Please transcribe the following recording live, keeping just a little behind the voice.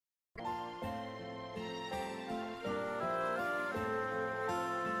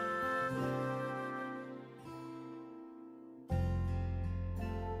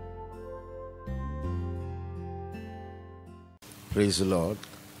Praise the Lord.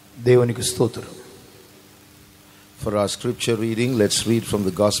 దేవునికి స్తోత్రం. For our scripture reading, let's read from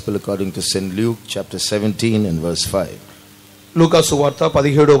the Gospel according to St. Luke, chapter 17 and verse 5. లూకా సువార్త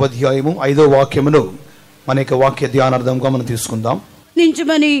 17వ అధ్యాయము 5వ వాక్యమును మనకి వాక్య ధ్యానార్థంగా మనం తీసుకుందాం.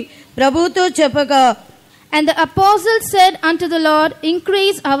 నించుమని ప్రభువుతో చెప్పగా, and the apostles said unto the Lord,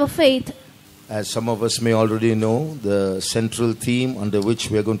 increase our faith. As some of us may already know, the central theme under which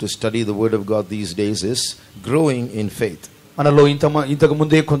we are going to study the Word of God these days is growing in faith. మనలో ఇంతకు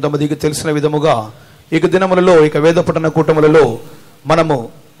ముందే కొంతమందికి తెలిసిన విధముగా ఈ దినములలో ఈ వేద పఠన కూటములలో మనము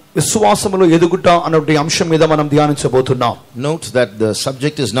విశ్వాసములో ఎదుగుట అనే అంశం మీద మనం ధ్యానించబోతున్నాం. Note that the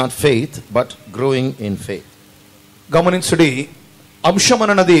subject is not faith but growing in faith. గమనించుడి, అంశం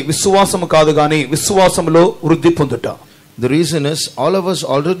అన్నది విశ్వాసము కాదు గాని విశ్వాసములో వృద్ధి పొందుట. The reason is all of us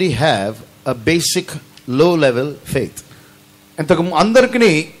already have a basic low level faith. ఇంతకు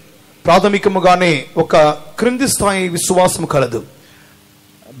అందరికీ ప్రాథమికముగానే ఒక క్రింది స్థాయి విశ్వాసం కలదు.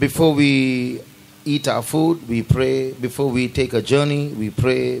 Before we eat our food, we pray. Before we take a journey, we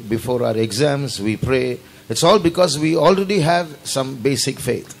pray. Before our exams, we pray. It's all because we already have some basic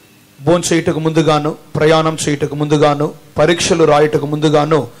faith. భోజనం చేయటకు ముందుగాను, ప్రయాణం చేయటకు ముందుగాను, పరీక్షలు రాయటకు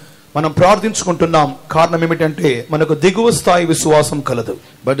ముందుగాను మనం ప్రార్థించుకుంటున్నాం. కారణం ఏమిటంటే మనకు దిగువ స్థాయి విశ్వాసం కలదు.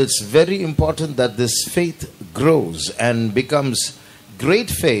 But it's very important that this faith grows and becomes great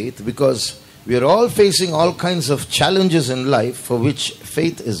faith, because we are all facing all kinds of challenges in life for which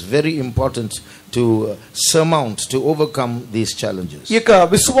faith is very important to surmount, to overcome these challenges. ఇక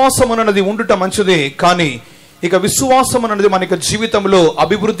విశ్వాసం అన్నది ఉండుట మంచిదే, కానీ ఇక విశ్వాసం అన్నది మన జీవితంలో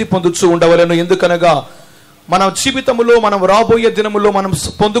అభివృద్ధి పొందుతూ ఉండవలెను. ఎందుకనగా మన జీవితంలో మనం రాబోయే దినములో మనం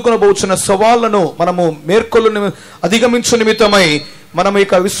పొందుకొనబోచున్న సవాళ్లను మనము మేర్కొలను అధిగమించు నిమిత్తమై మనం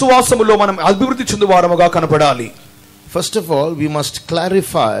ఇక విశ్వాసములో మనం అభివృద్ధి చెందువారముగా కనపడాలి. First of all, we must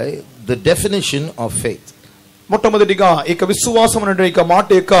clarify the definition of faith. మొట్టమొదటిగా ఇక విశ్వాసం అనే ఇక మాట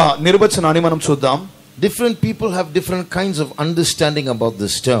యొక్క నిర్వచనాన్ని మనం చూద్దాం. Different people have different kinds of understanding about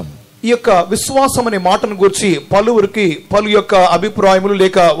this term. ఈ యొక్క విశ్వాసం అనే మాటను గురించి పలువురికి పలు యొక్క అభిప్రాయములు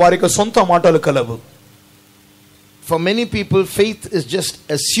లేక వారి యొక్క సొంత మాటలు కలవు. For many people, faith is just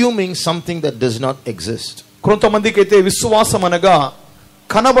assuming something that does not exist. కొంతమందికి అయితే విశ్వాసం అనగా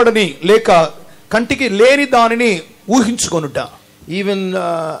కనబడని లేక కంటికి లేని దానిని ఊహించుకొనుట. Even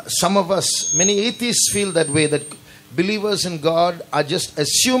some of us, many atheists feel that way, that believers in God are just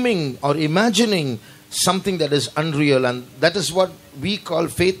assuming or imagining something that is unreal, and that is what we call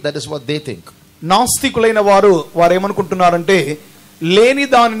faith. That is what they think. నాస్తికులైన వారు ఏమనుకుంటున్నారంటే లేని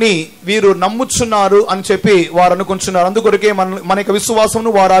దానిని వీరు నమ్ముచున్నారు అని చెప్పి వారు అనుకుంటున్నారు. అందుకొరకే మన యొక్క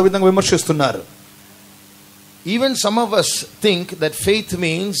విశ్వాసమును వారు ఆ విధంగా విమర్శిస్తున్నారు. Even some of us think that faith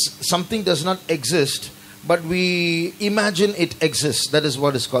means something does not exist, but we imagine it exists. That is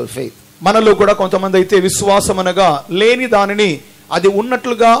what is called faith. మనలో కూడా కొంతమంది అయితే విశ్వాసం అనగా లేని దానిని అది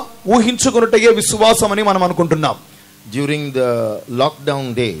ఉన్నట్లుగా ఊహించుకొనుటయే విశ్వాసం అని మనం అనుకుంటున్నాం. During the lockdown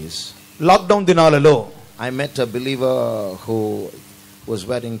days, lockdown దినాలలో I met a believer who was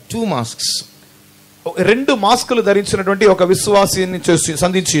wearing 2 masks. 2 మాస్కులు ధరించినటువంటి ఒక విశ్వాసిని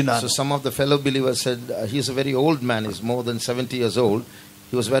సంధించినారు. So some of the fellow believers said he is a very old man, he's more than 70 years old.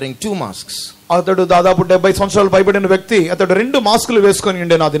 He was wearing 2 masks. అతడు దాదాపు 70 సంవత్సరాలు పైబడిన వ్యక్తి. అతడు 2 మాస్కులు వేసుకొని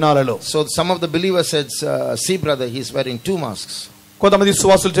ఉండే ఆ దినాలలో. So some of the believers said, see brother, he's wearing 2 masks. కొంతమంది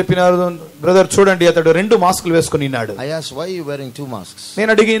విశ్వాసులు చెప్పినారు, బ్రదర్ చూడండి అతడు 2 మాస్కులు వేసుకొని ఉన్నాడు. I asked, why are you wearing 2 masks?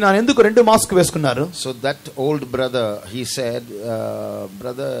 నేను అడిగినాను, ఎందుకు 2 మాస్క్ వేసుకున్నారు? So that old brother, he said,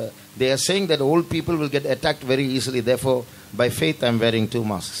 brother, they are saying that old people will get attacked very easily, therefore by faith I'm wearing 2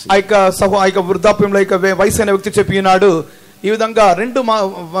 masks. ఐక వృద్ధాప్యంలో ఇక వయసైన వ్యక్తి చెప్పినాడు, ఈ విధంగా 2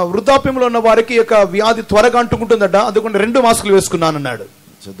 వృద్ధాప్యంలో ఉన్న వారికి యొక్క వ్యాధి త్వరగా అంటుకుంటుందట, అందుకని 2 మాస్కులు వేసుకున్నాను అన్నాడు.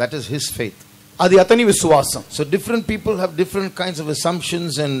 So that is his faith. అది అతని విశ్వాసం. So different people have different kinds of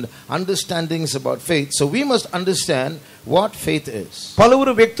assumptions and understandings about faith. So we must understand what faith is.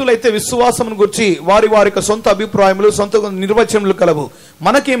 పలువురు వ్యక్తులైతే విశ్వాసమును గురించి వారి యొక్క సొంత అభిప్రాయములు, సొంత నిర్వచనములు కలవు.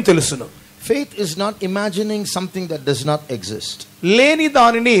 మనకేం తెలుసును? Faith is not imagining something that does not exist. లేని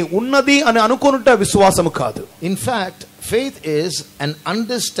దానిని ఉన్నది అని అనుకొనుట విశ్వాసము కాదు. In fact, faith is an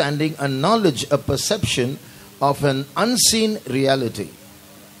understanding, a knowledge, a perception of an unseen reality.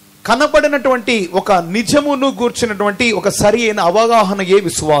 కనబడినటువంటి ఒక నిజమును గూర్చినటువంటి ఒక సరైన అవగాహనయే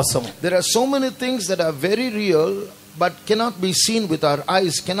విశ్వాసం. There are so many things that are very real but cannot be seen with our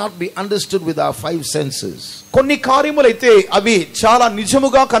eyes, cannot be understood with our 5 senses. కొన్ని కార్యములైతే అవి చాలా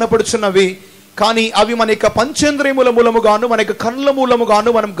నిజముగా కనపడుచున్నవి, కానీ అవి మన యొక్క పంచేంద్రియముల మూలముగాను మన యొక్క కళ్ళ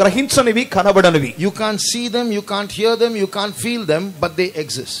మూలముగాను మనం గ్రహించనివి, కనబడనివి. You can't see them, you can't hear them, you can't feel them, but they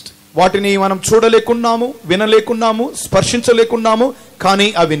exist. వాటిని మనం చూడలేకున్నాము, వినలేకున్నాము, స్పర్శించలేకున్నాము, కానీ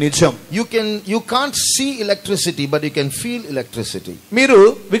అవి నిజం. You can't see electricity, but you can feel electricity. మీరు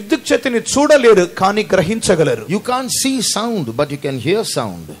విద్యుత్ శక్తిని చూడలేరు కానీ గ్రహించగలరు. You can't see sound, but you can hear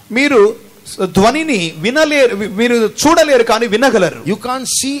sound. మీరు ధ్వనిని వినలేరు, మీరు చూడలేరు కానీ వినగలరు. You can't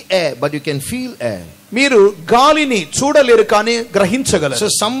see air, but you can feel air. మీరు గాలిని చూడలేరు కానీ గ్రహించగలరు. So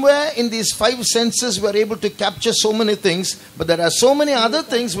somewhere in these five senses we are able to capture so many things, but there are so many other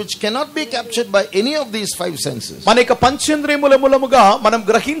things which cannot be captured by any of these five senses. మన యొక్క పంచేంద్రియముల మూలముగా మనం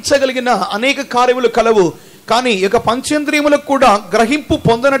గ్రహించగలిగిన అనేక కార్యములు కలవు, కానీ ఈ యొక్క పంచేంద్రియములకు కూడా గ్రహింపు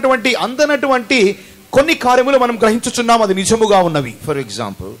పొందనటువంటి అందనటువంటి కొన్ని కార్యములు మనం గ్రహించుచున్నాం, అది నిజముగా ఉన్నవి. For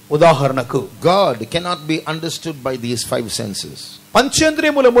example, ఉదాహరణకు God cannot be understood by these five senses.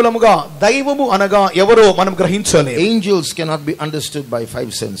 పంచేంద్రియముల మూలముగా దైవము అనగా ఎవరో మనం గ్రహించలేము. Angels cannot be understood by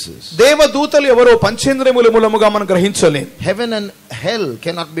five senses. దేవదూతలు ఎవరో పంచేంద్రియముల మూలముగా మనం గ్రహించలేము. Heaven and hell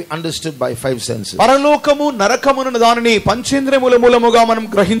cannot be understood by five senses. పరలోకము నరకమును దానిని పంచేంద్రియముల మూలముగా మనం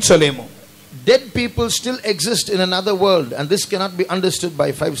గ్రహించలేము. Dead people still exist in another world, and this cannot be understood by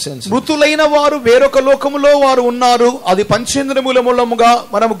five senses. మృతులైన వారు వేరొక లోకములో వారు ఉన్నారు, అది పంచేంద్రియముల మూలముగా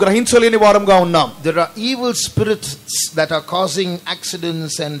మనం గ్రహించలేని వారంగా ఉన్నాం. There are evil spirits that are causing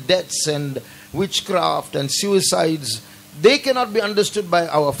accidents and deaths and witchcraft and suicides. They cannot be understood by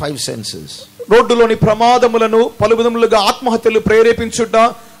our five senses. రోడ్డులోని ప్రమాదములను పలు విధములుగా ఆత్మహత్యలు ప్రేరేపించుట,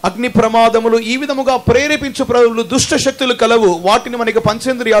 అగ్ని ప్రమాదములు, ఈ విధముగా ప్రేరేపించు ప్రభులు దుష్ట శక్తులు కలవు, వాటిని మనకి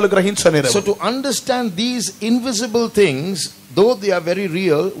పంచేంద్రియాలు గ్రహించలేరు. So to understand these invisible things, though they are very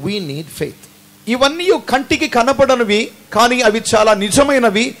real, we need faith. ఇవన్నీ కంటికి కనపడనివి కానీ అవి చాలా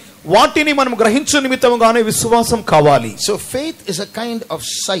నిజమైనవి, వాటిని మనం గ్రహించు నిమిత్తముగానే విశ్వాసం కావాలి. So faith is a kind of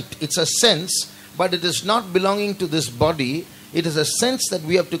sight. It's a sense, but it is not belonging to this body. It is a sense that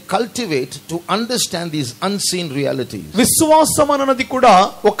we have to cultivate to understand these unseen realities. విశ్వాసం అన్నది కూడా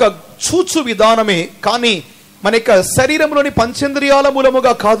ఒక చూచు విధానమే, కానీ మన యొక్క శరీరంలోని పంచేంద్రియాల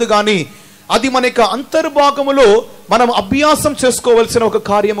మూలముగా కాదు, కానీ అది మన యొక్క అంతర్భాగములో మనం అభ్యాసం చేసుకోవాల్సిన ఒక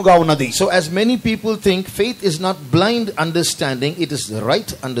కార్యముగా ఉన్నది. So as many people think, faith is not blind understanding, it is the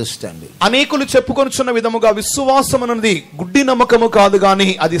right understanding. అనేకులు చెప్పుకొనుచున్న విధముగా విశ్వాసం అన్నది గుడ్డి నమ్మకము కాదు,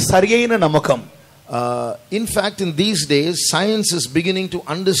 కానీ అది సరియైన నమ్మకం. In fact, in these days, science is beginning to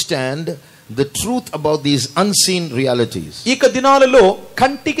understand the truth about these unseen realities. ఇక దినాలలో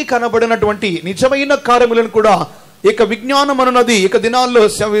కంటికి కనబడినటువంటి నిజమైన కార్యములను కూడా ఇక విజ్ఞానం అనున్నది, ఇక దినాల్లో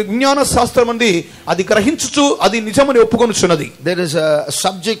విజ్ఞాన శాస్త్రం అనేది అది గ్రహించుచు అది నిజమని ఒప్పుకొనుచున్నది. There is a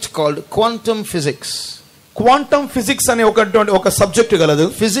subject called quantum physics. Quantum physics అనే ఒక సబ్జెక్ట్ గలదు.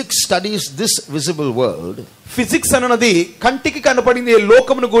 Physics studies this visible world. Physics అన్నది కంటికి కనపడింది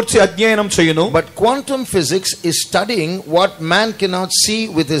లోకమును గూర్చి అధ్యయనం చేయును. But quantum physics is studying what man cannot see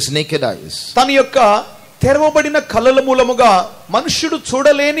with his naked eyes. తన యొక్క తెరవబడిన కళ్ళల మూలముగా మనుష్యుడు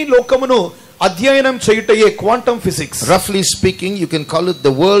చూడలేని లోకమును అధ్యయనం చేయుటయే quantum physics. Roughly speaking, you can call it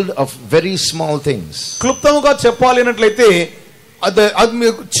the world of very small things. క్లుప్తముగా చెప్పాలినట్లయితే అది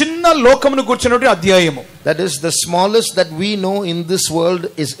చిన్న లోకమును గూర్చినటువంటి అధ్యాయము. That is, the smallest that we know in this world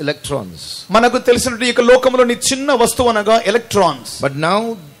is electrons. మనకు తెలిసినటువంటి ఈ లోకములోని చిన్న వస్తువు అనగా electrons. But now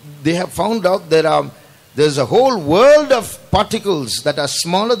they have found out there's a whole world of particles that are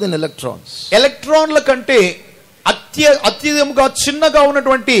smaller than electrons. ఎలక్ట్రాన్ల కంటే అత్యధికంగా చిన్నగా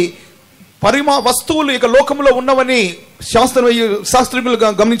ఉన్నటువంటి వస్తువులు ఇక లోకములో ఉన్నవని శాస్త్రజ్ఞులు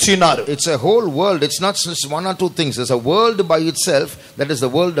గమనించినారు. It's a whole world. It's not just one or two things. It's a world by itself. That is the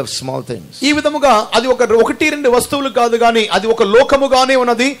world of small things. ఈ విధముగా అది ఒకటి రెండు వస్తువులు కాదు, కానీ అది ఒక లోకముగానే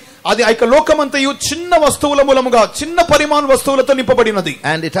ఉన్నది. అది ఆ లోకమంతయు చిన్న వస్తువుల మూలముగా చిన్న పరిమాణ వస్తువులతో నింపబడినది.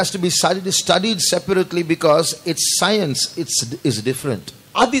 And it has to be studied separately because its science is different.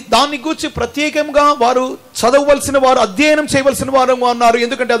 అది దాని గురించి ప్రత్యేకంగా వారు చదవవలసిన వారు, అధ్యయనం చేయవలసిన వారు అన్నారు,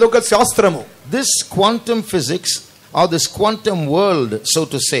 ఎందుకంటే అదొక శాస్త్రము. This quantum physics or this quantum world, so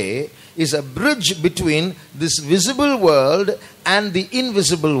to say, is a bridge between this visible world and the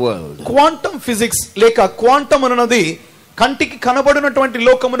invisible world. Quantum physics లేక క్వాంటమ్ అన్నది కంటికి కనబడినటువంటి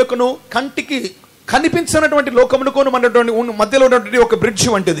లోకమునకును కంటికి కనిపించినటువంటి లోకమునకును మధ్యలో ఉన్నటువంటి ఒక బ్రిడ్జ్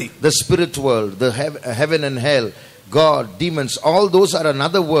వంటిది. The spirit world, the heaven and hell, God, demons, all those are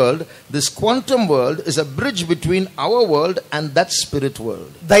another world. This quantum world is a bridge between our world and that spirit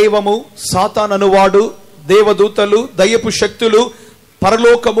world. దైవము, సాతాను అనువాడు, దేవదూతలు, దయ్యపు శక్తులు,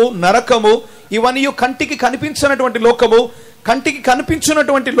 పరలోకము, నరకము, ఇవన్నీ కంటికి కనిపించినటువంటి లోకము, కంటికి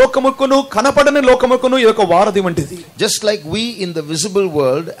కనిపించినటువంటి లోకముకును కనపడని లోకముకును ఇది ఒక వారధి వంటిది. Just like we in the visible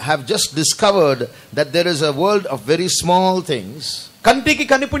world have just discovered that there is a world of very small things. కంటికి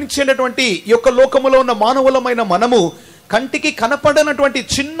కనిపించేటటువంటి ఈ యొక్క లోకములో ఉన్న మానవులమైన మనము కంటికి కనపడనటువంటి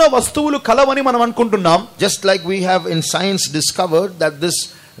చిన్న వస్తువులు కలవని మనం అనుకుంటున్నాం. Just like we have in science discovered that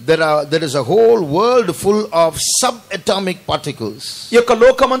there is a whole world full of subatomic particles. ఈ యొక్క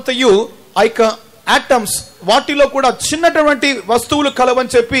లోకమంతయు ఆ యొక్క ఆటమ్స్ వాటిలో కూడా చిన్నటువంటి వస్తువులు కలవని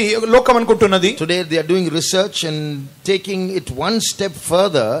చెప్పి లోకం అనుకుంటున్నది. Today they are doing research and taking it one step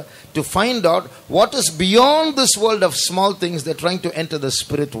further to find out what is beyond this world of small things. They're trying to enter the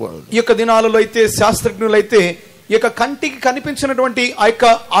spirit world. ఈ యొక్క దినాలలో అయితే శాస్త్రజ్ఞులైతే ఈ యొక్క కంటికి కనిపించినటువంటి ఆ యొక్క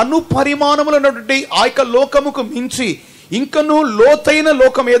అనుపరిమాణములు ఉన్నటువంటి ఆ యొక్క లోకముకు మించి ఇంకను లోతైన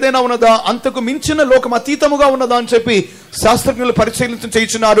లోకం ఏదైనా ఉన్నదా, అంతకు మించిన లోకం అతీతముగా ఉన్నదా అని చెప్పి శాస్త్రజ్ఞులు పరిశీలన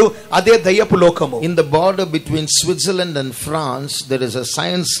చేయుచున్నారు. అదే దయ్యపు లోకము. In the border between Switzerland and France, there is a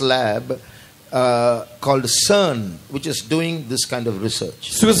science lab called CERN, which is doing this kind of research.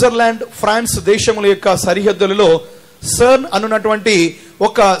 Switzerland France దేశముల యొక్క సరిహద్దులలో CERN అనున్నటువంటి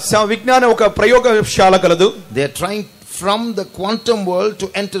ఒక విజ్ఞాన ఒక ప్రయోగశాల కలదు. They are trying from the quantum world to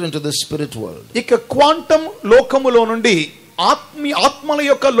enter into the spirit world. ఇక quantum లోకములో నుండి ఆత్మల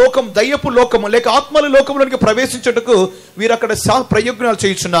యొక్క లోకం, దయ్యపు లోకము లేక ఆత్మల లోకములోనికి ప్రవేశించుటకు వీరు అక్కడ ప్రయోగాలు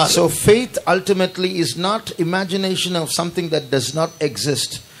చేయుచున్నారు. So faith ultimately is not imagination of something that does not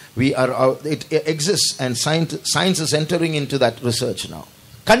exist. It exists, and science is entering into that research now.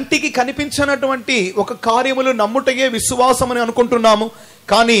 కంటికి కనిపించినటువంటి ఒక కార్యములు నమ్ముటయే విశ్వాసం అని అనుకుంటున్నాము.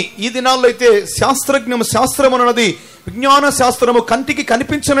 కానీ ఈ దినాల్లో అయితే శాస్త్రం అన్నది విజ్ఞాన శాస్త్రము కంటికి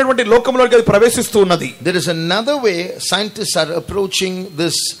కనిపించినటువంటి లోకంలోకి ప్రవేశిస్తూ ఉన్నది. There is another way scientists are approaching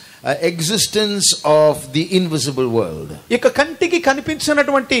this existence of the invisible world. ఇక కంటికి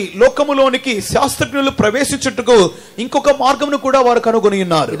కనిపించినటువంటి లోకములోనికి శాస్త్రజ్ఞులు ప్రవేశించుటకు ఇంకొక మార్గమును కూడా వారు కనుగొని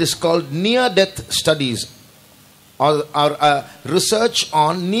ఉన్నారు. It is called near death studies or research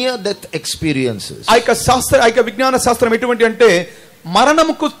on near death experiences. ఆ యొక్క విజ్ఞాన శాస్త్రం ఎటువంటి అంటే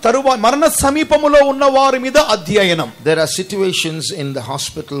మరణముకు తరువాత మరణ సమీపములో ఉన్న వారి మీద అధ్యయనం. There are situations in the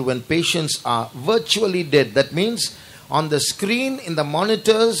hospital when patients are virtually dead. That means on the screen, in the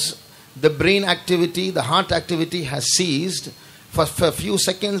monitors, the brain activity, the heart activity has ceased. For a few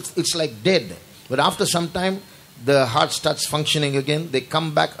seconds it's like dead, but after some time the heart starts functioning again. They come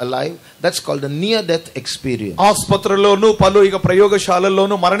back alive. That's called a near death experience. ఆసుపత్రుల్లోను పలు ఇక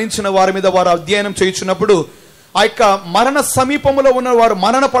ప్రయోగశాలల్లోను మరణించిన వారి మీద వారు అధ్యయనం చేయుచున్నప్పుడు ఆ యొక్క మరణ సమీపములో ఉన్న వారు,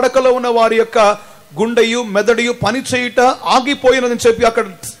 మరణ పడకలో ఉన్న వారి యొక్క గుండెయు మెదడు పని చేయుట ఆగిపోయినదని చెప్పి అక్కడ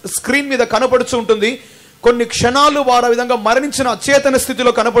స్క్రీన్ మీద కనపడుచు ఉంటుంది. కొన్ని క్షణాలు వారు ఆ విధంగా మరణించిన అచేతన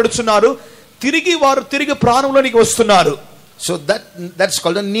స్థితిలో కనపడుచున్నారు. తిరిగి ప్రాణంలోనికి వస్తున్నారు. So that's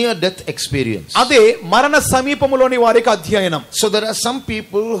called a near death experience. అదే మరణ సమీపములోని వారికి అధ్యయనం. So there are some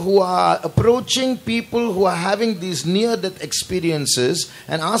people who are approaching people who are having these near death experiences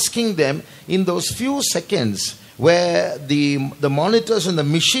and asking them in those few seconds where the monitors and the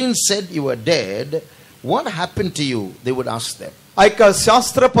machines said you were dead, what happened to you? They would ask them. ఆ యొక్క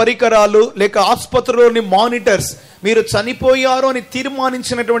శాస్త్ర పరికరాలు లేక ఆసుపత్రిలోని monitors మీరు చనిపోయారు అని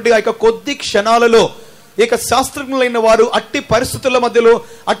తీర్మానించినటువంటి ఆ యొక్క కొద్ది క్షణాలలో ఇక శాస్త్రజ్ఞులైన వారు అట్టి పరిస్థితుల మధ్యలో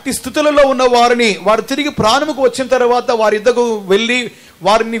అట్టి స్థితులలో ఉన్న వారు తిరిగి ప్రాణముకు వచ్చిన తర్వాత వారి ఇద్దరు వెళ్ళి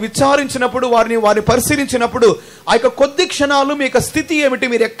వారిని విచారించినప్పుడు వారిని పరిశీలించినప్పుడు ఆ యొక్క కొద్ది క్షణాలు మీ యొక్క స్థితి ఏమిటి,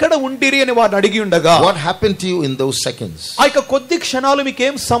 మీరు ఎక్కడ ఉండిరి అని వారిని అడిగి ఉండగా what happened to you in those seconds? ఆ యొక్క కొద్ది క్షణాలు మీకు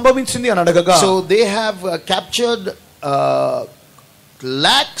ఏం సంభవించింది అని అడగగా so they have captured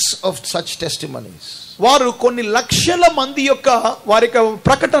lakhs of such testimonies. వారు కొన్ని లక్షల మంది యొక్క వారి యొక్క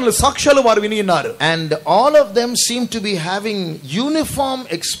ప్రకటనలు సాక్ష్యాలు వారు విని ఉన్నారు. And all of them seem to be having uniform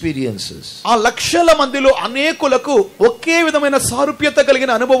experiences. ఆ లక్షల మందిలో అనేకులకు ఒకే విధమైన సారూప్యత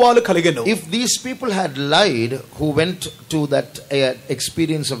కలిగిన అనుభవాలు కలిగెను. If these people had lied, who went to that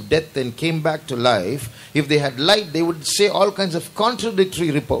experience of death and came back to life, if they had lied, they would say all kinds of contradictory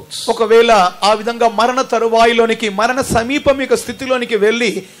reports. ఒకవేళ ఆ విధంగా మరణ తరువాయిలోనికి మరణ సమీపం యొక్క స్థితిలోనికి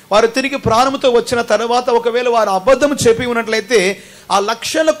వెళ్ళి వారు తిరిగి ప్రాణముతో వచ్చిన తర్వాత ఒకవేళ వారు అబద్ధం చెప్పి ఉన్నట్లయితే ఆ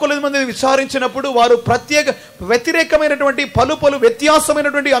లక్షల కొలది మంది విచారించినప్పుడు వారు వ్యతిరేకమైనటువంటి పలు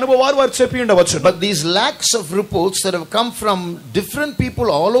వ్యత్యాసమైనటువంటి అనుభవాలు వారు చెప్పి ఉండవచ్చు. But these lakhs of reports that have come from different people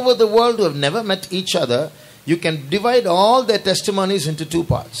all over the world who have never met each other, you can divide all their testimonies into two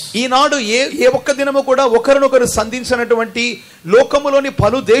parts. ఈనాడు ఏ ఒక్క దినము కూడా ఒకరినొకరు సంధించినటువంటి లోకములోని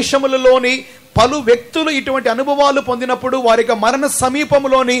పలు దేశములలోని పలు వ్యక్తులు ఇటువంటి అనుభవాలు పొందినప్పుడు వారి యొక్క మరణ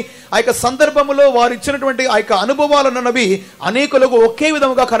సమీపంలోని ఆ యొక్క సందర్భములో వారు ఇచ్చినటువంటి ఆ యొక్క అనుభవాలు అన్నవి అనేకులకు ఒకే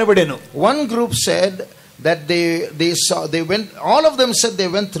విధముగా కనబడేను. One group said that they went, all of them said they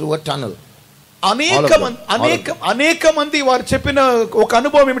went through a tunnel. అనేక మంది వారు చెప్పిన ఒక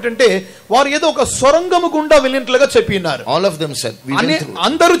అనుభవం ఏమిటంటే వారు ఏదో ఒక సొరంగము గుండా వెళ్ళినట్లుగా చెప్పినారు. All of them said we went through.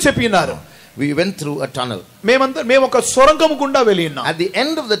 అందరూ చెప్పినారు. we went through a tunnel. మేము ఒక సొరంగము గుండా వెళ్ళి ఉన్నాం. At the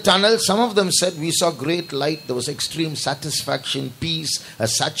end of the tunnel, some of them said, we saw great light, there was extreme satisfaction, peace, a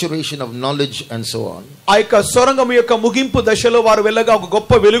saturation of knowledge and so on. ఆ యొక్క సొరంగము యొక్క ముగింపు దశలో వారు వెళ్ళగా ఒక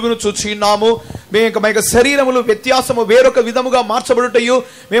గొప్ప వెలుగును చూచి ఉన్నాము. మేము శరీరములు వ్యత్యాసము వేరొక విధముగా మార్చబడుటయు,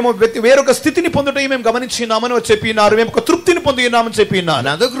 మేము వేరొక స్థితిని పొందుటయు మేము గమనించినామని చెప్పినారు. మేము ఒక తృప్తిని పొంది ఉన్నామని చెప్పినారు.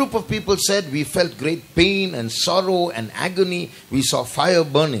 Another group of people said, we felt great pain and sorrow and agony, we saw fire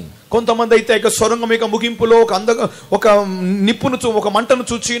burning. కొంతమంది అయితే ఇక సొరంగం యొక్క ముగింపులో ఒక నిప్పును ఒక మంటను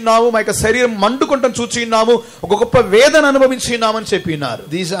చూచి ఉన్నాము, మా యొక్క శరీరం మండుకుంటను చూచి ఉన్నాము, ఒక గొప్ప వేదన అనుభవించి ఉన్నామని చెప్పినారు.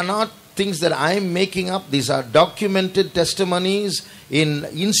 These are not things that I am making up. These are documented testimonies in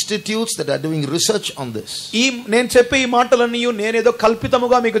institutes that are doing research on this. నేను చెప్పే ఈ మాటలన్నీ నేనేదో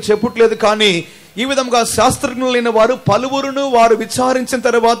కల్పితముగా మీకు చెప్పట్లేదు, కానీ ఈ విధంగా శాస్త్రజ్ఞులైన వారు పలువురును వారు విచారించిన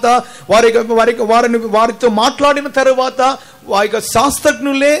తర్వాత వారితో మాట్లాడిన తర్వాత వారి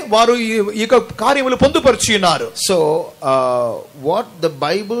శాస్త్రజ్ఞులే వారు ఈ కార్యములు పొందుపరిచినారు. So what the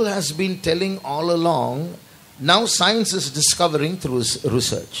Bible has been telling all along, now science is discovering through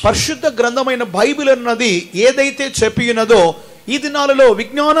research. పరిశుద్ధ గ్రంథమైన బైబిల్ అన్నది ఏదైతే చెప్పినదో ఈ దినాలలో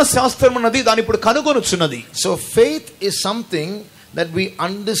విజ్ఞాన శాస్త్రం అన్నది దాని ఇప్పుడు కనుగొనుచున్నది. So faith is something that we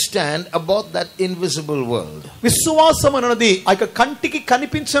understand about that invisible world. విశ్వాసం అన్నది ఆ యొక్క కంటికి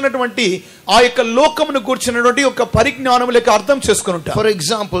కనిపించినటువంటి ఆ యొక్క లోకమును గురించినటువంటి ఒక పరిజ్ఞానం లేక అర్థం చేసుకొనుట. For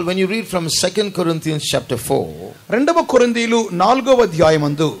example, when you read from 2 Corinthians chapter 4, రెండవ కొరింథీయులు 4వ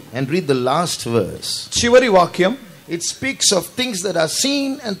అధ్యాయమందు and read the last verse, చివరి వాక్యం, it speaks of things that are seen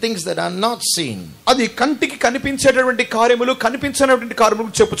and things that are not seen. అది కంటికి కనిపించేటటువంటి కార్యములు కనిపించనటువంటి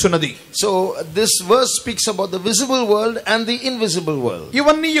కార్యములు చెప్పుచున్నది. So this verse speaks about the visible world and the invisible world.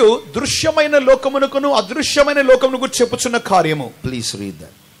 ఇవన్నీ దృశ్యమైన లోకమునకును అదృశ్యమైన లోకమును గురించి చెప్పుచున్న కార్యము. Please read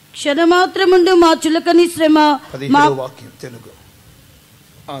that. క్షణమాత్రముండు మా చులకని శ్రమ, మా వాక్యం తెలుగు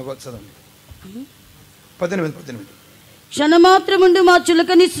 18. క్షణమాత్రముండు మా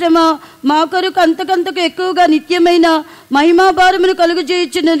చులకని శ్రమ మా కొరకు అంతకంతకు ఎక్కువగా నిత్యమైన మహిమాభారమును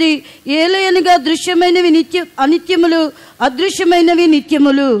కలుగజేయుచున్నది. ఏలయనగా దృశ్యమైనవి అనిత్యములు, అదృశ్యమైనవి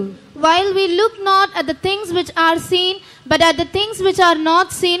నిత్యములు. While we look not at the things which are seen, but at the things which are not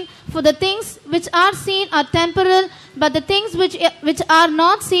seen, for the things which are seen are temporal, but the things which are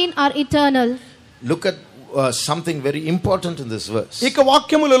not seen are eternal. Look at something very important in this verse. ఇక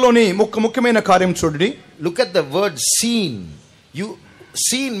వాక్యములలోని ముఖ్యమైన కార్యం చూడండి. Look at the word seen.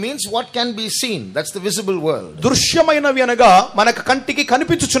 Seen means what can be seen. That's the visible world. దృశ్యమైనవి అనగా మనకు కంటికి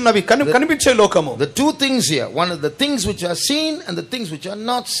కనిపించుచున్నవి, కనిపించే లోకము. The two things here, one of the things which are seen and the things which are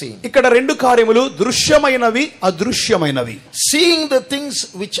not seen. ఇక్కడ రెండు కార్యములు, దృశ్యమైనవి అదృశ్యమైనవి. Seeing the things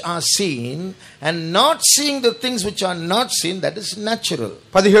which are seen and not seeing the things which are not seen, that is natural.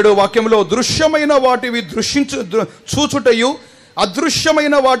 17వ వాక్యములో దృశ్యమైన వాటివి చూచుటయు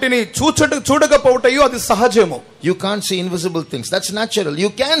అదృశ్యమైన వాటిని చూడకపోవటయు అది సహజము. You can't see invisible things, that's natural.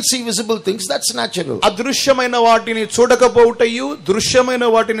 You can see visible things, that's natural. అదృశ్యమైన వాటిని చూడకపోవటయు దృశ్యమైన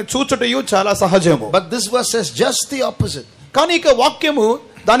వాటిని చూచుటయు చాలా సహజము. But this verse says just the opposite. కానీ ఇక వాక్యము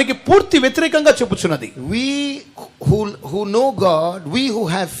దానికి పూర్తి వ్యతిరేకంగా చెప్పుచున్నది. We who know God, we who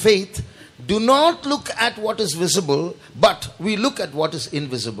have faith, do not look at what is visible, but we look at what is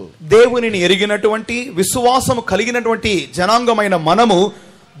invisible. దేవునిని ఎరిగినటువంటి విశ్వాసము కలిగినటువంటి జనాంగమైన మనము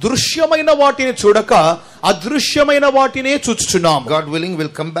దృశ్యమైన వాటిని చూడక అదృశ్యమైన వాటినే చూచుచున్నాము. God willing,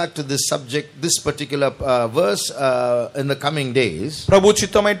 we'll come back to this subject, this particular verse in the coming days. ప్రభు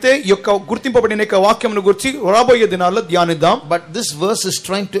చిత్తమైతే ఈ యొక్క గుర్తింపబడిన యొక్క వాక్యమును గురించి రాబోయే దినాల్లో ధ్యానిద్దాం. But this verse is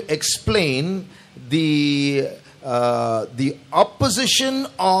trying to explain the opposition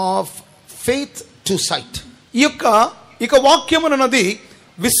of faith to sight. ఇక వాక్యమునది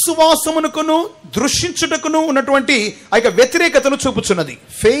విశ్వాసమునకును దృష్టించుటకును ఉన్నటువంటి ఆ వ్యతిరేకతను చూపుచున్నది.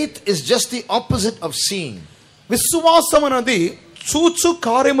 Faith is just the opposite of seeing. విశ్వాసమునది చూచు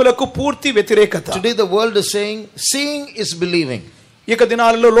కార్యములకు పూర్తి వ్యతిరేకత. Today the world is saying seeing is believing. ఇక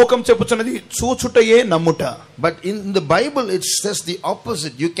దినాలలో లోకం చెప్పుచున్నది చూచుటయే నమ్ముట. But in the Bible it says the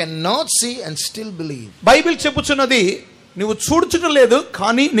opposite. You cannot see and still believe. Bible చెప్పుచున్నది నువ్వు చూడటం లేదు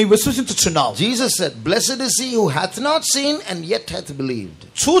కానీ నీవు విశ్వసించుచున్నావు. Jesus said, blessed is he who hath not seen and yet hath believed.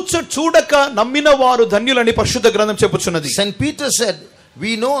 చూడక నమ్మిన వారు ధన్యులని పరిశుద్ధ గ్రంథం చెప్పుచున్నది. St. Peter said,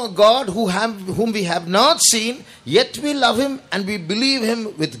 we know a God whom we have not seen, yet we love him and we believe him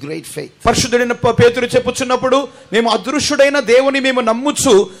with great faith. పరిశుద్ధుడైన పేతురు చెప్పుచున్నప్పుడు మేము అదృశ్యుడైన దేవుని మేము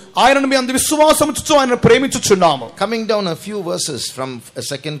నమ్ముచు ఆయనను మేము అందు విశ్వాసముచు ఆయనను ప్రేమించుచున్నాము. Coming down a few verses from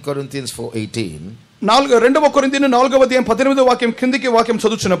 2 Corinthians 4:18. 2వ కొరింథీయులు 4వ అధ్యాయం 18వ వాక్యం కిందికి వాక్యం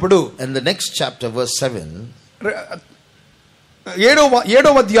చదువుచున్నప్పుడు in the next chapter verse 7,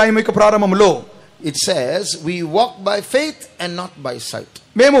 7వ అధ్యాయం యొక్క ప్రారంభంలో it says, we walk by faith and not by sight.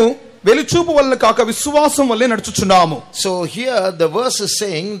 మేము వెలుచూపు వలన కాక విశ్వాసం వల్లే నడుచుచున్నాము. So here the verse is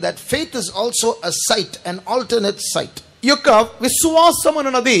saying that faith is also a sight, an alternate sight. ఈ యొక్క విశ్వాసం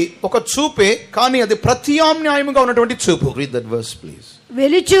అన్నది ఒక చూపే, కానీ అది ప్రత్యామ్నాయముగా ఉన్నటువంటి చూపు. Read that verse please.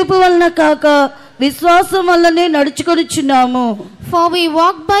 వెలిచూపు వలన కాక విశ్వాసం వల్లనే నడుచుకొనుచున్నాము. For we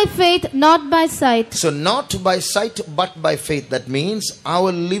walk by faith, not by sight. So not by sight but by faith. That means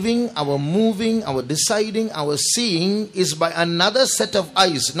our living, our moving, our deciding, our seeing is by another set of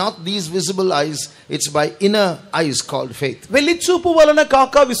eyes, not these visible eyes. It's by inner eyes called faith. వెలిచూపు వలన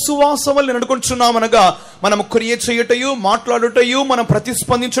కాక విశ్వాసం వల్ల నడుచుకొనుచున్నామనగా మనం క్రియ చేయటయు, మాట్లాడుటయు, మనం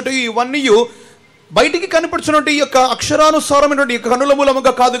ప్రతిస్పందించుటయు ఇవన్నీ బయటికి కనపడుచున్నటువంటి ఈ యొక్క అక్షరానుసారమైనటువంటి కన్నుల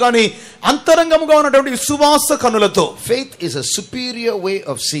మూలముగా కాదు, కానీ అంతరంగముగా ఉన్నటువంటి విశ్వాస కన్నులతో. Faith is a superior way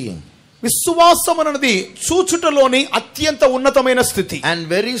of seeing. విశ్వాసం అనేది చూచుటలోని అత్యంత ఉన్నతమైన స్థితి. And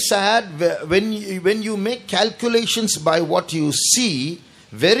very sad, when you make calculations by what you see,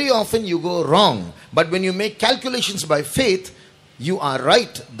 very often you go wrong. But when you make calculations by faith, you are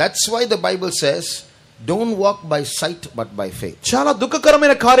right. That's why the Bible says, don't walk by sight but by faith. చాలా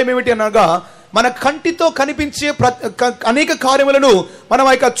దుఃఖకరమైన కార్యం ఏమిటి అనగా, మన కంటితో కనిపించే అనేక కార్యములను మనం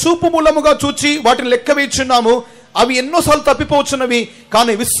ఆ యొక్క చూపు మూలముగా చూచి వాటిని లెక్క వేయుచున్నాము. అవి ఎన్నోసార్లు తప్పిపోవచ్చున్నవి,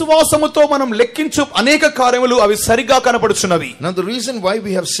 కానీ విశ్వాసముతో మనం లెక్కించు అనేక కార్యములు అవి సరిగా కనపడుచున్నవి. Now the reason why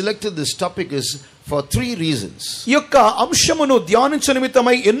we have selected this topic is for 3 reasons. ఈ యొక్క అంశమును ధ్యానించ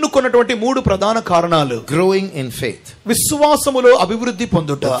నిమిత్తమై ఎన్నుకున్నటువంటి 3 ప్రధాన కారణాలు. Growing in faith. విశ్వాసములో అభివృద్ధి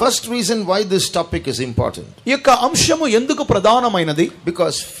పొందుట. The first reason why this topic is important. ఈ యొక్క అంశము ఎందుకు ప్రధానమైనది?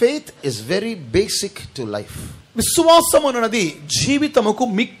 Because faith is very basic to life. విశ్వాసం అన్నది జీవితముకు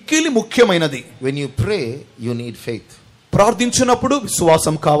మిక్కిలి ముఖ్యమైనది. When you pray, you need faith. ప్రార్థించినప్పుడు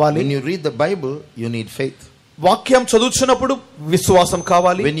విశ్వాసం కావాలి. When you read the Bible, you need faith. వాక్యం చదువుతున్నప్పుడు విశ్వాసం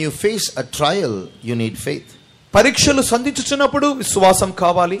కావాలి. When you face a trial, you need faith. పరీక్షలు సంధించుచున్నప్పుడు విశ్వాసం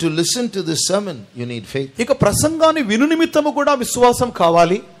కావాలి. To listen to this sermon, you need faith. ఇక ప్రసంగాన్ని విను నిమిత్తము కూడా విశ్వాసం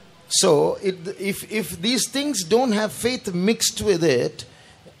కావాలి. So if these things don't have faith mixed with it,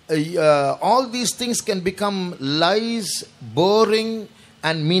 all these things can become lies, boring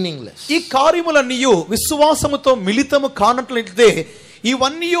and meaningless. ఈ కార్యములన్నీ విశ్వాసముతో మిళితము కానట్లయితే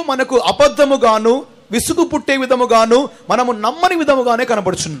ఇవన్నీ మనకు అబద్ధముగాను, విసుగు పుట్టే విధముగాను, మనము నమ్మని విధముగానే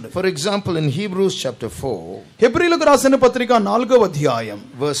కనబడుచున్నది. For example, in Hebrews chapter 4, హెబ్రీయులకు రాసిన పత్రిక 4వ అధ్యాయం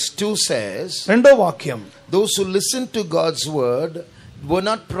verse 2 says, 2వ వాక్యం, those who listened to God's word were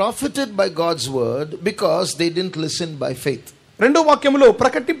not profited by God's word because they didn't listen by faith. 2వ వాక్యములో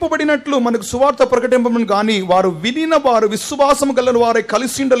ప్రకటింపబడినట్లు మనకు సువార్త ప్రకటింపబడిన గాని వారు వినిన వారు విశ్వాసము గల వారే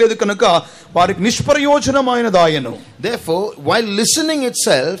కలిసి ఉండలేదు కనుక వారికి నిష్ప్రయోజనమైనదాయను. Therefore, while listening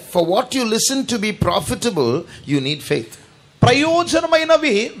itself, for what you listen to be profitable, you need faith.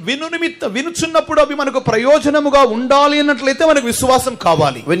 ప్రయోజనమైనవి వినుచున్నప్పుడు అవి మనకు ప్రయోజనముగా ఉండాలి అన్నట్లయితే మనకు విశ్వాసం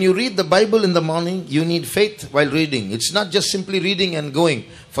కావాలి. When you read the Bible in the morning, you need faith while reading. It's not just simply reading and going.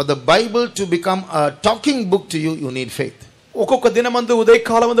 For the Bible to become a talking book to you, you need faith. ఒక్కొక్క దినమందు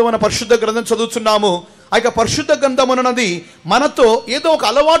ఉదయకాలమందు మన పరిశుద్ధ గ్రంథం చదువుతున్నాము. ఆ యొక్క పరిశుద్ధ గ్రంథం అన్నది మనతో ఏదో ఒక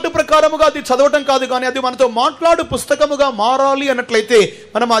అలవాటు ప్రకారముగా అది చదవటం కాదు, కానీ అది మనతో మాట్లాడు పుస్తకముగా మారాలి అన్నట్లయితే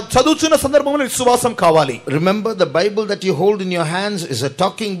మనం ఆ చదువుతున్న సందర్భంలో విశ్వాసం కావాలి. Remember, the Bible that you hold in your hands is a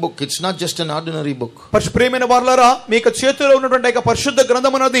talking book. It's not just an ordinary book. ప్రియమైన వారలారా, మీ యొక్క చేతిలో ఉన్నటువంటి ఆ యొక్క పరిశుద్ధ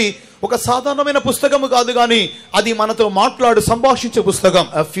గ్రంథం అన్నది ఒక సాధారణమైన పుస్తకము కాదు, కానీ అది మనతో మాట్లాడు సంభాషించే పుస్తకం.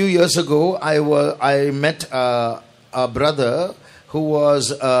 A few years ago, I met a brother who was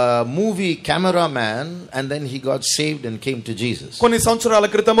a movie cameraman, and then he got saved and came to Jesus. కొన్ని సంవత్సరాల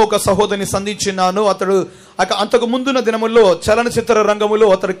క్రితం ఒక సహోదరుని సంధించినాను. అతడు అంతకు ముందున్న దినముల్లో చలనచిత్ర రంగములో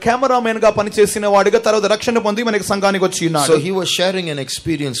అతడు కెమెరామెన్ గా పనిచేసిన వాడిగా తర్వాత రక్షణ పొంది మనకి సంఘానికి వచ్చి ఉన్నాడు. So he was sharing an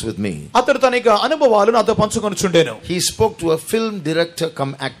experience with me. అతడు తన యొక్క అనుభవాలు నాతో పంచుకొనుచుండెను. He spoke to a film director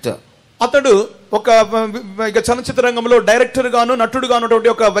come actor. అతడు ఒక చలనచిత్ర రంగంలో డైరెక్టర్ గాను నటుడు గాను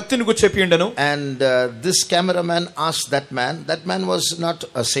ఒక వ్యక్తిని గురించి చెప్పిండెను. And this cameraman asked that man was not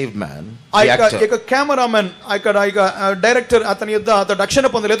a saved man. ఆ కెమెరామెన్ డైరెక్టర్ అతని యొద్ద అతడు రక్షణ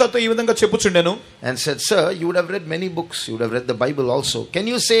పొందలేదు. అతను ఈ విధంగా చెప్పుచుండెను. And said, sir, you would have read many books, you would have read the Bible also. Can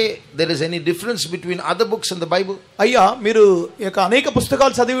you say there is any difference between other books and the Bible? అయ్యా, మీరు అనేక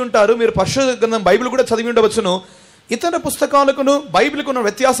పుస్తకాలు చదివి ఉంటారు, మీరు పరిశుద్ధ గ్రంథం బైబిల్ కూడా చదివి ఉండవచ్చును. ఇతర పుస్తకాలకును బైబిల్కును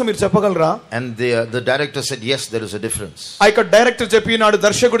వ్యత్యాసం మీరు చెప్పగలరా? And the director said, yes, there is a difference. ఆ యొక్క డైరెక్టర్ చెప్పినాడు,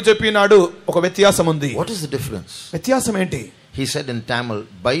 దర్శకుడు చెప్పినాడు, ఒక వ్యత్యాసం ఉంది. What is the difference? వ్యత్యాసం ఏంటి? He said in Tamil,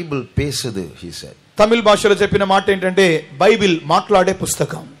 Bible pesadu, he said. తమిళ భాషలో చెప్పిన మాట ఏంటంటే బైబిల్ మాట్లాడే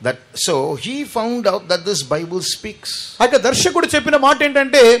పుస్తకం. So he found out that this Bible speaks. ఆ యొక్క దర్శకుడు చెప్పిన మాట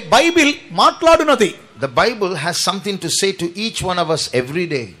ఏంటంటే Bible మాట్లాడునది. The Bible has something to say to each one of us every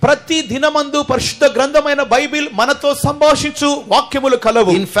day. ప్రతి దినమందు పరిశుద్ధ గ్రంథమైన బైబిల్ మనతో సంభాషించు వాక్యములు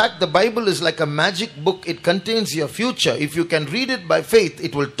కలవు. In fact, the Bible is like a magic book. It contains your future. If you can read it by faith,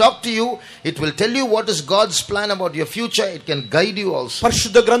 it will talk to you. It will tell you what is God's plan about your future. It can guide you also.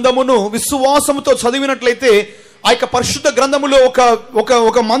 పరిశుద్ధ గ్రంథమును విశ్వాసముతో చదివినట్లయితే ఆ యొక్క పరిశుద్ధ గ్రంథములో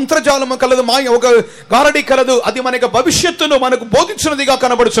ఒక మంత్రజాలము కలదు, ఒక గారడి కలదు. అది మనకు భవిష్యత్తును మనకు బోధించినదిగా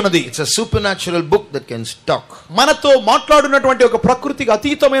కనబడుచున్నది. It's a supernatural book that can talk. మనతో మాట్లాడునటువంటి ఒక ప్రకృతికి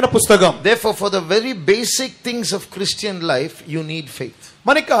అతీతమైన పుస్తకం. Therefore, for the very basic things of Christian life, you need faith.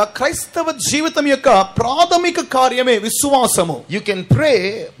 మనకి క్రైస్తవ జీవితం యొక్క ప్రాథమిక కార్యమే విశ్వాసము. You can pray,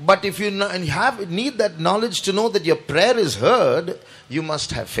 but if you need that knowledge to know that your prayer is heard, you must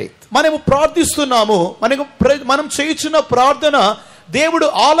have faith. మనము ప్రార్థిస్తున్నాము, మనం చేయుచున్న ప్రార్థన దేవుడు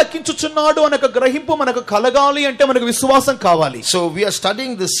ఆలకించుచున్నాడు అనే గ్రహింపు మనకు కలగాలి అంటే మనకు విశ్వాసం కావాలి. So we are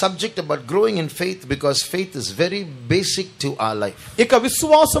studying this subject about growing in faith because faith is very basic to our life. ఇక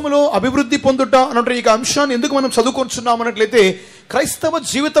విశ్వాసములో అభివృద్ధి పొందుట అనే ఈ అంశాన్ని ఎందుకు మనం చదువుకుంటున్నాము అన్నట్లయితే క్రైస్తవ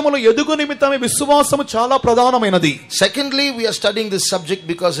జీవితంలో ఎదుగు నిమిత్తమే విశ్వాసము చాలా ప్రధానమైనది. Secondly, we are studying this subject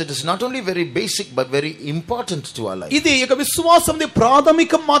because it is not only very basic but very important to our life. ఇది ఇక విశ్వాసంది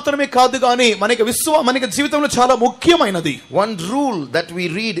ప్రాథమికం మాత్రమే కాదు గాని మనకి జీవితంలో చాలా ముఖ్యమైనది. One rule that we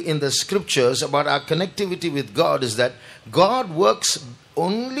read in the scriptures about our connectivity with God is that God works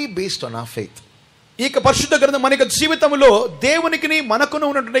only based on our faith. ఈ పరిశుద్ధ గ్రంథం మన జీవితంలో దేవునికి మనకును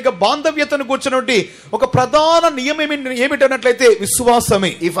ఉన్నటువంటి బాంధవ్యతను కూర్చున్నటువంటి ఒక ప్రధాన నియమం ఏమిటన్నట్లయితే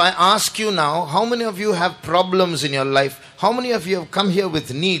విశ్వాసమే. If I ask you now, how many of you have problems in your life? How many of you have come here with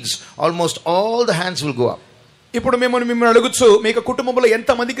needs? Almost all the hands will go up. ఇప్పుడు మిమ్మల్ని అడుగుచు మీకు కుటుంబంలో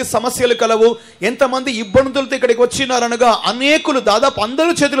ఎంత మందికి సమస్యలు కలవు, ఎంత మంది ఇబ్బందులతో ఇక్కడికి వచ్చినారనగా అనేకులు దాదాపు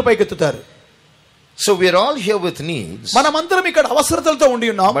అందరూ చేతులు పైకెత్తుతారు. So we are all here with needs. మనమందరం ఇక్కడ అవసరతలతో ఉండి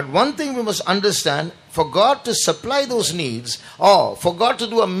ఉన్నాం. But one thing we must understand, for God to supply those needs or for God to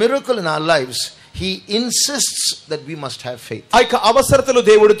do a miracle in our lives, He insists that we must have faith. ఆ యొక్క అవసరతలు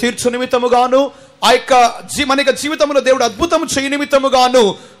దేవుడు తీర్చు నిమిత్తముగాను, ఆ యొక్క మన జీవితంలో దేవుడు అద్భుతం చేయ నిమిత్తముగాను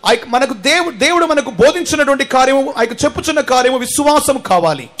దేవుడు మనకు బోధించినటువంటి కార్యము, ఆ యొక్క చెప్పుచున్న కార్యము విశ్వాసం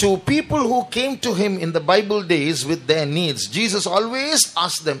కావాలి. To people who came to Him in the Bible days with their needs, Jesus always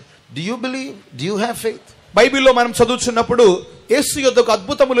asked them, do you believe? Do you have faith? బైబిల్లో మనం చదువుతున్నప్పుడు యేసు యొద్దకు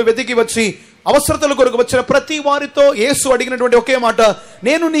అద్భుతములు వెతికి వచ్చి అవసరతల కొరకు వచ్చిన ప్రతి వారితో యేసు అడిగినటువంటి ఒకే మాట,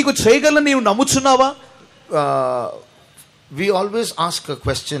 నేను నీకు చేయగలను, నీవు నమ్ముచున్నావా? We always ask a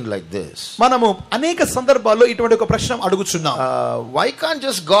question like this. మనము అనేక సందర్భాల్లో ఇటువంటి ఒక ప్రశ్న అడుగుచున్నాం. Why can't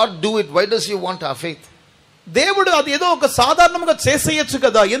just God do it? Why does He want our faith? దేవుడు అది ఏదో ఒక సాధారణంగా చేసేయచ్చు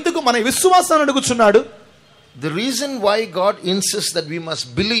కదా, ఎందుకు మన విశ్వాసాన్ని అడుగుచున్నాడు? The reason why God insists that we must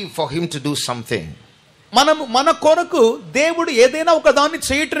believe for Him to do something, మన కొరకు దేవుడు ఏదైనా ఒక దాన్ని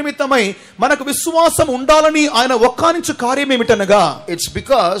చేయట నిమిత్తమై మనకు విశ్వాసం ఉండాలని ఆయన ఒక్కనించు కార్యం ఏమిటనగా, it's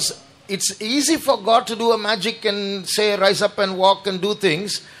because it's easy for God to do a magic and say rise up and walk and do things,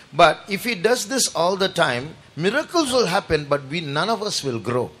 but if He does this all the time, miracles will happen, but none of us will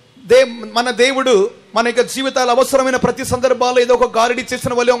grow. మన దేవుడు మన యొక్క జీవితాలు అవసరమైన ప్రతి సందర్భాల్లో ఏదో ఒక గారడి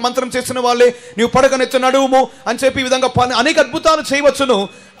చేసిన వాళ్ళే, మంత్రం చేసిన వాళ్ళే, నీవు పడకనెత్తు నడువుము అని చెప్పి ఈ విధంగా అనేక అద్భుతాలు చేయవచ్చును.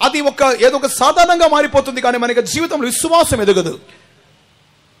 అది ఏదో ఒక సాధారణంగా మారిపోతుంది, కానీ మన యొక్క జీవితంలో విశ్వాసం ఎదగదు.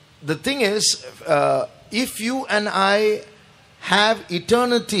 The thing is, if you and I have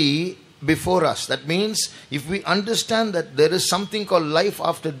eternity before us, that means if we understand that there is something called life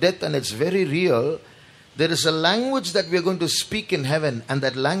after death and it's very real, there is a language that we are going to speak in heaven, and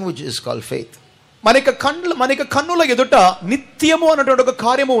that language is called faith. మనకి కన్నుల ఎదుట నిత్యము అన్నటువంటి ఒక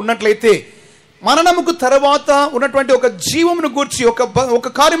కార్యము ఉన్నట్లయితే, మరణముకు తర్వాత ఉన్నటువంటి ఒక జీవమును గురించి ఒక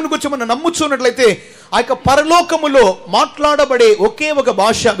కార్యమును గురించి మనం నమ్ముచున్నట్లయితే, ఆ యొక్క పరలోకములో మాట్లాడబడే ఒకే ఒక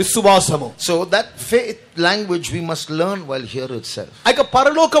భాష విశ్వాసము. So that faith language we must learn while here itself. ఆ యొక్క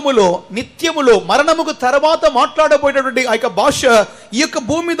పరలోకములో నిత్యములో మరణముకు తర్వాత మాట్లాడబోయేటువంటి ఆ యొక్క భాష ఈ యొక్క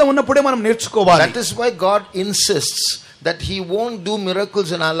భూమి మీద ఉన్నప్పుడే మనం నేర్చుకోవాలి. That is why God insists that He won't do miracles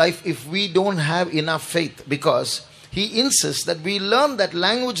in our life if we don't have enough faith, because He insists that we learn that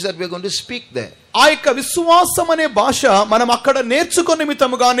language that we are going to speak there. ఆ యొక్క విశ్వాసం అనే భాష మనం అక్కడ నేర్చుకునే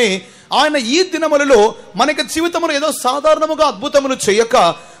నిమిత్తముగానే ఆయన ఈ దినములలో మనకి జీవితంలో ఏదో సాధారణముగా అద్భుతములు చేయక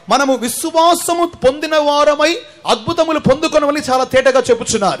మనము విశ్వాసము పొందిన వారమై అద్భుతములు పొందుకొనమని చాలా తేటగా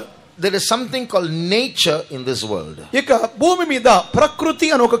చెప్పుచున్నారు. There is something called nature in this world. ఇక భూమి మీద ప్రకృతి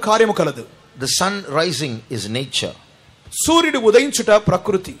అనే ఒక కార్యము కలదు. The sun rising is nature. సూర్యుడు ఉదయించుట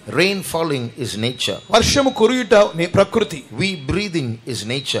ప్రకృతి. Rain falling is nature. వర్షము కురియుట ప్రకృతి. We breathing is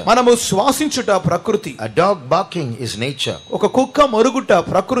nature. మనము శ్వాసించుట ప్రకృతి. A dog barking is nature. ఒక కుక్క మరుగుట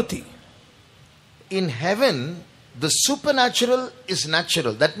ప్రకృతి. In heaven the supernatural is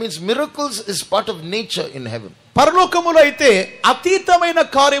natural. That means miracles is part of nature in heaven. పరలోకములో అయితే అతీతమైన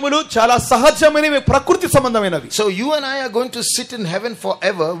కార్యములు చాలా సహజమైనవి, ప్రకృతి సంబంధమైనవి. So you and I are going to sit in heaven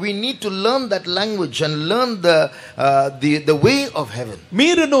forever. We need to learn that language and learn the way of heaven.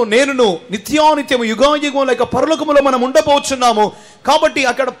 మీరును నేనును నిత్యానిత్యము యుగాయుగం లేక పరలోకములో మనం ఉండబోచున్నాము. కాబట్టి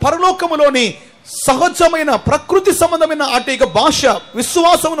అక్కడ పరలోకములోని సహజమైన ప్రకృతి సంబంధమైన అటేక భాష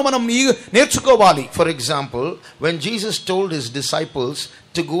విశ్వాసమును మనం నేర్చుకోవాలి. For example, when Jesus told his disciples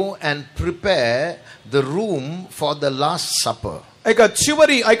to go and prepare the room for the last supper,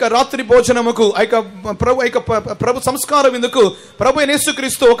 చివరి రాత్రి భోజనముకు ప్రభు సంస్కార విందుకు ప్రభు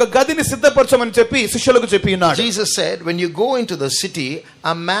యేసుక్రీస్తు ఒక గదిని సిద్ధపరచమని చెప్పి శిష్యులకు చెప్పి ఉన్నాడు. Jesus said, when you go into the city,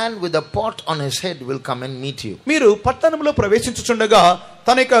 a man with a pot on his head will come and meet you. మీరు పట్టణంలో ప్రవేశించుచుండగా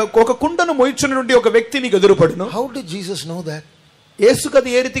తన ఒక కుండను మోయించున్నటువంటి ఒక వ్యక్తి మీకు ఎదురుపడును. How did Jesus know that? యేసుకు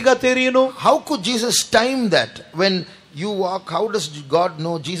అది ఏ రీతిగా తెలియను? How could Jesus time that? When you walk, how does God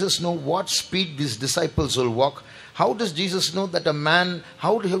know, Jesus know what speed these disciples will walk? How does Jesus know that a man,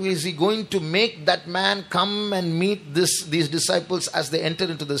 how is he going to make that man come and meet these disciples as they enter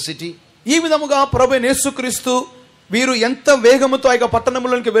into the city? ఈ విధముగా ప్రభువైన యేసుక్రీస్తు వీరు ఎంత వేగముతో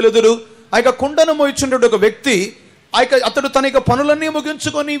పట్టణంలోనికి వెలుదురు, కుండను మోయిచుండే ఒక వ్యక్తి అతడు తన పనులన్నీ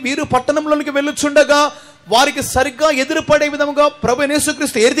ముగించుకొని వీరు పట్టణంలోనికి వెళ్ళుచుండగా వారికి సరిగ్గా ఎదురుపడే విధముగా ప్రభువైన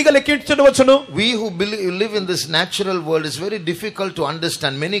యేసుక్రీస్తు ఏ రీతిగా లెక్కించవచ్చును? We who live in this natural world is very difficult to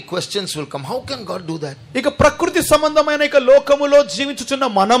understand. Many questions will come. How can God do that? ప్రకృతి సంబంధమైన లోకములో జీవించుచున్న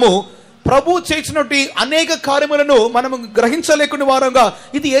మనము ప్రభు చేసినటువంటి అనేక కార్యములను మనము గ్రహించలేకుని వారంగా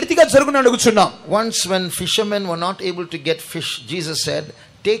ఇది ఏ రీతిగా జరుగును అడుగుచున్నాం. Once when fishermen were not able to get fish, Jesus said,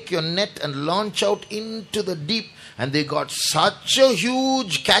 take your net and launch out into the deep, and they got such a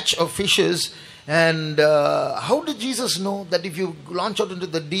huge catch of fishes. And how did Jesus know that if you launch out into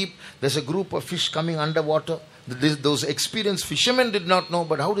the deep, there's a group of fish coming underwater? Those experienced fishermen did not know,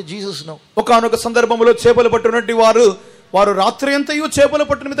 but how did Jesus know? ఒకనొక సందర్భంలో చేపలు పట్టునట్టి వారు రాత్రి అంతయు చేపలు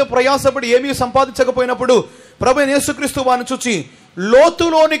పట్టున మీద ప్రయాసపడి ఏమీ సంపాదించకపోయినప్పుడు ప్రభువైన యేసుక్రీస్తు వారిని చూచి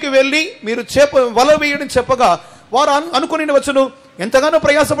లోతులోనికి వెళ్ళి మీరు వల వేయడం చెప్పగా వారు అనుకుని వచ్చును, ఎంతగానో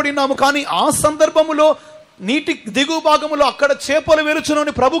ప్రయాసపడినాము, కానీ ఆ సందర్భములో నీటి దిగు భాగములో అక్కడ చేపలు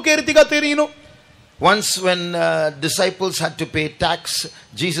వెలుచునని ప్రభుకి ఏ రీతిగా తెలియను? Once when disciples had to pay tax,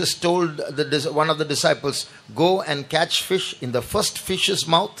 Jesus told one of the disciples, go and catch fish. In the first fish's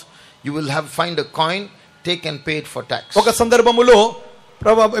mouth, you will find a coin, take and pay it for tax. ఒక సందర్భములో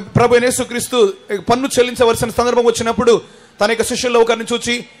ప్రభువైన యేసుక్రీస్తు పన్ను చెల్లించవలసిన సందర్భం వచ్చినప్పుడు తన శిష్యుల్లో ఒకరిని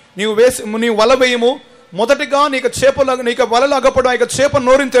చూచి నీవు వల వేయము, మొదటిగా నీకు వలలో అగపడు చేప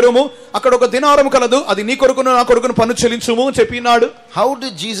నోరిని తెరుము, అక్కడ ఒక దినారము కలదు, అది నీ కొడుకును నా కొడుకును పన్ను చెల్లించుము చెప్పినాడు. How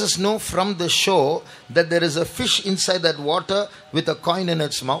did Jesus know from the shore that there is a fish inside that water with a coin in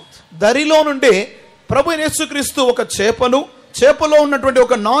its mouth? దరిలో నుండి ప్రభువైన యేసుక్రీస్తు ఒక చేపలో ఉన్నటువంటి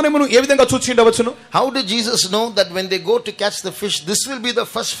ఒక నాణెమును ఏ విధంగా చూచిండవచ్చును? How did Jesus know that when they go to catch the fish, this will be the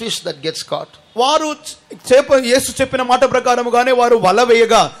first fish that gets caught? వారు యేసు చెప్పిన మాట ప్రకారముగానే వారు వల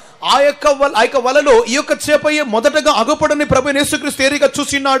వేయగా ఆ యొక్క వలలో ఈ యొక్క చేపయే మొదటగా అగపడని ప్రభువైన యేసుక్రీస్తు ఏరిగా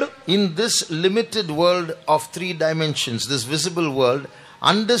చూసినాడు. In this limited world of 3 dimensions, this visible world,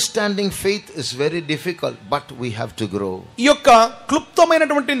 understanding faith is very difficult, but we have to grow. ఈ యొక్క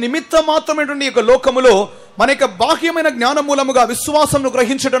క్లుప్తమైనటువంటి నిమిత్త మాత్రమైనటువంటి ఈ యొక్క లోకములో మన యొక్క బాహ్యమైన జ్ఞానం మూలముగా విశ్వాసమును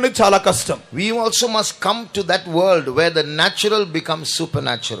గ్రహించడం చాలా కష్టం. We also must come to that world where the natural becomes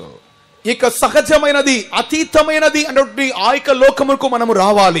supernatural. ఇక సహజమైనది అతీతమైనది అన్నటువంటి ఆ యొక్క లోకముకు మనము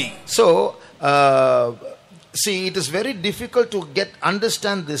రావాలి. So see, it is very difficult to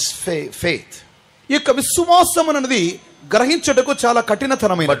understand this faith. ఈ యొక్క విశ్వాసం అనేది గ్రహించుటకు చాలా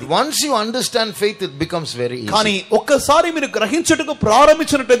కఠినతరమైనది. But once you understand faith, it becomes very easy. కానీ ఒక్కసారి మీరు గ్రహించుటకు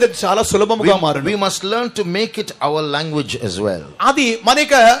ప్రారంభించినట్లయితే చాలా సులభముగా మారును. We must learn to make it our language as well. అది మన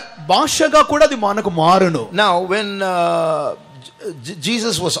యొక్క భాషగా కూడా అది మనకు మారును. Now when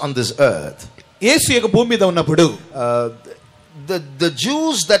Jesus was on this earth, యేసు యొక్క భూమి మీద ఉన్నప్పుడు the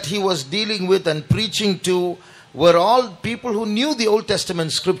Jews that he was dealing with and preaching to were all people who knew the Old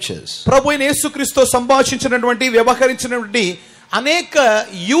Testament scriptures. ప్రభువైన యేసుక్రీస్తు సంభాషించినటువంటి వ్యవహరించినటువంటి అనేక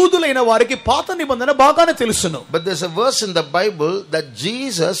యూదులైన వారికి పాత నిబంధన బాగానే తెలుసును. But there's a verse in the Bible that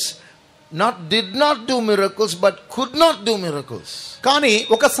Jesus did not do miracles but could not do miracles. కానీ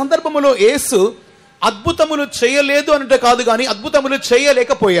ఒక సందర్భములో యేసు అద్భుతములు చేయలేదు అంటే కాదు కానీ అద్భుతములు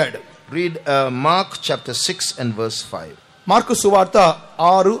చేయలేకపోయాడు. Read Mark chapter 6 and verse 5. Mark సువార్త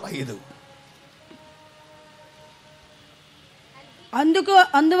 6:5.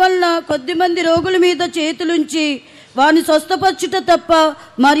 అందువలన కొద్దిమంది రోగుల మీద చేతులుంచి వారిని స్వస్థపరచుట తప్ప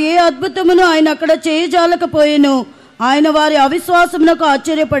మరి ఏ అద్భుతమును ఆయన అక్కడ చేయజాలకపోయెను. ఆయన వారి అవిశ్వాసమునకు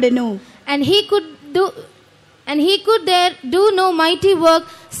ఆశ్చర్యపడెను. And he could do And he could there do no mighty work,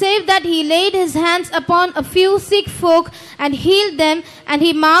 save that he laid his hands upon a few sick folk and healed them, and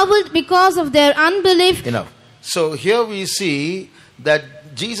he marveled because of their unbelief. Enough. So here we see that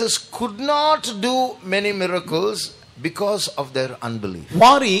Jesus could not do many miracles because of their unbelief.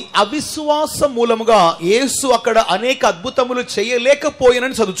 వారి అవిశ్వాసం మూలముగా యేసు అక్కడ అనేక అద్భుతములు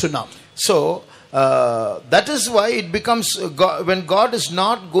చేయలేకపోయినని చదువుచున్నాం. So that is why it becomes when God is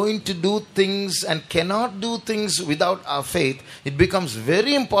not going to do things and cannot do things without our faith, it becomes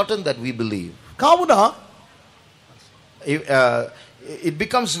very important that we believe. కావున it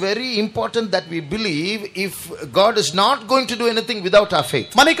becomes very important that we believe if God is not going to do anything without our faith.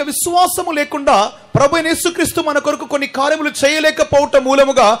 మనకి విశ్వాసము లేకుండా ప్రభువైన యేసుక్రీస్తు మన కొరకు కొన్ని కార్యములు చేయలేకపోవటం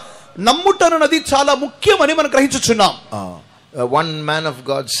మూలముగా నమ్ముటనున్నది చాలా ముఖ్యమని మనం గ్రహించుచున్నాం. One man of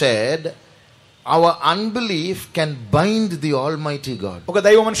God said, our unbelief can bind the Almighty God. ఒక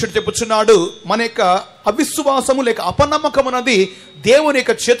దైవ మనుషుడు చెప్పుచున్నాడు, మన యొక్క అవిశ్వాసము లేక అపనమ్మకమునది దేవుని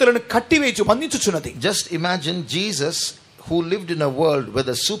యొక్క చేతులను కట్టివేసి బంధించుచున్నది. Just imagine Jesus, who lived in a world where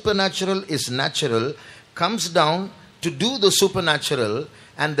the supernatural is natural, comes down to do the supernatural,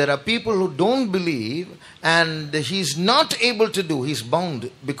 and there are people who don't believe and he's not able to do. He's bound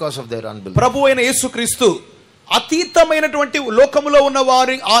because of their unbelief. ప్రభువైన యేసుక్రీస్తు అతీతమైనటువంటి లోకములో ఉన్న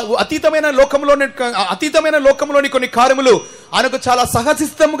వారి అతీతమైన లోకములోని కొన్ని కార్యములు ఆయనకు చాలా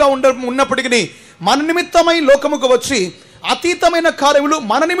సహజసిద్ధముగా ఉన్నప్పటికీ మన నిమిత్తమై లోకముకు వచ్చి అతీతమైన కార్యములు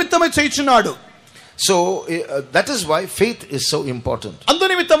మన నిమిత్తమై చేయుచున్నాడు. So that is why faith is so important. అందు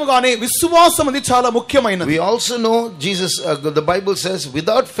నిమిత్తముగానే విశ్వాసం అనేది చాలా ముఖ్యమైనది. We also know Jesus, the Bible says,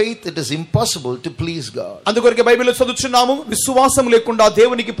 without faith it is impossible to please God. అందుకొరకే బైబిల్లో చదువుచున్నాము, విశ్వాసం లేకుండా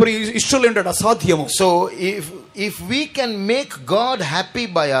దేవునికి ఇష్టలుండడం అసాధ్యము. So if we can make God happy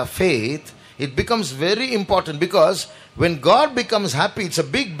by our faith, it becomes very important, because when God becomes happy, it's a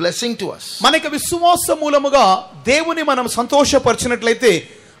big blessing to us. మనకి విశ్వాసం మూలముగా దేవుని మనం సంతోషపరిచినట్లయితే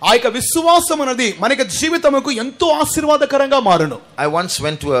ఆ యొక్క విశ్వాసం అనేది మనకి జీవితముకు ఎంతో ఆశీర్వాదకరంగా మారును. I once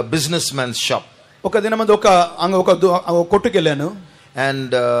went to a businessman's shop. ఒక దినమందు ఒక కొట్టుకి వెళ్ళాను. And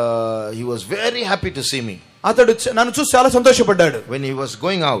he was very happy to see me. అతడు నన్ను చూసి చాలా సంతోషపడ్డాడు. When he was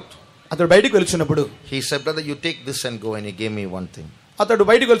going out, అతడు బయటికి వెళ్తున్నప్పుడు he said, brother, you take this and go, and he gave me one thing. అతడు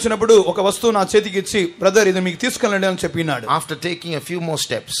బయటికి వెళ్తున్నప్పుడు ఒక వస్తువు నా చేతికి ఇచ్చి, బ్రదర్ ఇది మీకు తీసుకెళ్ళండి అని చెప్పినాడు. After taking a few more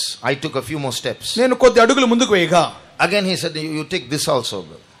steps, I took a few more steps. నేను కొద్ది అడుగులు ముందుకు వేయగా again he said, you take this also,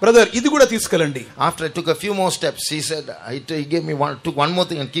 brother ఇది కూడా తీసుకెళ్ళండి. After I took a few more steps, he said, he gave me took one more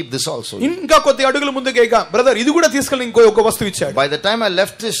thing and keep this also. ఇంకా కొద్ది అడుగులు ముందుకు వేయగా, బ్రదర్ ఇది కూడా తీసుకెళ్ళి ఇంకో ఒక వస్తువు ఇచ్చాడు. By the time I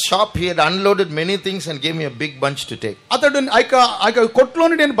left his shop, he had unloaded many things and gave me a big bunch to take. అతడు ఆ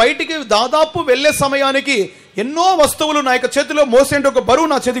కొట్టులోని నేను బయటికి దాదాపు వెళ్లే సమయానికి ఎన్నో వస్తువులు నా యొక్క చేతిలో మోసేంటి ఒక బరువు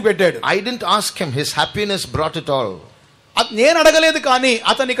నా చేతికి పెట్టాడు. I didn't ask him, his happiness brought it all. నేను అడగలేదు, కానీ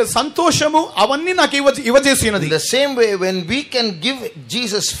అతనికి సంతోషము అవన్నీ నాకు ఇవ్వజేసినది. In the same way, when we can give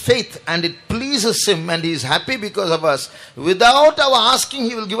Jesus faith and it pleases him and he is happy because of us, without our asking,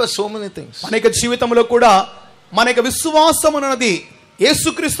 he will give us so many things. మన యొక్క జీవితంలో కూడా మన యొక్క విశ్వాసం అన్నది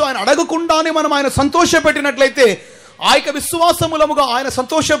యేసుక్రీస్తు ఆయన అడగకుండానే మనం ఆయన సంతోషపెట్టినట్లయితే ఆ యొక్క విశ్వాసములముగా ఆయన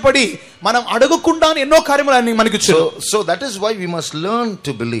సంతోషపడి మనం అడగకుండానే ఎన్నో కార్యములు ఆయన మనకి ఇచ్చారు. So that is why we must learn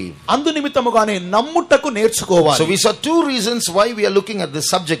to believe. అందు నిమిత్తముగానే నమ్ముటకు నేర్చుకోవాలి. So we saw two reasons why we are looking at this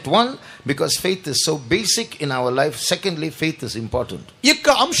subject. One, because faith is so basic in our life. Secondly, faith is important. ఈ యొక్క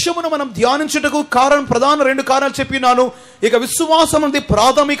అంశమును మనం ధ్యానించుటకు ప్రధాన రెండు కారణాలు చెప్పినాను. ఇక విశ్వాసం అనేది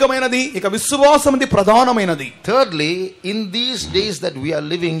ప్రాథమికమైనది, ఇక విశ్వాసం అనేది ప్రధానమైనది. Thirdly, in these days that we are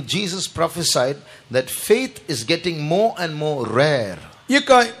living, Jesus prophesied that faith is getting more and more rare. ఈ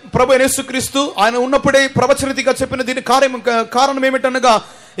యొక్క ప్రభువైన యేసుక్రీస్తు ఆయన ఉన్నప్పుడే ప్రవచనరీతిగా చెప్పిన దీని కారణం ఏమిటనగా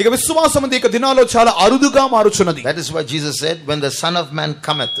ఇక విశ్వాసం అనేది ఇక దినాల్లో చాలా అరుదుగా మారుచున్నది. That is why Jesus said, when the Son of Man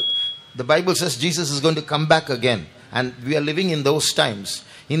cometh, the Bible says Jesus is going to come back again, and we are living in those times.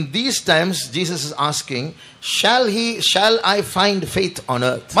 In these times, Jesus is asking, shall I find faith on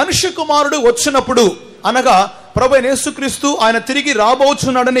earth? మనుష్య కుమారుడు వచ్చినప్పుడు అనగా ప్రభువైన యేసుక్రీస్తు ఆయన తిరిగి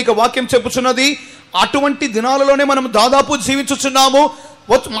రాబోచున్నాడని ఇక వాక్యం చెప్పుచున్నది. అటువంటి దినాలలోనే మనం దాదాపు జీవించుచున్నాము.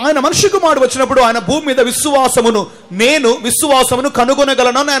 ఆయన మనుష్య కుమారుడు వచ్చినప్పుడు ఆయన భూమి మీద విశ్వాసమును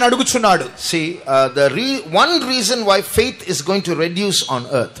కనుగొనగలను ఆయన అడుగుచున్నాడు. See, one reason why faith is going to reduce on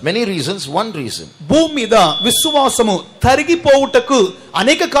earth, many reasons, one reason. భూమి మీద విశ్వాసము తరిగిపోవుటకు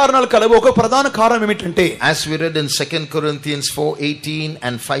అనేక కారణాలు కలవు. ఒక ప్రధాన కారణం ఏమిటంటే, as we read in 2 Corinthians 4:18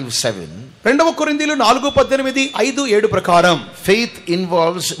 and 5:7, 2 కొరింథీయులు 4:18, 5:7 ప్రకారం faith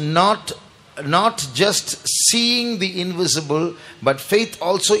involves not just seeing the invisible, but faith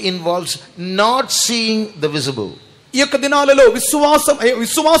also involves not seeing the visible. ఈ యొక్క దినాలలో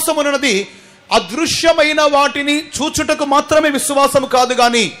విశ్వాసం అన్నది అదృశ్యమైన వాటిని చూచుటకు మాత్రమే విశ్వాసం కాదు,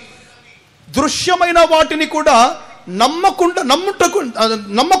 గాని దృశ్యమైన వాటిని కూడా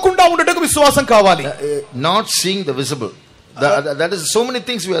నమ్మకుండా ఉండటకు విశ్వాసం కావాలి. Not seeing the visible. That is so many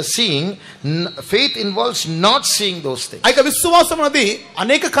things we are seeing. Faith involves not seeing those things. అయితే విశ్వాసం అనేది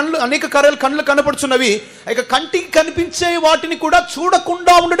అనేక కార్యాలు కళ్ళు కనపడుచున్నవి, అయితే కంటికి కనిపించే వాటిని కూడా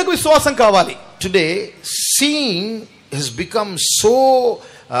చూడకుండా ఉండటకు విశ్వాసం కావాలి. Today seeing has become so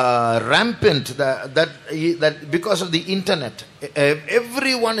rampant that because of the internet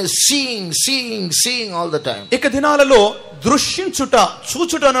everyone is seeing all the time. ఇక దినాలలో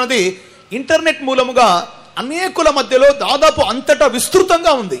చూచుట అనేది ఇంటర్నెట్ మూలముగా అనేకుల మధ్యలో దాదాపు అంతటా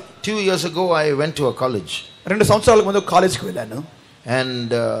విస్తృతంగా ఉంది. 2 years ago I went to a college. 2 సంవత్సరాల ముందు కాలేజీకి వెళ్ళాను. And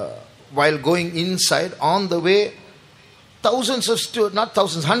while going inside, on the way,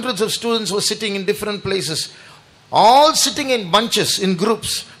 hundreds of students were sitting in different places, all sitting in bunches, in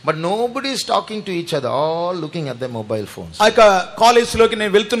groups, but nobody is talking to each other, all looking at their mobile phones. ఆ కాలేజీలోకి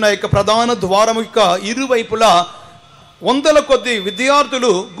నేను వెళ్తున్న ప్రధాన ద్వారం ఇరువైపులా వందల కొద్ది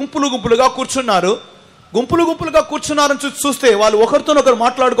విద్యార్థులు గుంపులుగా కూర్చున్నారని చూస్తే వాళ్ళు ఒకరితోనొకరు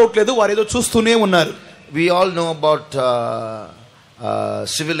మాట్లాడుకోవట్లేదు, వారు ఏదో చూస్తూనే ఉన్నారు. We all know about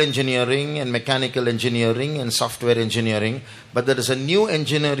civil engineering and mechanical engineering and software engineering, but there is a new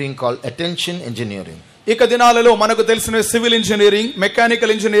engineering called attention engineering. ఇక దినాలలో మనకు తెలిసిన civil engineering,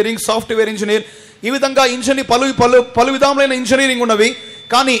 mechanical engineering, software engineer, ఈ విధంగా పలు విధములైన ఇంజనీరింగ్ ఉన్నవి.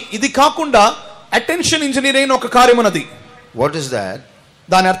 కానీ ఇది కాకుండా అటెన్షన్ ఇంజనీరింగ్ ఒక కార్యం ఉన్నది. What is that?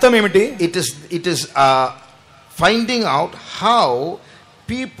 దాని అర్థం ఏమిటి? It is finding out how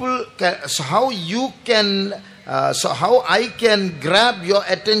people can, how I can grab your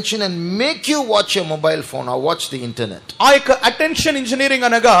attention and make you watch your mobile phone or watch the internet. ఆ యొక్క అటెన్షన్ ఇంజనీరింగ్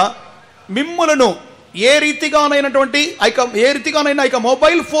అనగా మిమ్ములను ఏ రీతిగానైనా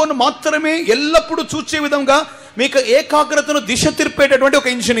మొబైల్ ఫోన్ మాత్రమే ఎల్లప్పుడూ చూచే విధంగా మీకు ఏకాగ్రతను దిశ తిప్పేటటువంటి ఒక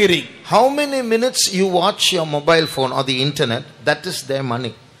engineering. How many minutes you watch your mobile phone or the internet, that is their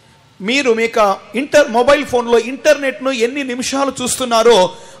money. మీరు మీకు మొబైల్ ఫోన్ లో ఇంటర్నెట్ ను ఎన్ని నిమిషాలు చూస్తున్నారో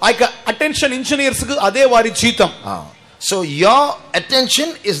ఆ యొక్క అటెన్షన్ ఇంజనీర్స్ కు అదే వారి జీతం. So your attention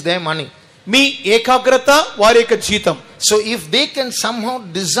is their money. మీ ఏకాగ్రత వారి యొక్క జీతం. So if they can somehow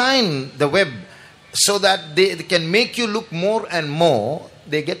design the web so that they can make you look more and more,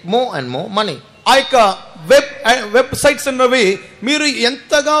 they get more and more money. ఆ యొక్క వెబ్సైట్స్ అన్నవి మీరు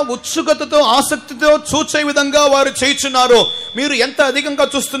ఎంతగా ఉత్సుకతతో ఆసక్తితో చూచే విధంగా వారు చేయుచున్నారో, మీరు ఎంత అధికంగా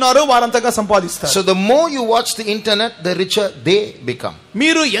చూస్తున్నారో వారంతగా సంపాదిస్తారు. So the more you watch the internet, the richer they become.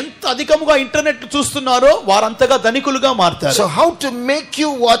 మీరు ఎంత అధికముగా ఇంటర్నెట్ చూస్తున్నారో వారంతగా ధనికులుగా మారుతారు. So how to make you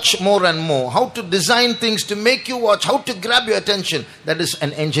watch more and more, how to design things to make you watch, how to grab your attention, that is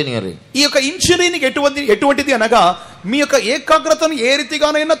an engineering. ఈ యొక్క engineering ఎటువంటిది అనగా మీ యొక్క ఏకాగ్రతను ఏ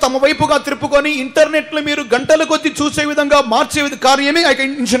రీతిగానైనా తమ వైపుగా తిప్పుకొని ఇంటర్నెట్ లో మీరు గంటల కొద్ది చూసే విధంగా మార్చే కార్యమే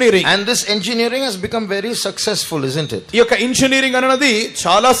engineering. And this engineering has become very successful, isn't it? ఈ యొక్క ఇంజనీరింగ్ అనేది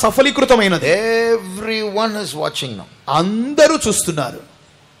చాలా సఫలీకృతమైనది. Everyone is watching now. అందరూ చూస్తున్నారు.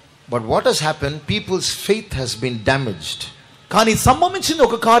 But what has happened? People's faith has been damaged. కానీ సంభవించింది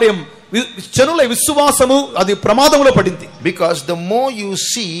ఒక కార్యం, జనుల విశ్వాసము అది ప్రమాదంలో పడింది. Because the more you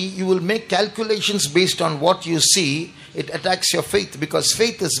see, you will make calculations based on what you see. It attacks your faith because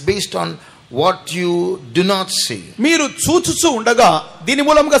faith is based on what you do not see. మీరు చూచుచూ ఉండగా దీని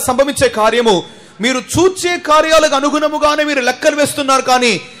మూలంగా సంభవించే కార్యము, మీరు చూచే కార్యాలకు అనుగుణముగానే మీరు లెక్కలు వేస్తున్నారు,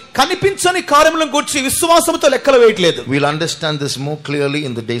 కానీ కనిపించని కార్యములను గురించి విశ్వాసంతో లెక్కలు వేయట్లేదు. We'll understand this more clearly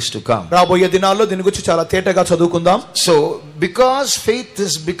in the days to come. రాబోయే దినాల్లో దీని గురించి చాలా తేటగా చదువుకుందాం. So because faith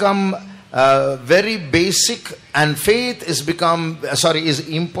has become very basic and faith is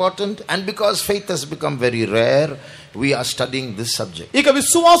important, and because faith has become very rare, we are studying this subject. ఇక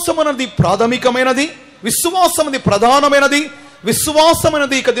విశ్వాసం అనేది ప్రాథమికమైనది, విశ్వాసం అనేది ప్రధానమైనది, విశ్వాసం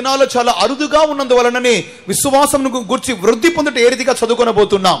అనేది ఇక దినాల్లో చాలా అరుదుగా ఉన్నందువలననే విశ్వాసం గురించి వృద్ధి పొందుట ఏ రీతిగా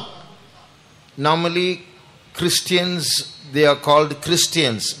చదువుకొనబోతున్నాం. Normally Christians, they are called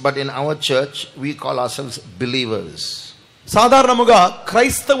Christians, but in our church we call ourselves believers. సాధారణముగా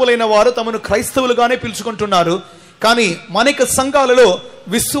క్రైస్తవులైన వారు తమను క్రైస్తవులుగానే పిలుచుకుంటున్నారు, కానీ మనక సంఘాలలో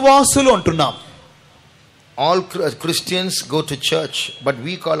విశ్వాసులు అంటున్నాం. All Christians go to church, but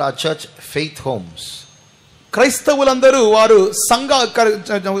we call our church faith homes. క్రైస్తవులందరూ వారు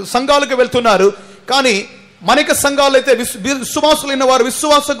సంఘాలకు వెళ్తున్నారు, కానీ మనక సంఘాలు అయితే విశ్వాసులైన వారు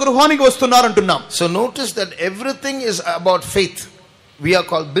విశ్వాస గృహానికి వస్తున్నారు అంటున్నాం. So notice that everything is about faith. We are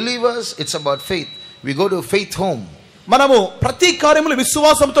called believers, it's about faith. We go to faith home. మనము ప్రతి కార్యములు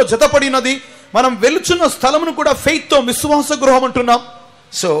విశ్వాసంతో జతపడినది, మనం వెలుచున్న స్థలమును కూడా ఫెయిత్ తో విశ్వాస గృహం అంటున్నాం.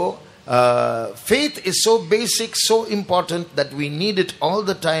 So faith is so basic, so important that we need it all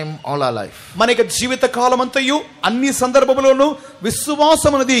the time, all our life. మనకి జీవిత కాలమంతయు అన్ని సందర్భములోనూ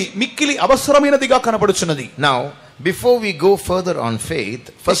విశ్వాసం అనేది మిక్కిలి అవసరమైనదిగా కనబడుచున్నది. Now, before we go further on faith,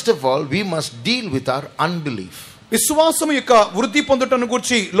 first of all, we must deal with our unbelief. విశ్వాసం యొక్క వృద్ధి పొందుటను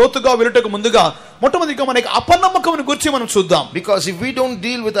గురించి లోతుగా వెళ్ళటకు ముందుగా మొట్టమొదటిగా మనకి అపనమ్మకమును గురించి మనం చూద్దాం. Because if we don't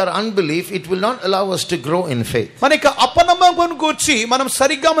deal with our unbelief, it will not allow us to grow in faith. మనకి అపనమ్మకమును గురించి మనం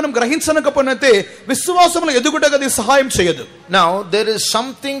సరిగ్గా మనం గ్రహించనకపోతే విశ్వాసంలో ఎదుగుటకు అది సహాయం చేయదు. Now, there is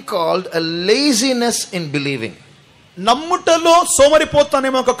something called a laziness in believing. నమ్ముటలో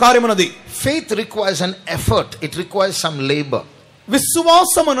సోమరిపోతనం ఒక కార్యమున్నది. Faith requires an effort. It requires some labor.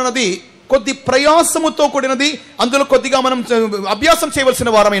 విశ్వాసం అన్నది కొద్ది ప్రయాసముతో కూడినది. అందులో కొద్దిగా మనం అభ్యాసం చేయవలసిన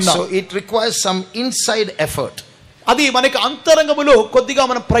వారమైనా. So it requires some inside effort. అది మనకి అంతరంగములో కొద్దిగా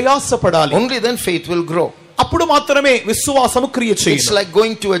మనం ప్రయాసపడాలి. Only then faith will grow. అప్పుడు మాత్రమే విశ్వాసము క్రియ చేయును. It's like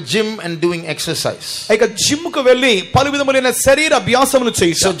going to a gym and doing exercise. ఇక జిమ్ కు వెళ్ళి పలు విధములైన శరీర అభ్యాసములు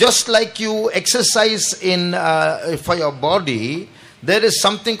చేయుట. So just like you exercise in for your body, there is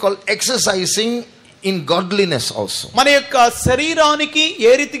something called exercising in godliness also. మన యొక్క శరీరానికి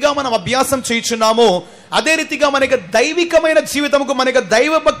ఏ రీతిగా మనం అభ్యాసం చేయుచున్నామో అదే రీతిగా మనకి దైవికమైన జీవితముకు మనకి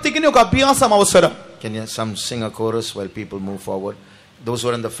దైవ భక్తికి ఒక అభ్యాసం అవసరం. Can you some sing a chorus while people move forward? Those who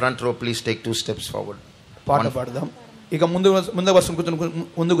are in the front row, please take 2 steps forward. పాట పాడదాం. ఇక ముందు వర్షం కూర్చొని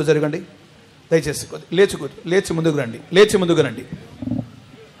ముందుకు జరగండి. దయచేసి లేచి ముందుకు రండి.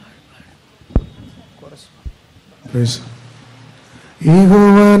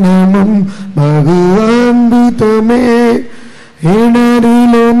 యెహోవానామం మహోన్నతమే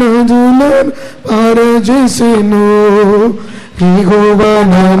ఎడారిలో నదులను పారజేసెను.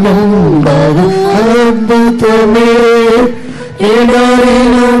 యెహోవానామం మహోన్నతమే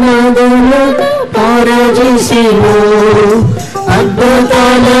ఎడారిలో నదులను పారజేసెను.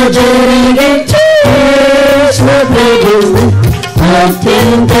 అద్భుతాలు జరిగించే యేసు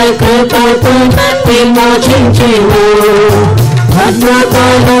అత్యంత కృపతో విమోచించెను.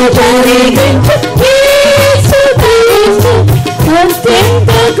 అద్భుతాలు జరిగించే యేసు క్రీస్తు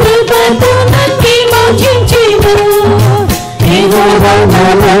అత్యంత కృపతో విమోచించెను.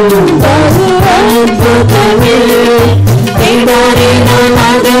 యెహోవానామం అద్భుతమే ఎడారిలో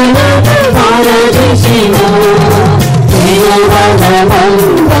నదులను పారజేసెను. యెహోవానామం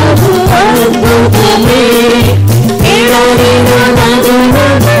అద్భుతమే ఎడారిలో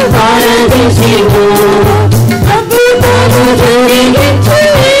నదులను పారజేసెను. అద్భుతాలు జరిగించే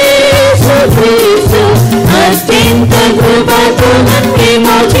యేసు క్రీస్తు అత్యంత కృపతో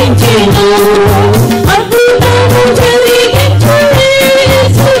విమోచించెను. అద్భుతాలు జరిగించే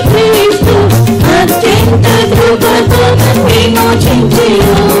యేసు క్రీస్తు అత్యంత కృపతో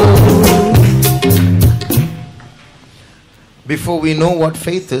విమోచించెను. Before we know what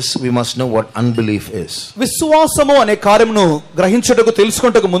faith is, we must know what unbelief is. విశ్వాసము అనే కార్యమును గ్రహించుటకు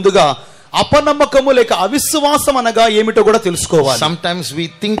తెలుసుకొనుటకు ముందుగా అపనమ్మకము లేక అవిశ్వాసం అనగా ఏమిటో కూడా తెలుసుకోవాలి. Sometimes we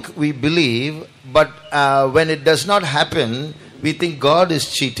think we believe, but when it does not happen, we think God is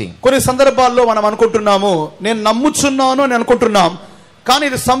cheating. కొన్ని సందర్భాల్లో మనం అనుకుంటున్నాము నేను నమ్ముచున్నాను అని అనుకుంటున్నాం, కానీ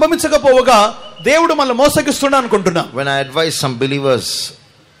ఇది సంభవించకపోగా దేవుడు మనల్ని మోసగిస్తున్నాడు అనుకుంటున్నాం. When I advise some believers,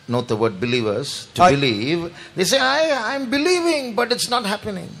 note the word believers, to believe, they say I'm believing but it's not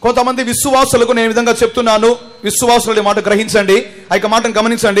happening. కొంతమంది విశ్వాసులకు నేను ఈ విధంగా చెప్తున్నాను, విశ్వాసుల మాట గ్రహించండి, ఆ యొక్క మాటను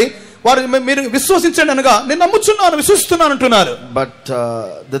గమనించండి. వారు మీరు విశ్వసించండి అనగా నేను నమ్ముచున్నాను విశ్వసిస్తున్నాను అంటున్నారు. But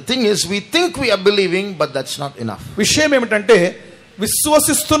the thing is, we think we are believing, but that's not enough. విషయం ఏమిటంటే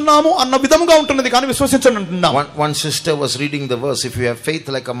విశ్వసిస్తున్నాము అన్న విధంగా ఉంటున్నది కానీ విశ్వసించండి అంటున్నాం. One sister was reading the verse, if you have faith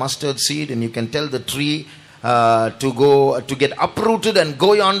like a mustard seed and you can tell the tree to get uprooted and go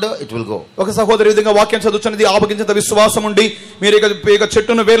yonder, it will go. ఒక సహోదరి ఈ విధంగా వాక్యం చదువుతున్నది, ఆపగించేంత విశ్వాసం ఉండి మీరు ఇక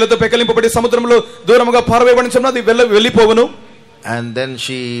చెట్టును వేర్లతో పెకలింపబడి సముద్రంలో దూరముగా పారవేయబడించడం అది వెళ్ళిపోవును. And then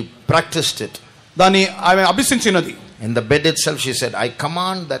she practiced it. దాన్ని ఆమె అభ్యసించినది. In the bed itself she said, I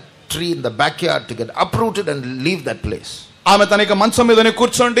command that tree in the backyard to get uprooted and leave that place. ఆమె తన యొక్క మంచం మీదనే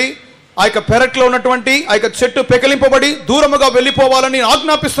కూర్చోండి, ఆ యొక్క పెరట్లో ఉన్నటువంటి ఆ యొక్క చెట్టు పెకలింపబడి దూరముగా వెళ్ళిపోవాలని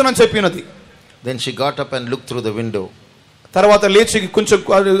ఆజ్ఞాపిస్తున్నాను చెప్పినది. Then she got up and looked through the window. తర్వాత లేచి కొంచెం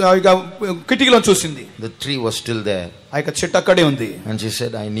కిటికీలో చూసింది. The tree was still there. ఆ యొక్క చెట్టు అక్కడే ఉంది. And she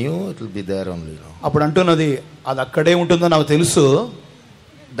said, I knew it will be there only. అప్పుడు అంటున్నది అది అక్కడే ఉంటుందని నాకు తెలుసు.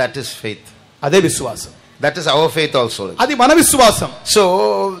 That is faith. అదే విశ్వాసం. That is our faith also. అది మన విశ్వాసం. So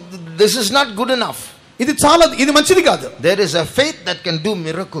this is not good enough. ఇది మంచిది కాదు. There is a faith that can do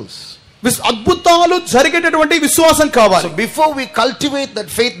miracles. అద్భుతాలు జరిగేటటువంటి విశ్వాసం కావాలి. So before we cultivate that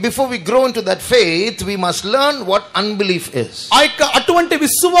faith, before we grow into that faith, we must learn what unbelief is. అటువంటి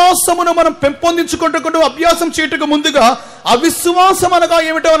విశ్వాసమును మనం పెంపొందించుకుంటూ అభ్యాసం చేయటకు ముందుగా అవిశ్వాసం అనగా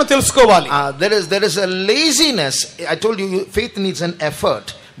ఏమిటో మనం తెలుసుకోవాలి. There is a laziness. I told you faith needs an effort,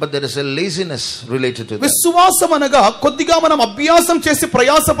 but there is a laziness related to that. విశ్వాసం అనగా కొద్దిగా మనం అభ్యాసం చేసి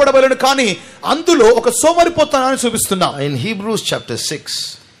ప్రయాసపడవలెను, కానీ అందులో ఒక సోమరిపోతనాన్ని చూపిస్తున్నాం. In Hebrews chapter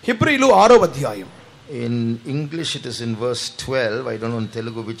 6, హెబ్రీయులు 6వ అధ్యాయం, in English it is in verse 12, I don't know in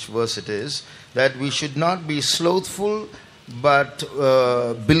Telugu which verse it is, that we should not be slothful but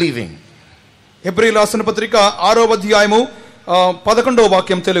believing. హెబ్రీయుల రాసిన పత్రిక 6వ అధ్యాయము 11వ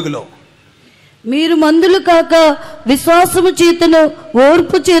వాక్యం తెలుగులో, మీరు మందులు కాక విశ్వాసము చేతను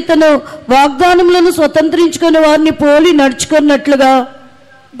ఓర్పు చేతను వాగ్దానములను స్వతంత్రించుకుని వారిని పోలి నడుచుకున్నట్లుగా,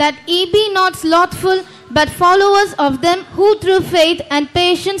 that ye be not slothful but followers of them who through faith and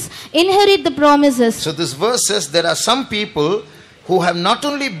patience inherit the promises. So this verse says there are some people who have not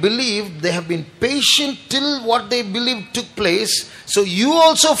only believed, they have been patient till what they believed took place. So you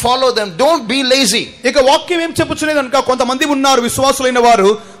also follow them. Don't be lazy. ఇక వాక్యం ఏం చెప్పుచునేది అనగా, కొంతమంది ఉన్నారు విశ్వాసులైన వారు,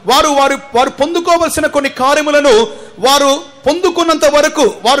 వారు పొందుకోవలసిన కొన్ని కార్యములను వారు పొందుకున్నంత వరకు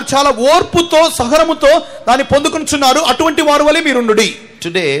వారు చాలా ఓర్పుతో సహనముతో దాన్ని పొందుకుంటున్నారు. అటువంటి వారి వలె మీరుండుడి.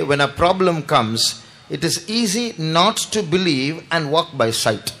 Today when a problem comes, it is easy not to believe and walk by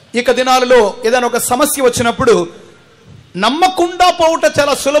sight. ఇక దినాలలో ఏదైనా ఒక సమస్య వచ్చినప్పుడు నమ్మకుండా పోవుట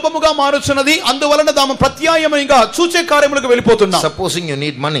చాలా సులభముగా మారుచున్నది. అందువలన దాము ప్రత్యామ్నాయంగా చూచే కార్యములకు వెళ్ళిపోతున్నాం. Supposing you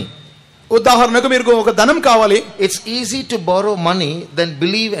need money, ఉదాహరణకు మీకు ఒక ధనం కావాలి, it's easy to borrow money than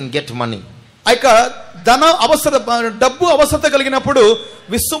believe and get money. ఇక డబ్బు అవసరత కలిగినప్పుడు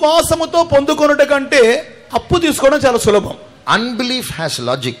విశ్వాసముతో పొందుకొనుట కంటే అప్పు తీసుకోవడం చాలా సులభం. Unbelief has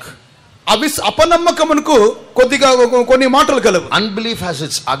logic. అపనమ్మకమునకు కొద్దిగా కొన్ని మాటలు కలవు. Unbelief has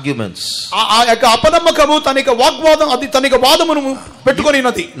its arguments. అపనమ్మకము తనిక వాగ్వాదం, అది తనిక వాదమును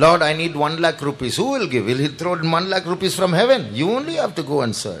పెట్టుకొనినది. Lord, I need 1 lakh rupees. Who will give? Will he throw 1 lakh rupees from heaven? You only have to go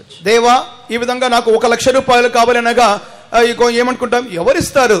and search. దేవా, ఈ విధంగా నాకు 1 లక్ష రూపాయలు కావాలనగా ఏమనుకుంటాం,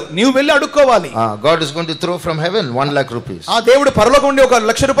 ఎవరిస్తారు? నీవు వెళ్ళి అడుక్కోవాలి. God is going to throw from heaven 1 lakh rupees. ఆ దేవుడు పరలోకం నుండి 1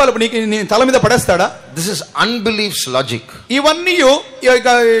 లక్ష రూపాయలు నీ తల మీద పడేస్తాడా? This is unbelief's logic. ఇవన్నీ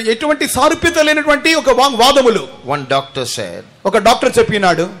ఎటువంటి సారూప్యత లేనటువంటి ఒక వాదములు. One doctor said, ఒక డాక్టర్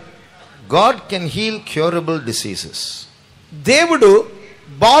చెప్పినాడు, God can heal curable diseases. దేవుడు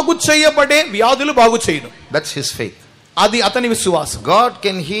బాగు చేయబడే వ్యాధులు బాగు చేయను. That's his faith. అది అతని విశ్వాసం. God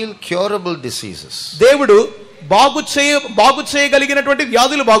can heal curable diseases. దేవుడు బాగు చేయగలిగినటువంటి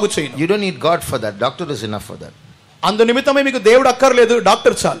వ్యాధులు బాగు చేయను. You don't need God for that. Doctor is enough for that. అందు నిమిత్తమే మీకు దేవుడు అక్కర్లేదు,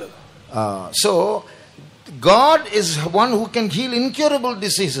 డాక్టర్ చాలు. So God is one who can heal incurable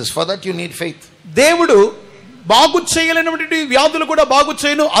diseases. For that you need faith. దేవుడు బాగు చేయలేనటువంటి వ్యాధులు కూడా బాగు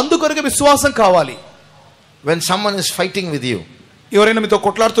చేయను, అందుకొరకు విశ్వాసం కావాలి. When someone is fighting with you, ఎవరైనా మీతో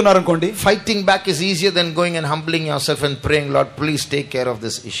కొట్లాడుతున్నారు అనుకోండి, fighting back is easier than going and humbling yourself and praying, Lord, please take care of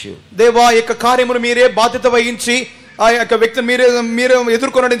this issue. దేవా, ఈ యొక్క కార్యమును మీరే బాధ్యత వహించి ఆ యొక్క వ్యక్తిని మీరే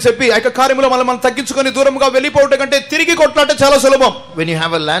ఎదుర్కొనని చెప్పి ఆ యొక్క కార్యములో మనం తగ్గించుకొని దూరంగా వెళ్ళిపోవడం కంటే తిరిగి కొట్లాట చాలా సులభం. When you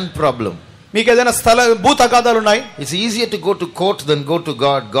have a land problem, మీకు ఏదైనా భూ తగాదాలు ఉన్నాయి, it's easier to go to court than go to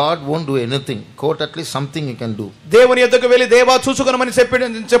God. God won't do anything. Court, at least something you can do. దేవుని యొద్దకు వెళ్ళి దేవా చూసుకొనమని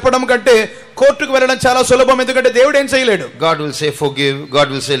చెప్పడం కంటే కోర్టుకు వెళ్ళడం చాలా సులభం, ఎందుకంటే దేవుడు ఏం చేయలేడు. God will say forgive, God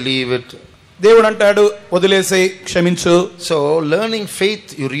will say leave it. దేవుడు అంటాడు వదిలేసి క్షమించు. So learning faith,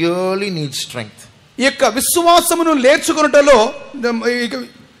 you really need strength. ఈ యొక్క విశ్వాసమును నేర్చుకొనుటలో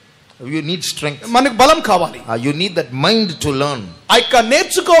you need strength. మనకు బలం కావాలి. You need that mind to learn. ఆ యొక్క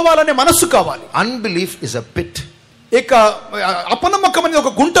నేర్చుకోవాలనే మనస్సు కావాలి. Unbelief is a pit. ఇక అపనమ్మకం అనేది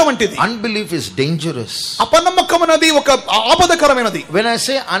ఒక గుంట వంటిది. Unbelief is dangerous. అపనమ్మకం అనేది ఒక ఆపదకరమైనది. When I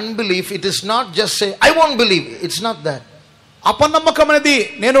say unbelief, it is not just say I won't believe. It's not that. అపనమ్మకం అనేది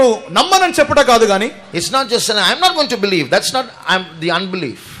నేను నమ్మనని చెప్పడం కాదు, కానీ it's not just saying I'm not going to believe. That's not the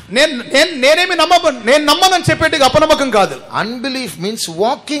unbelief. నేను నమ్మనని చెప్పేది అపనమ్మకం కాదు. Unbelief means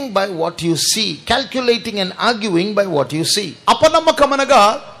walking by what you see, calculating and arguing by what you see. అపనమ్మకం అనగా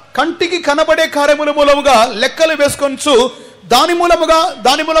కంటికి కనబడే కార్యముల మూలముగా లెక్కలు వేసుకొనొచ్చు, దాని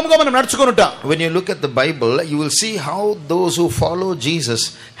మూలముగా మనం నడుచుకొనుట. When you look at the Bible, you will see how those who follow Jesus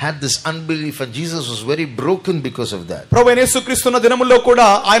had this unbelief, and Jesus was very broken because of that. ప్రభువైన యేసుక్రీస్తున్న దినముల్లో కూడా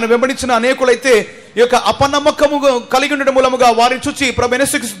ఆయన వెంబడించిన అనేకులైతే ఈ యొక్క అపనమ్మకము కలిగి ఉండడం మూలముగా వారిని చూచి ప్రభువైన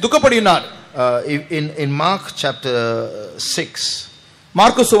యేసుక్రీస్తు దుఃఖపడి ఉన్నారు. In Mark chapter 6,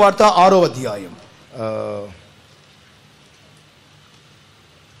 మార్కు సువార్త 6వ అధ్యాయం,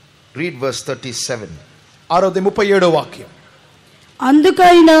 read verse 37. 6వ 37వ వాక్యం.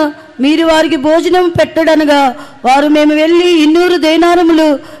 అందుకైనా మీరు వారికి భోజనం పెట్టడనగా వారు మేము వెళ్ళి 200 దేనారములు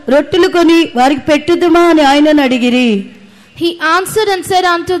రొట్టెలు కొని వారికి పెట్టుదుమా అని ఆయనను అడిగిరి. He answered and said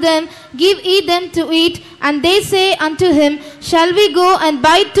unto them, Give ye them to eat. And they say unto him, Shall we go and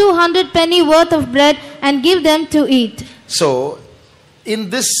buy 200 penny worth of bread and give them to eat? So, in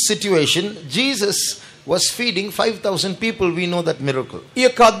this situation, Jesus was feeding 5,000 people. We know that miracle. ఈ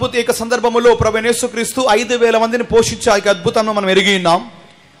యొక్క అద్భుత ఏక సందర్భములో ప్రభువైన యేసుక్రీస్తు 5,000 మందిని పోషించే ఈ అద్భుతాన్ని మనం ఎరిగి ఉన్నాం.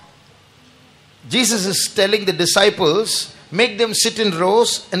 Jesus is telling the disciples, make them sit in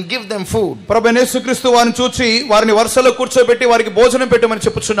rows and give them food. ప్రభువైన యేసుక్రీస్తు వారిని చూచి వారిని వరుసలో కూర్చోబెట్టి వారికి భోజనం పెట్టమని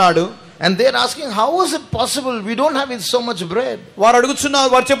చెప్పుచున్నాడు. And they are asking, how is it possible? We don't have so much bread. వారు అడుగుచున్నారు,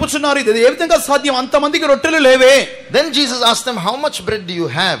 వారు చెప్పుచున్నారు, ఇది ఏ విధంగా సాధ్యం, అంతమందికి రొట్టెలు లేవే. Then Jesus asked them, how much bread do you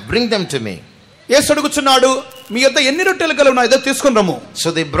have? Bring them to me. యేసు అడుగుచున్నాడు, మీ యొద్ద ఎన్ని రొట్టెలు కలవు, ఇదో తీసుకొని రమ్ము. So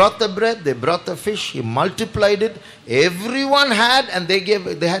they brought the bread, they brought the fish, he multiplied it. Everyone had, and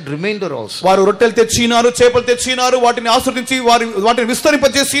they had remainder also. వారు రొట్టెలు తెచ్చినారు, చేపలు తెచ్చినారు, వాటిని ఆస్వాదించి వాటిని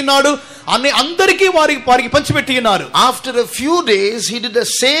విస్తరింపజేసినాడు, అన్ని అందరికీ వారికి పంచిపెట్టి ఉన్నారు. After a few days he did the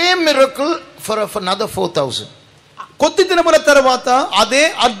same miracle for another 4,000. కొద్ది దినముల తర్వాత అదే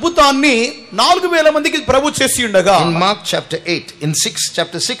అద్భుతాన్ని 4,000 మందికి ప్రభు చేసి ఉండగా, in Mark chapter 8, in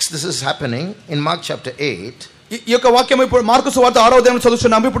chapter 6 this is happening. In Mark chapter 8, ఈ యొక్క వాక్యం ఇప్పుడు మార్కు సువార్త 6వ అధ్యాయం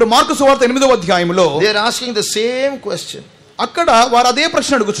చదువుతున్నాము. ఇప్పుడు మార్కు సువార్త 8వ అధ్యాయంలో they are asking the same question. అక్కడ వారు అదే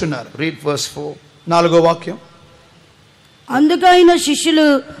ప్రశ్న అడుగుచున్నారు. Read verse 4. 4వ వాక్యం. అందుకైన శిష్యులు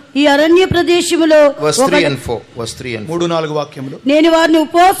ఈ అరణ్య ప్రదేశములో verse 3 and 4. verse 3 and 4. 3-4 వాక్యములు. నేను వారిని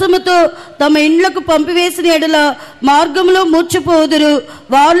ఉపవాసముతో తమ ఇండ్లకు పంపివేసిన ఎడల మార్గంలో మూర్ఛపోదురు,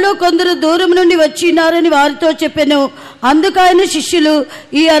 వారిలో కొందరు దూరం నుండి వచ్చినారని వారితో చెప్పెను. అందుకైన శిష్యులు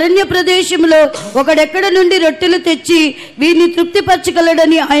ఈ అరణ్య ప్రదేశంలో ఒకడెక్కడ నుండి రొట్టెలు తెచ్చి వీరిని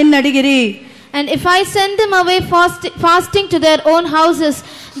తృప్తిపరచగలడని ఆయన అడిగిరి. And if I send them away fasting to their own houses,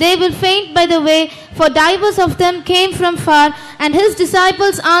 they will faint by the way, for divers of them came from far. And his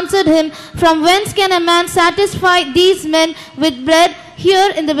disciples answered him, From whence can a man satisfy these men with bread here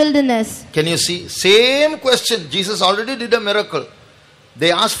in the wilderness? Can you see? Same question. Jesus already did a miracle.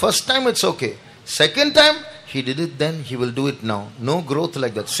 They asked first time, it's okay. Second time, he did it then, he will do it now. No growth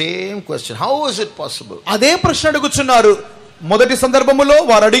like that. Same question. How is it possible? అదే ప్రశ్న అడుగుచున్నారు. మొదటి సందర్భములో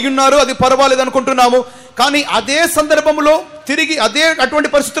వారు అడిగి ఉన్నారు, అది పర్వాలేదు అనుకుంటున్నాము. కానీ అదే సందర్భములో తిరిగి అదే అటువంటి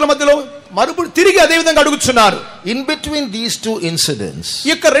పరిస్థితుల మధ్యలో తిరిగి అదే విధంగా అడుగుచున్నారు. In between these two incidents, ఈ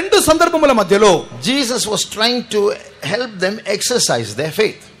యొక్క రెండు సందర్భముల మధ్యలో Jesus was trying to help them exercise their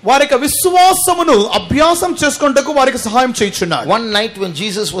faith. వారి యొక్క విశ్వాసమును అభ్యాసం చేసుకొనుటకు వారికి సహాయం చేయుచున్నారు. One night when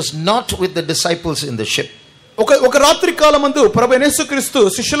Jesus was not with the disciples in the ship, ఒక రాత్రి కాలమందు ప్రభువైన యేసుక్రీస్తు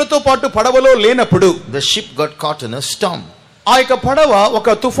శిష్యులతో పాటు పడవలో లేనప్పుడు, the ship got caught in a storm. ఆ యొక్క పడవ ఒక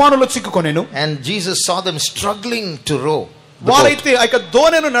తుఫానులో చిక్కుకొనెను. And Jesus saw them struggling to row. వారైతే ఆ యొక్క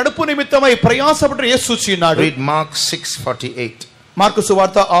దోణెను నడుపు నిమిత్తమై ప్రయాసపడుట యేసు చూచినాడు. Read Mark 6:48. మార్కు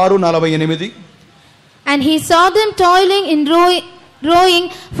సువార్త 6:48. And he saw them toiling in rowing,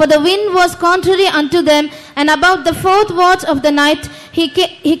 for the wind was contrary unto them. And about the 4th watch of the night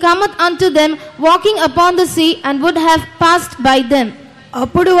he cometh unto them, walking upon the sea, and would have passed by them.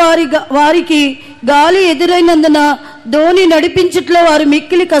 అప్పుడు వారికి గాలి ఎదురైనందున ధోని నడిపించుట్లో వారు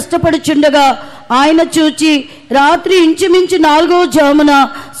మిక్కిలి కష్టపడుచుండగా ఆయన చూచి రాత్రి ఇంచుమించు 4వ జామున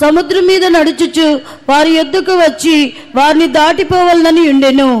సముద్రం మీద నడుచుచు వారి యొద్దకు వచ్చి వారిని దాటిపోవాలని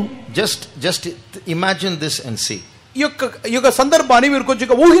ఉండెను. Just imagine this and see. ఈ యొక్క సందర్భాన్ని మీరు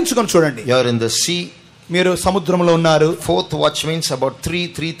కొంచెం ఊహించుకొని చూడండి. You are in the sea. మీరు సముద్రంలో ఉన్నారు. 4th watch means about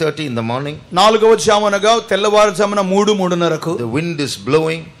 3:30 in the morning. 4వ జామునగా తెల్లవారుజామున 3:30కు. The wind is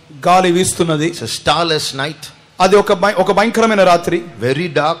blowing. గాలి వీస్తున్నది. It's a starless night. అది ఒక భయంకరమైన రాత్రి. Very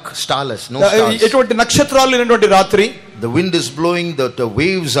dark, starless, no stars. ఎటువంటి నక్షత్రాలు లేనటువంటి రాత్రి. The wind is blowing, the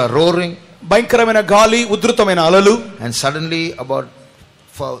waves are roaring. భయంకరమైన గాలి, ఉధృతమైన అలలు. And suddenly about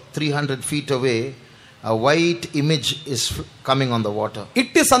 300 feet away, a white image is coming on the water.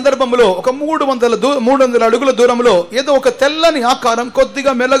 ఇట్టి సందర్భంలో ఒక 300 అడుగుల దూరంలో ఏదో ఒక తెల్లని ఆకారం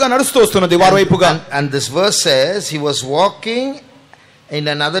కొద్దిగా మెల్లగా నడుస్తూ వస్తున్నది వారి వైపుగా. And this verse says he was walking. In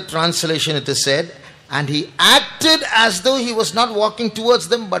another translation it is said, and he acted as though he was not walking towards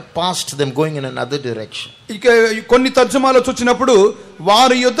them but past them, going in another direction. ఇక కొన్ని తర్జుమాలో చూచినప్పుడు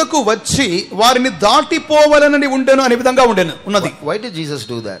వారి యొద్దకు వచ్చి వారిని దాటిపోవాలని ఉండెను అనే విధంగా ఉన్నది. Why did Jesus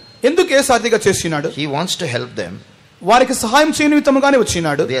do that? ఎందుకు యేసు అదిగా చేసినాడు? He wants to help them. వారికి సహాయం చేయని నిమిత్తముగానే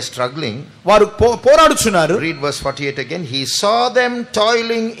వచ్చినాడు. They are struggling. వారు పోరాడుచున్నారు. Read verse 48 again. He saw them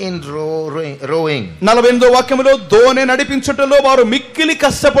toiling in rowing. 48వ వాక్యములో దోణి నడిపించుటలో వారు మిక్కిలి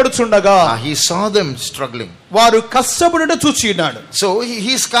కష్టపడుచుండగా. He saw them struggling. వారు కష్టపడుట చూచినాడు. So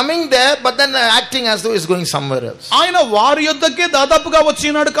he's coming there, but then acting as though he's going somewhere else. ఆయన వారి యొద్దకే దాదాపుగా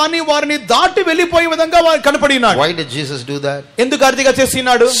వచ్చినాడు, కానీ వారిని దాటి వెళ్ళిపోయే విధంగా వారు కనపడినాడు. Why did Jesus do that? ఎందుకు అర్థిగా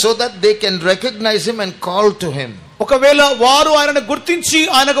చేసినాడు? So that they can recognize him and call to him. ఒకవేళ వారు ఆయనను గుర్తించి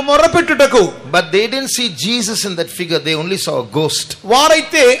ఆయనకు మొర్రపెట్టుటకు. But they didn't see Jesus in that figure, they only saw a ghost.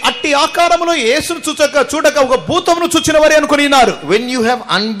 వారైతే అట్టి ఆకారములో యేసును చూడక ఒక భూతమును చూచిన వారే అనుకొనినారు. When you have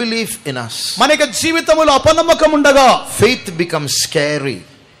unbelief in us, మనకి జీవితములో అపనమ్మకం ఉండగా faith becomes scary.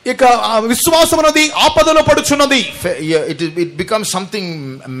 ఇక విశ్వాసం అనేది ఆపదలో పడుచున్నది. It becomes something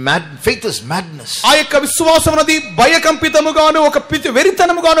mad. Faith is madness. ఆ యొక్క విశ్వాసం అనేది భయకంపితముగాను ఒక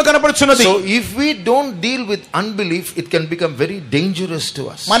వెరితనముగాను కనపడుచున్నది. So if we don't deal with unbelief, it can become very dangerous to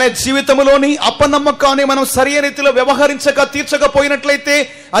us. మన జీవితములోని అపనమ్మకాన్ని మనం సరైన రీతిలో వ్యవహరించక తీర్చకపోయినట్లయితే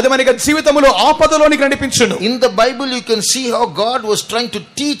అది మనకి జీవితములో ఆపదలోనికి నడిపించును. In the Bible you can see how God was trying to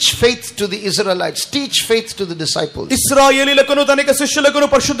teach faith to the Israelites, teach faith to the disciples. ఇశ్రాయేలీయులకు తన యొక్క శిష్యులకు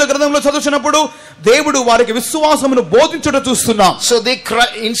పరిశుద్ధ గ్రంథంలో చదువుతున్నప్పుడు దేవుడు వారికి విశ్వాసమును బోధించుట చూస్తున్నాం. So they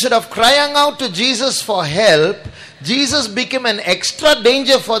instead of crying out to Jesus for help, Jesus became an extra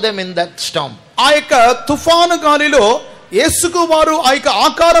danger for them in that storm. ఆ యొక్క తుఫాను గాలిలో యేసుకు వారు ఆ యొక్క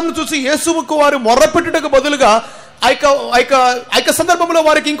ఆకారమును చూసి యేసుకు వారు మొర్రపెట్టుటకు బదులుగా ఆ యొక్క సందర్భంలో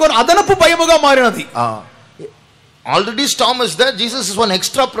వారికి ఇంకో అదనపు భయముగా మారినది. Already storm is there. Jesus is one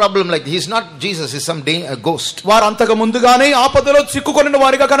extra problem. Like he's not Jesus, he's some a ghost. వారు అంతకు ముందుగానే ఆపదలో చిక్కుకొనిన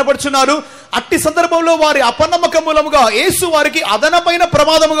వారిగా కనపడుచున్నారు. అట్టి సందర్భంలో వారి అపనమ్మకం మూలముగా యేసు వారికి అదనమైన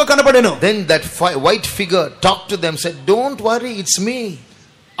ప్రమాదముగా కనపడెను. Then that white figure talked to them, said, "Don't worry, it's me."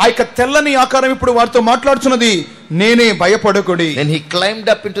 ఆ యొక్క తెల్లని ఆకారం ఇప్పుడు వారితో మాట్లాడుచున్నది, నేనే, భయపడకుడి. Then he climbed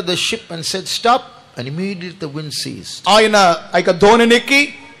up into the ship and said, "Stop," and immediately the wind ceased. ఆయన ఆ యొక్క దోణినెక్కి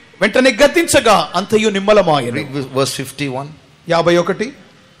వెంటనే గద్దించగా అంతయు నిమ్మలమాయెను. Read verse 51. 51.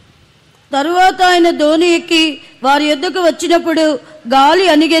 తరువాత ఆయన దోణి ఎక్కి వారి యొద్దకు వచ్చినప్పుడు గాలి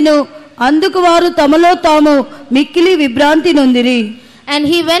అణిగెను, అందుకు వారు తమలో తాము మిక్కిలి విభ్రాంతి నొందిరి. And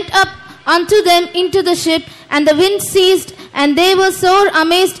he went up unto them into the ship, and the wind ceased, and they were sore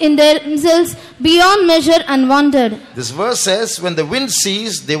amazed in their themselves beyond measure, and wondered. This verse says, when the wind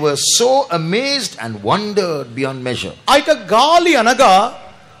ceased, they were so amazed and wondered beyond measure. ఆ యొక్క గాలి అనగా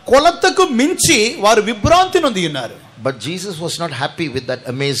కొలతకు మించి వారు విభ్రాంతి నొంది ఉన్నారు. But Jesus was not happy with that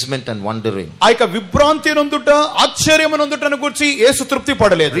amazement and wondering. ఆ యొక్క విభ్రాంతి నొందుట, ఆశ్చర్యము నొందుటను గురించి యేసు తృప్తి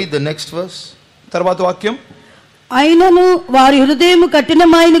పడలేదు. Read the next verse. తర్వాత వాక్యం. అయినను వారి హృదయము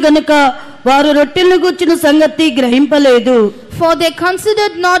కఠినమైన గనుక వారు రొట్టెలను గూర్చిన సంగతి గ్రహింపలేదు. For they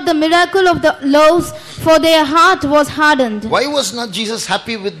considered not the miracle of the loaves, for their heart was hardened. Why was not Jesus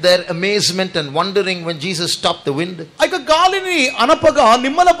happy with their amazement and wondering when Jesus stopped the wind? ఆ యొక్క గాలిని అనపగా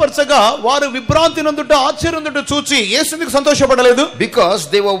నిమ్మలపరచగా వారు విభ్రాంతి నొందుట, ఆశ్చర్యం నొందుట చూచి యేసు ఎందుకు సంతోషపడలేదు? Because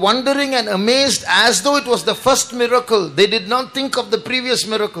they were wondering and amazed as though it was the first miracle. They did not think of the previous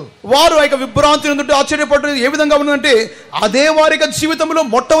miracle. వారు ఆ యొక్క విభ్రాంతి నొందుట, ఆశ్చర్యపడేది ఏ విధంగా ఉన్నదంటే అదే వారి యొక్క జీవితంలో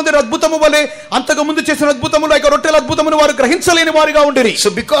మొట్టమొదటి అద్భుతము వలె అంతకు ముందు చేసిన అద్భుతములు, ఆ యొక్క రొట్టెల అద్భుతమును వారు గ్రహించలేని వారిగా ఉండిరి. So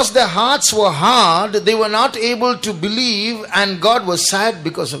because their hearts were hard, they were not able to believe, and God was sad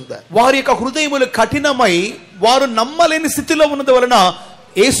because of that. వారి యొక్క హృదయములు కఠినమై వారు నమ్మలేని స్థితిలో ఉన్నది వలన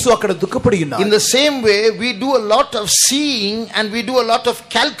యేసు అక్కడ దుఃఖపడి ఉన్నారు. In the same way, we do a lot of seeing and we do a lot of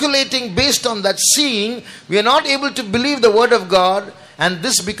calculating based on that seeing. We are not able to believe the word of God, and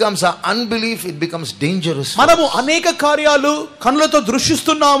this becomes our unbelief. It becomes dangerous. మనము అనేక కార్యాలు కన్నులతో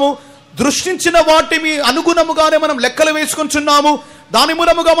దృష్టిస్తున్నాము, దృష్టించిన వాటిని అనుగుణముగానే మనం లెక్కలు వేసుకుంటున్నాము, దాని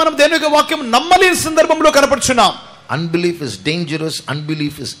మూలముగా మనం దేవుని యొక్క వాక్యం నమ్మలేని సందర్భంలో కనపడుచున్నాం. Unbelief is dangerous.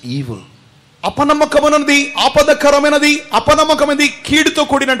 Unbelief is evil. అపనమ్మకమైనది ఆపదకరమైనది, అపనమ్మకమైనది కీడుతో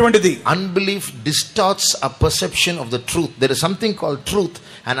కూడినటువంటిది. Unbelief distorts a perception of the truth. There is something called truth,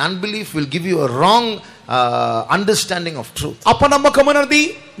 and unbelief will give you a wrong understanding of truth. అపనమ్మకమైనది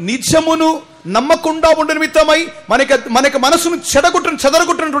నిజమును నమ్మకుండా ఉండే నిమిత్తమై మనకి మనసును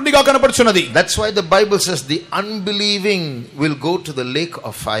చెదరగొట్టినటువంటిగా కనపడుచున్నది. That's why the Bible says the unbelieving will go to the lake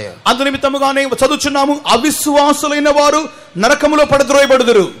of fire. అందు నిమిత్తముగానే చదువుచున్నాము, అవిశ్వాసులైన వారు నరకములో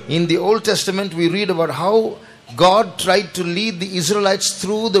పడద్రోయబడుదురు. In the Old Testament we read about how God tried to lead the Israelites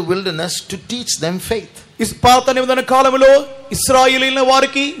through the wilderness to teach them faith. పాత నిబంధన కాలంలో ఇశ్రాయేలీయుల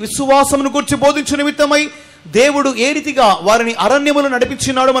వారికి విశ్వాసమును గురించి బోధించు నిమిత్తమై దేవుడు ఏ రీతిగా వారిని అరణ్యములో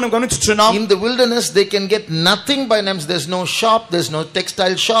నడిపించినాడో మనం గమనించుచున్నాం. In the wilderness they can get nothing by names. There's no shop, there's no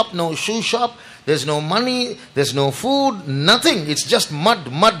textile shop, no shoe shop. there's no money, there's no food, nothing. It's just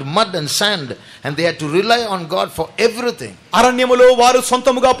mud and sand, and they had to rely on God for everything. అరణ్యములో వారు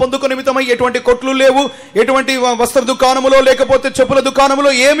సొంతముగా పొందుకునే నిమిత్తమై ఎటువంటి కొట్లు లేవు, ఎటువంటి వస్త్ర దుకాణములో లేకపోతే చెప్పుల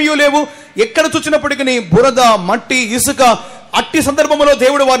దుకాణములో ఏమీ లేవు. ఎక్కడ చూచినప్పటికీ బురద, మట్టి, ఇసుక. అట్టి సందర్భములో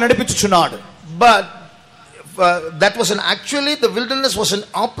దేవుడు వారిని నడిపించుచున్నాడు. But that was actually the wilderness was an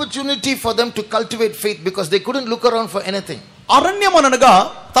opportunity for them to cultivate faith, because they couldn't look around for anything. అరణ్యం అనగా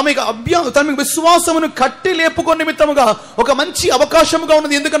తమ విశ్వాసమును కట్టి లేపుకొనే నిమిత్తముగా ఒక మంచి అవకాశముగా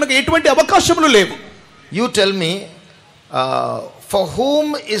ఉన్నది. ఎందుకనగా ఎటువంటి అవకాశములు లేవు. You tell me, for whom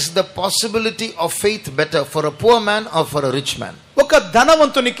is the possibility of faith better, for a poor man or for a rich man? ఒక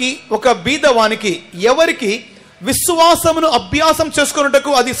ధనవంతునికి, ఒక బీదవానికి ఎవరికి విశ్వాసమును అభ్యాసం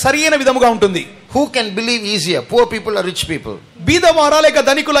చేసుకొనుటకు అది సరియైన విధముగా ఉంటుంది? Who can believe easier, poor people or rich people? బీదవారా లేక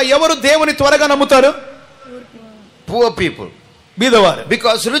ధనికుల? ఎవరు దేవుని త్వరగా నమ్ముతారు? Poor people. బీదవారు.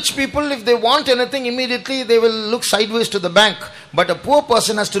 Because rich people, if they want anything, immediately they will look sideways to the bank. But a poor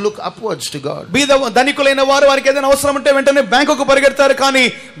person has to look upwards to God. ధనికులైన వారు వారికి ఏదైనా అవసరం ఉంటే వెంటనే బ్యాంకుకు పరిగెడతారు. కానీ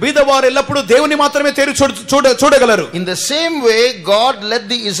బీదవారు ఎల్లప్పుడూ దేవుని మాత్రమే తేరి చూడగలరు. In the same way, God led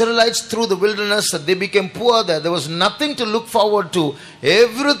the Israelites through the wilderness. They became poor there. There was nothing to look forward to.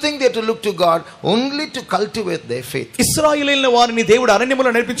 Everything they had to look to God, only to cultivate their faith. ఇశ్రాయేలీయుల వారిని దేవుడు అరణ్యములో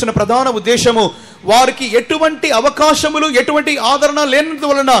నడిపించిన ప్రధాన ఉద్దేశము వారికి ఎటువంటి అవకాశములు, ఎటువంటి ఆదరణ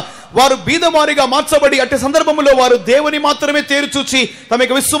లేనందువలన వారు బీదవారిగా మార్చబడి అట్టి సందర్భములో వారు దేవుని మాత్రమే తేరి చూచి తమ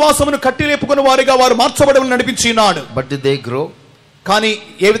యొక్క విశ్వాసమును కట్టి లేపుకున్న వారిగా వారు మార్చబడమని నడిపించినాడు. But did they grow? కానీ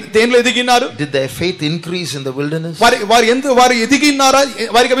దేనిలో ఎదిగినారు? Did their faith increase in the wilderness? వారు ఎదిగినారా?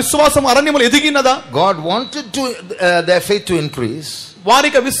 వారికి విశ్వాసం అరణ్యములో ఎదిగినదా? God wanted to their faith to increase.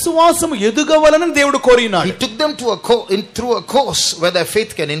 వారికి విశ్వాసం ఎదుగవలనని దేవుడు కోరినాడు. He took them through a course where their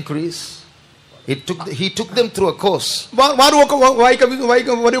faith can increase. He took them through a course. వారు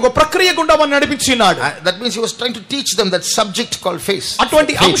ఒక ప్రక్రియ గుండా వారిని నడిపించినాడు. That means he was trying to teach them that subject called faith.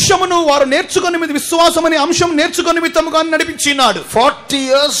 అటువంటి అంశమును వారు నేర్చుకొని విశ్వాసం అనే అంశం నేర్చుకొని నిమిత్తముగా నడిపించినాడు. 40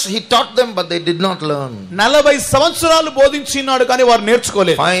 years he taught them, but they did not learn. 40 సంవత్సరాలు బోధించినాడు కానీ వారు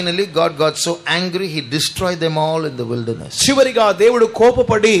నేర్చుకోలేదు. Finally God got so angry, he destroyed them all in the wilderness. చివరిగా దేవుడు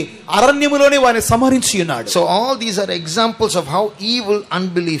కోపపడి అరణ్యములోనే వారిని సంహరించినాడు. So all these are examples of how evil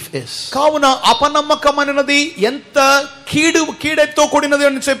unbelief is. కావున అపనమ్మకం అనేది ఎంత కీడెతో కూడినది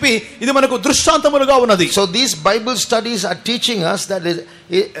అని చెప్పి ఇది మనకు దృష్టాంతములుగా ఉన్నది. So these Bible studies are teaching us that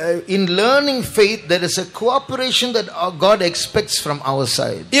in learning faith there is a cooperation that God expects from our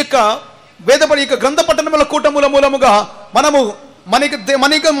side. ఇక వేదపడి ఇక గ్రంథ పఠనముల కూటముల మూలముగా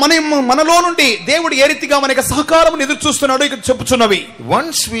మనలో నుండి దేవుడు ఏ రీతిగా మనకి సహకారమును ఎదురు చూస్తున్నాడు ఇక చెప్పుచున్నవి.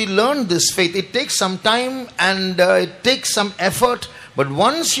 Once we learn this faith, it takes some time and it takes some effort, but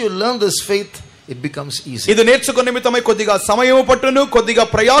once you learn this faith, it becomes easy. ఇది నేర్చుకునే నిమిత్తమై కొద్దిగా సమయము పట్టును, కొద్దిగా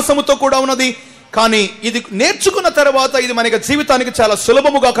ప్రయాసముతో కూడా ఉన్నది. కానీ ఇది నేర్చుకున్న తర్వాత ఇది మన జీవితానికి చాలా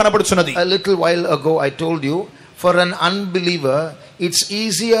సులభముగా కనబడుచున్నది. A little while ago I told you, for an unbeliever it's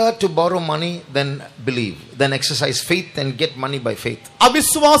easier to borrow money than exercise faith and get money by faith.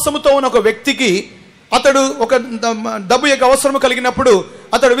 అవిశ్వాసముతో ఉన్న ఒక వ్యక్తికి అతడు ఒక డబ్బు యొక్క అవసరం కలిగినప్పుడు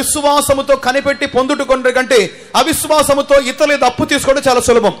అతడు విశ్వాసముతో కనిపెట్టి పొందుటకొనట కంటే అవిశ్వాసముతో ఇతరుల అప్పు తీసుకోవడం చాలా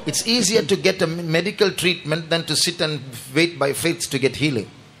సులభం. It's easier to get a medical treatment than to sit and wait by faith to get healing.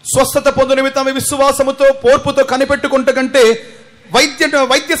 స్వస్థత పొందు నిమిత్తం విశ్వాసముతో పోర్పుతో కనిపెట్టుకుంట కంటే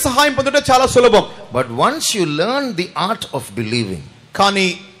వైద్య సహాయం పొందడం చాలా సులభం. But once you learn the art of believing, కానీ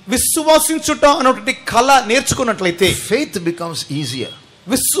విశ్వాసించుట అనేటువంటి కళ నేర్చుకున్నట్లయితే faith becomes easier.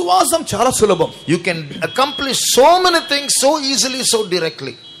 విశ్వాసం చాలా సులభం. You can accomplish so many things so easily, so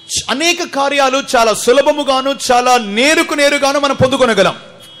directly. అనేక కార్యాలు చాలా సులభముగాను చాలా నేరుగాను మనం పొందుకొనగలం.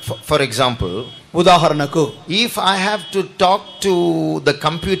 For example, ఉదాహరణకు if I have to talk to the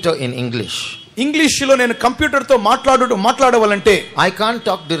computer in English, ఇంగ్లీషులో నేను కంప్యూటర్ తో మాట్లాడవాలంటే I can't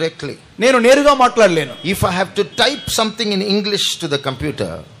talk directly. నేను నేరుగా మాట్లాడలేను. If I have to type something in English to the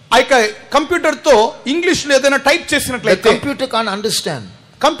computer, computer తో ఇంగ్లీష్ లో ఏదైనా టైప్ చేసినట్లయితే the computer can't understand.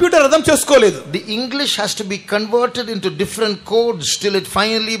 Computer అర్థం చేసుకోలేదు. The English has to be converted into different codes till it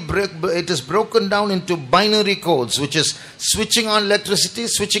finally it is broken down into binary codes, which is switching on electricity,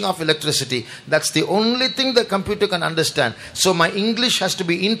 switching off electricity. That's the only thing the computer can understand. So my English has to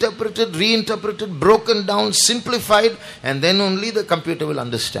be interpreted, reinterpreted, broken down, simplified, and then only the computer will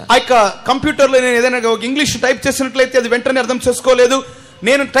understand. Computer లో నేను ఏదైనా English type చేసినట్లయితే అది వెంటనే అర్థం చేసుకోలేదు.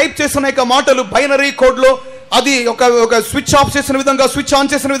 నేను type చేసిన మాటలు బైనరీ కోడ్ లో అది ఒక స్విచ్ ఆఫ్ చేసిన విధంగా, స్విచ్ ఆన్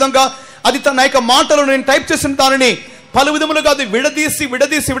చేసిన విధంగా అది తన మాటలు నేను టైప్ చేసిన దానిని పలు విధములుగా అది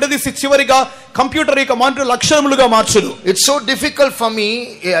విడదీసి చివరిగా కంప్యూటర్ మాటలు అక్షరములుగా మార్చును. It's so difficult for me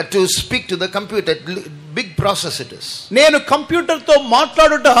to speak to the computer. big process it is. నేను కంప్యూటర్ తో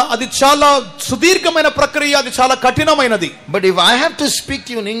మాట్లాడుట అది చాలా సుదీర్ఘమైన ప్రక్రియ, అది చాలా కఠినమైనది. But if I have to speak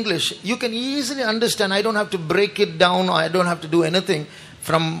to you in English, you can easily understand. I don't have to break it down, or I don't have to do anything.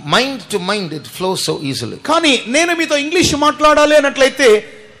 From mind to mind it flows so easily. కానీ నేను మీతో English మాట్లాడాలి అన్నట్లయితే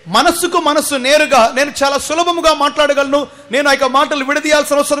మనస్సుకు మనస్సు నేరుగా నేను చాలా సులభముగా మాట్లాడగలను. నేను ఆ మాటలు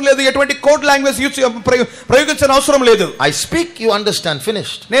విడదీయాల్సిన అవసరం లేదు, ఎటువంటి కోడ్ లాంగ్వేజ్ ప్రయోగించాల్సిన అవసరం లేదు. I speak, you understand,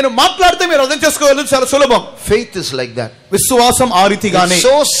 finished. నేను మాట్లాడితే మీరు అర్థం చేసుకోగలరు, చాలా సులభం. Faith is like that. విశ్వాసం ఆ రీతిగానే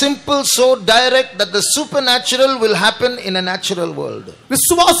so simple, so direct that the supernatural will happen in a natural world.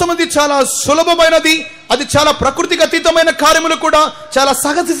 విశ్వాసం అది చాలా సులభమైనది, అది చాలా ప్రకృతికి అతీతమైన కార్యములు కూడా చాలా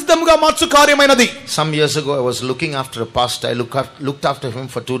సహజ సిద్ధంగా మార్చు కార్యమైనది. Some years ago I was looking after a pastor. I looked after him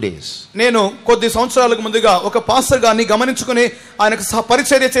for 2 days. నేను కొద్ది సంవత్సరాలకు ముందుగా ఒక పాస్టర్ గారిని గమనించుకుని ఆయనకు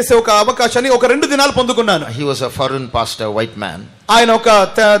పరిచర్య చేసే ఒక అవకాశాన్ని ఒక 2 దినాలు పొందుకున్నాను. He was a foreign pastor, white man. ఆయన ఒక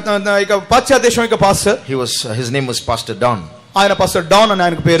పాశ్చాత్య దేశం యొక్క pastor. His name was Pastor Don. ఆయన పాస్టర్ డాన్ అని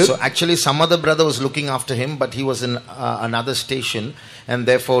ఆయనకు పేరు. So actually some other brother was looking after him, but he was in another station, and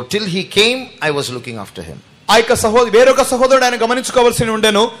therefore till he came I was looking after him. వేరొక సహోదరుడు ఆయన గమనించుకోవాల్సి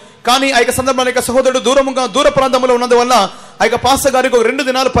ఉండేను. కానీ ఆ సందర్భంలో సహోదరుడు దూర ప్రాంతంలో ఉన్నందువల్ల ఆ పాస్టర్ గారికి ఒక 2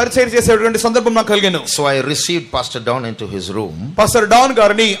 దినాలు పరిచయం చేసేటువంటి సందర్భం నాకు కలిగాను. So I received Pastor Don into his room. Pastor don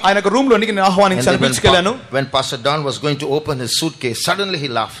గారిని ఆయన రూమ్ లోనికి నేను ఆహ్వానించాను, పిలుచుకెళ్ళాను. When Pastor Don was going to open his suitcase, suddenly he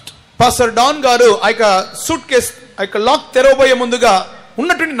laughed. Pastor don గారు ఆ సూట్ కేస్ లాక్ తెరవబోయే ముందుగా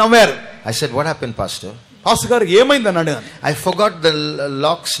ఉన్నట్టుండి నవ్వారు. I said, what happened, Pastor? Pastor గారు ఏమైంది అన్నాడు. I forgot the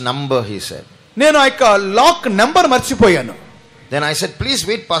lock's number, he said. నేను ఆ లాక్ నెంబర్ మర్చిపోయాను. Then I said, please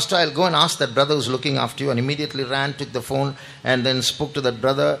wait, Pastor, I'll go and ask that brother who's looking after you. And immediately ran, took the phone, and then spoke to that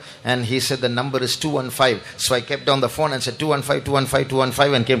brother, and he said the number is 215. So I kept on the phone and said 215, 215,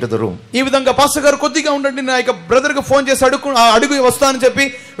 215, and came to the room. ఈ విధంగా pastor గారు కొద్దిగా ఉండండి, నా brother కి phone చేసి అడుగు వస్తానని చెప్పి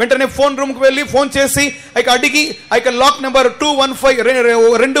వెంటనే ఫోన్ రూమ్ కి వెళ్ళి ఫోన్ చేసి అడిగి లాక్ నెంబర్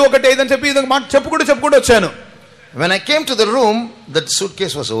 215 అని చెప్పి చెప్పుకుంటూ వచ్చాను. When I came to the room, that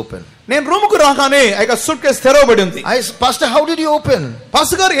suitcase was open. నేను రూమ్ కు రాగానే సూట్ కేసు తెరవబడి ఉంది. I said, Pastor, how did you open?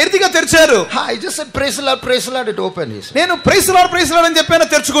 Pastor గారు ఎర్తిగా తెరిచారు. I just said praise the Lord, it opened. He said, నేను praise the lord అని చెప్పాను,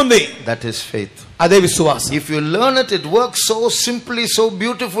 తెరుచుకుంది. That is faith. అదే విశ్వాసం. If you learn it, it works so simply, so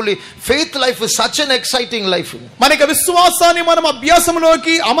beautifully. Faith life is such an exciting life. మనకి విశ్వాసాన్ని మనం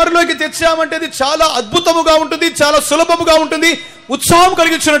అభ్యాసంలోకి అమరులోకి తెచ్చామంటే అది చాలా అద్భుతముగా ఉంటుంది, చాలా సులభముగా ఉంటుంది, ఉత్సాహం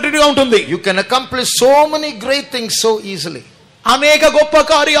కలిగించినట్టుగా ఉంటుంది. You can accomplish so many great things so easily. అనేక గొప్ప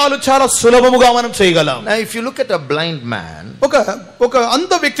కార్యాలు చాలా సులభముగా మనం చేయగలం. Now if you look at a blind man, ఒక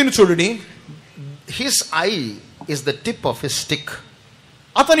అంధ వ్యక్తిని చూడండి. His eye is the tip of his stick.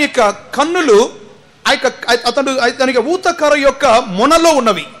 అతని యొక్క కన్నులు అతనికి ఊతకర్ర యొక్క మొనలో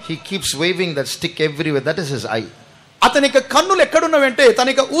ఉన్నవి. He keeps waving that stick everywhere. That is his eye. అతని యొక్క కన్నులు ఎక్కడున్నవంటే తన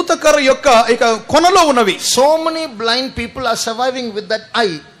యొక్క ఊతకర్ర యొక్క కొనలో ఉన్నవి. So many blind people are surviving with that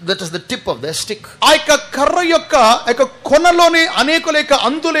eye. That is the tip of their stick. ఆ యొక్క కర్ర యొక్క కొనలోనే అనేకుల యొక్క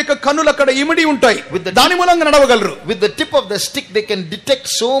అంధుల యొక్క కన్నులు అక్కడ ఇమిడి ఉంటాయి. దాని మూలంగా నడవగలరు. With the tip of the stick they can detect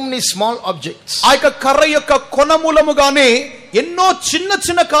so many small objects. ఆ యొక్క కర్ర యొక్క కొన మూలముగానే ఎన్నో చిన్న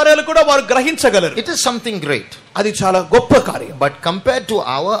చిన్న కార్యాలు కూడా వారు గ్రహించగలరు. It is something great. అది చాలా గొప్ప కార్యం. But compared to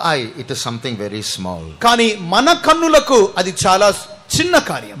our eye, it is something very small. కానీ మన కన్నులకు అది చాలా చిన్న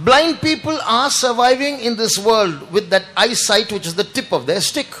కార్యం. Blind people are surviving in this world with that eyesight which is the tip of their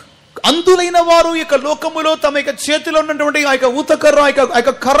stick. అంధులైన వారు ఈ లోకములో తమ యొక్క చేతిలో ఉన్నటువంటి ఆ యొక్క ఊతకర్ర ఆ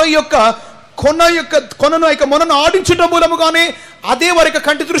కర్ర యొక్క కొనను మొనను ఆడించడం మూలముగానే అదే వారి యొక్క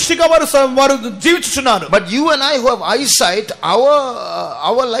కంటి దృష్టిగా వారు జీవించుచున్నారు. But you and I who have eyesight,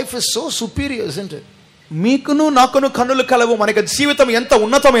 our life is so superior, isn't it? మీకును నాకును కన్నులు కలవు, మన యొక్క జీవితం ఎంత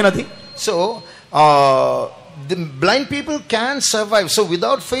ఉన్నతమైనది. So the blind people can survive. So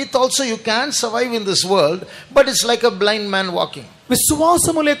without faith also you can survive in this world, but it's like a blind man walking.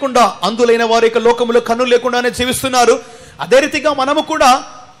 విశ్వాసము లేకుండా అంధులైన వారి యొక్క లోకములో కన్నులు లేకుండానే జీవిస్తున్నారు. అదే రీతిగా మనము కూడా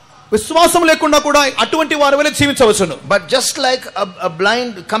విశ్వాసం లేకుండా కూడా అటువంటి వారి వలె జీవించవచ్చును. But just like a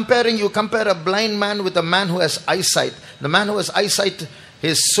blind, you compare a blind man with a man who has eyesight. The man who has eyesight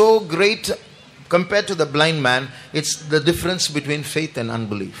is so great compared to the blind man. It's the difference between faith and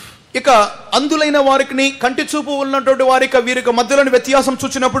unbelief. ఇక అంధులైన వారికి కంటి చూపు ఉన్నటువంటి వారికి వీరికి మధ్యలోని వ్యత్యాసం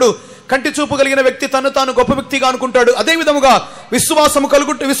చూచినప్పుడు కంటి చూపు కలిగిన వ్యక్తి తాను గొప్ప వ్యక్తిగా అనుకుంటాడు. అదే విధముగా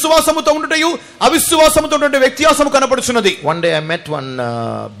విశ్వాసముతో ఉండుటయు అవిశ్వాసముతో ఉండే వ్యత్యాసము కనపడుచున్నది. One day I met one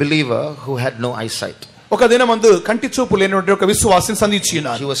believer who had no eyesight. ఒక దినమందు కంటి చూపు లేనటువంటి ఒక విశ్వాసిని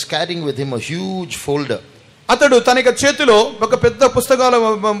సంధించినారు. He was carrying with him a huge folder. అతడు తన చేతిలో ఒక పెద్ద పుస్తకాలు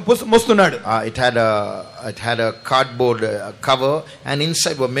మోస్తున్నాడు. It had a cardboard cover, and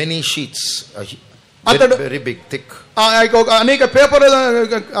inside were many sheets. అతడు very big, thick.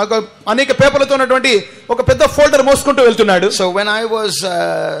 అనేక పేపర్లతో ఉన్నటువంటి ఒక పెద్ద ఫోల్డర్ మోసుకుంటూ వెళ్తున్నాడు. So when I was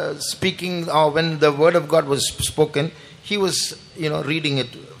speaking, or when the word of God was spoken, he was, reading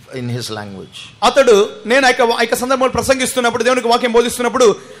it in his language. అతడు నేను ఆ సందర్భంలో ప్రసంగిస్తున్నప్పుడు, దేవునికి వాక్యం బోధిస్తున్నప్పుడు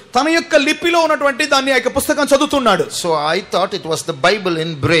తన యొక్క లిపిలో ఉన్నటువంటి దాన్ని ఆ పుస్తకం చదువుతున్నాడు. So I thought it was the Bible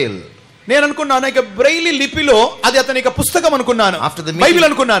in Braille. నేను అనుకున్నాను బ్రెయిలీ లిపిలో అది అతని యొక్క పుస్తకం అనుకున్నాను, బైబిల్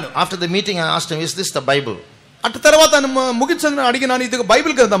అనుకున్నాను. After the meeting I asked him, is this the Bible? అటు తర్వాత ముగించని అడిగినాను, ఇది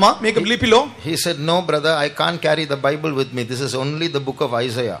బైబిల్ గ్రంథమా మీకు లిపిలో? He said, no brother, I can't carry the Bible with me, this is only the book of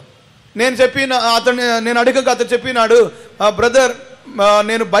Isaiah. నేను అడగక అతను చెప్పినాడు, బ్రదర్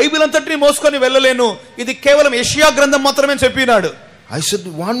నేను బైబిల్ అంతటిని మోసుకొని వెళ్ళలేను, ఇది కేవలం యెషయా గ్రంథం మాత్రమే చెప్పినాడు. I said,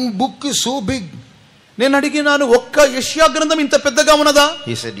 one book is so big. నేను అడిగినాను, ఒక్క యెషయా గ్రంథం ఇంత పెద్దగా ఉన్నదా?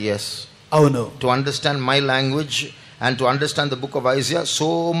 He said, yes. అవును. To understand my language and to understand the book of Isaiah, so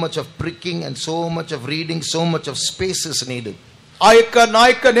much of pricking and so much of reading, so much of space is needed.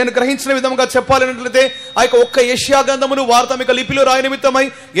 నేను గ్రహించిన విధంగా చెప్పాలన్నట్లయితే ఆ యొక్క ఒక్క యెషయా గ్రంథమును వారు తమ యొక్క లిపిలో రాయ నిమిత్తమై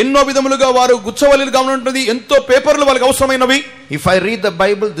ఎన్నో విధములుగా వారు గుచ్చవల్లిగా ఉంటుంది, ఎంతో పేపర్లు వాళ్ళకి అవసరమైనవి. If I read the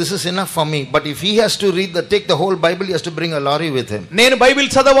Bible, this is enough for me. But if he has to take the whole Bible, he has to bring a lorry with him. నేను బైబిల్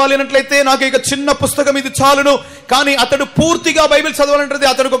చదవాలి అన్నట్లయితే నాకు ఇక చిన్న పుస్తకం ఇది చాలును, కానీ అతడు పూర్తిగా బైబిల్ చదవాలంటే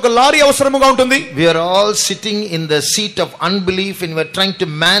అతనికి ఒక లారీ అవసరముగా ఉంటుంది. We are all sitting in the seat of unbelief and we are trying to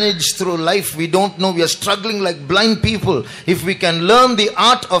manage through life. We don't know, we are struggling like blind people. If we can learn the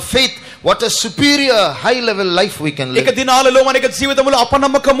art of faith, what a superior high level life we can live. ఇక దినాలలో మన జీవితములో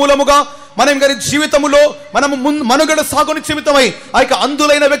అపనమ్మక మూలముగా మనం గారి జీవితములో మనం మనుగడ సాగుని జీవితమై ఆ యొక్క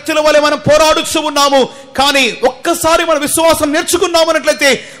అందులైన వ్యక్తుల వలె మనం పోరాడుతూ ఉన్నాము. కానీ ఒక్కసారి మన విశ్వాసం నేర్చుకున్నాము అన్నట్లయితే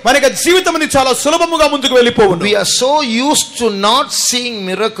మన యొక్క జీవితం అనేది చాలా సులభముగా ముందుకు వెళ్ళిపోవును. We are so used to not seeing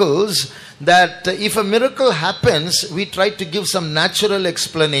miracles that if a miracle happens, we try to give some natural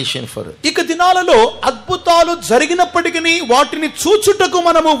explanation for it. ఇక దినాలలో అద్భుతాలు జరిగినప్పటికీ వాటిని చూచుటకు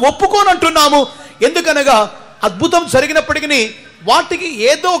మనము ఒప్పుకోనంటున్నాము. ఎందుకనగా అద్భుతం జరిగినప్పటికీ వాటికి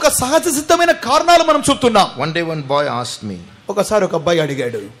ఏదో ఒక సహజ సిద్ధమైన కారణాలు మనం చూస్తున్నాం. One day one boy asked me, ఒకసారి ఒక అబ్బాయి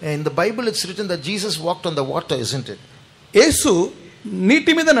అడిగాడు, in the Bible it's written that Jesus walked on the water, isn't it? యేసు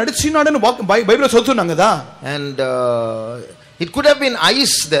నీటి మీద నడిచినాడని బైబిల్లో చదువుతున్నాం కదా. And it could have been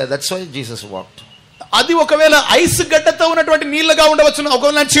ice there, that's why Jesus walked. అది ఒకవేళ ఐస్ గడ్డతో ఉన్నటువంటి నీళ్లుగా ఉండవచ్చును,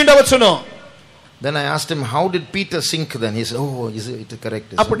 ఒకవేళ నడిచి ఉండవచ్చును. Then I asked him, how did Peter sink then? He said, oh, is it correct?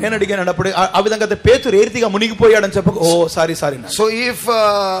 అప్పుడు నేను అడిగాను, అప్పుడు ఆ విధంగా పేతురు ఏ రీతిగా మునిగిపోయాడని చెప్పక, ఓ sorry. So if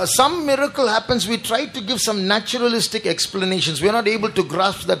some miracle happens, we try to give some naturalistic explanations. We are not able to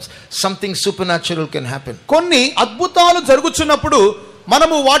grasp that something supernatural can happen. కొన్ని అద్భుతాలు జరుగుతున్నప్పుడు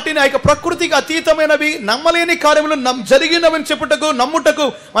మనము వాటిని ఆ యొక్క ప్రకృతికి అతీతమైనవి, నమ్మలేని కార్యములు జరిగినవని చెప్పుటకు నమ్ముటకు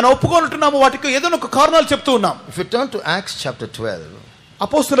మనం ఒప్పుకుంటున్నాము, వాటికి ఏదో ఒక కారణాలు చెప్తూ ఉన్నాం. If you turn to Acts chapter 12,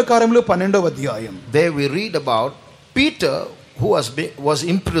 అపోస్తలుల కార్యములు 12వ అధ్యాయం, there we read about Peter who was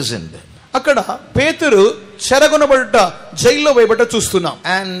imprisoned. అక్కడ పేతురు చెరగొనబడుట, జైల్లో వేయబట చూస్తున్నాం.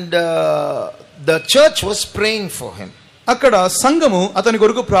 And the church was praying for him. అక్కడ సంఘము అతని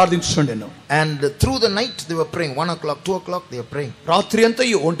కొరకు ప్రార్థించుచుండెను. And through the night they were praying, 1 o'clock, 2 o'clock they were praying. రాత్రి అంతా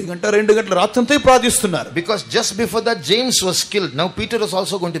 1 గంట 2 గంటల రాత్రి అంతా ప్రార్థిస్తున్నారు. Because just before that James was killed. Now Peter was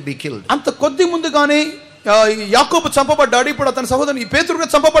also going to be killed. అంత కొద్ది ముందుగానే యాకోబు చంపబడ్డాడు, ఇప్పుడు అతని సహోదరుని పేతురు కూడా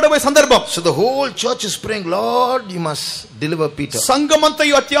చంపబడబోయే సందర్భం. So the whole church is praying, Lord, you must deliver Peter.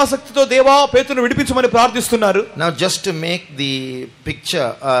 సంఘమంతయు అత్యాసక్తితో దేవా పేతురును విడిపించమని ప్రార్థిస్తున్నారు. Now just to make the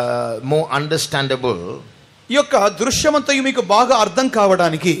picture more understandable, ఈ యొక్క దృశ్యమంతయు మీకు బాగా అర్థం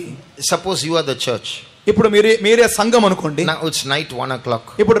కావడానికి, suppose you are the church. ఇప్పుడు మీరే సంఘం అనుకోండి. Now it's night 1 o'clock.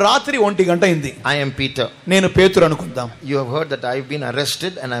 ఇప్పుడు రాత్రి 1 గంట అయింది. I am Peter. నేను పేతురు అనుకుందాం. You have heard that I have been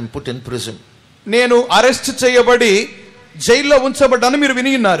arrested and I am put in prison. నేను అరెస్ట్ చేయబడి జైల్లో ఉంచబడ్డాను మీరు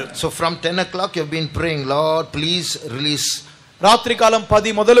విని ఉన్నారు. So from 10 o'clock you have been praying, Lord, please release. రాత్రి కాలం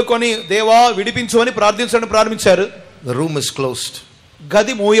 10 మొదలుకొని దేవా విడిపించు అని ప్రార్థించడం ప్రారంభించారు. The room is closed.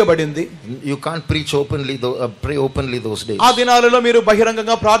 గది మూయబడింది. You can't preach openly, pray openly those days. ఆ దినాలలో మీరు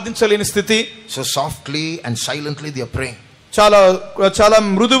బహిరంగంగా ప్రార్థించలేని స్థితి. So softly and silently they are praying. చాలా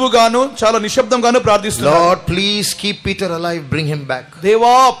మృదువుగాను చాలా నిశ్శబ్దంగాను ప్రార్థిస్తున్నారు. Lord, please keep Peter alive, bring him back.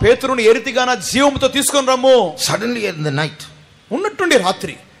 దేవా పేతురుని ఏ రీతిగా జీవంతో తీసుకొని రమ్ము. Suddenly in the night, ఉన్నట్టుండి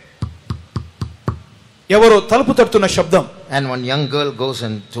రాత్రి ఎవరో తలుపు తడుతున్న శబ్దం. and one young girl goes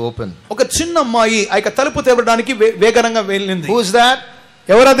and to open. ఒక చిన్న అమ్మాయి ఆ యొక్క తలుపు తెరవడానికి వేగంగా వెళ్ళింది. Who is that?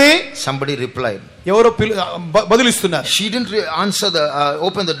 ఎవరది? Somebody replied. ఎవరో బదులిస్తున్నారు. She didn't answer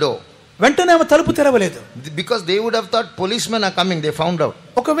open the door. వెంటనే ఆమె తలుపు తెరవలేదు. Because they would have thought policemen are coming. They found out.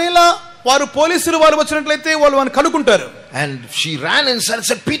 ఒకవేళ వారు పోలీసులు వారు వచ్చినట్లయితే వాళ్ళు కనుక్కుంటారు. And she ran inside and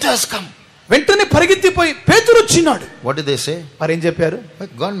said, Peter has come. వెంటనే పరిగెత్తిపోయి పేతురు వచ్చినాడు. What did they say? మరి ఏం చెప్పారు?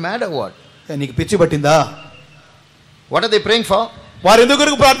 Gone mad or what? నీకు పిచ్చి పట్టిందా? What are they praying for? వారు ఎందుకు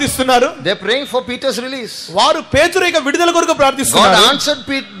కొరకు ప్రార్థిస్తున్నారు? They are praying for Peter's release. వారు పేతురు యొక్క విడుదల కొరకు ప్రార్థిస్తున్నారు. God answered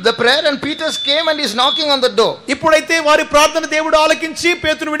the prayer and Peter came and is knocking on the door. ఇప్పుడైతే వారి ప్రార్థన దేవుడు ఆలకించి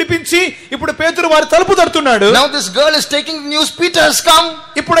పేతురును విడిపించి ఇప్పుడు పేతురు వారి తలుపు తడుతున్నాడు. Now this girl is taking the news, Peter has come.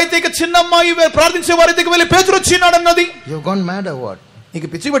 ఇప్పుడైతే ఇక చిన్న అమ్మాయి ప్రార్థించే వారి దగ్గరికి వెళ్ళి పేతురు వచ్చినాడు అన్నది. You have gone mad or what? నీకు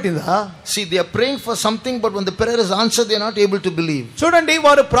పిచ్చి పట్టిందా? See, they are praying for something, but when the prayer is answered, they are not able to believe. చూడండి,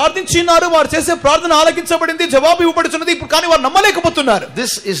 వారు ప్రార్థించినారు, వారు చేసే ప్రార్థన ఆలకించబడింది, జవాబు ఇవ్వబడుతున్నది, ఇప్పుడు కానీ వారు నమ్మలేకపోతున్నారు.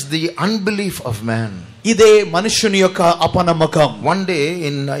 This is the unbelief of man. ఇదే మనుష్యుని యొక్క అపనమ్మకం. One day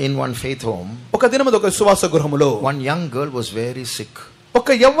in one faith home, ఒక దినమున ఒక విశ్వాస గృహములో one young girl was very sick. ఒక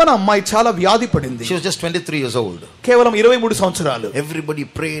యవ్వన అమ్మాయి చాలా వ్యాధి పడింది. She was just 23 years old. కేవలం 23 సంవత్సరాలు. Everybody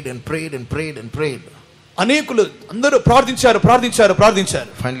prayed and prayed and prayed and prayed. అనేకులు అందరూ ప్రార్థించారు.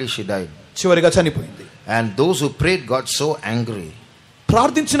 Finally she died. చివరిగా చనిపోయింది. And those who prayed got so angry.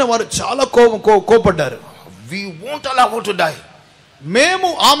 ప్రార్థించిన వారు చాలా కోపడ్డారు. We won't allow her to die.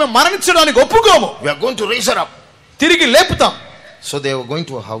 మేము ఆమె మరణించడానికి ఒప్పుకోము. We are going to raise her up. తిరిగి లేపుతాం. So they were going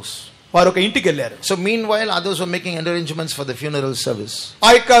to a house. వారు ఒక ఇంటికి వెళ్ళారు. So meanwhile others were making arrangements for the funeral service. ఆ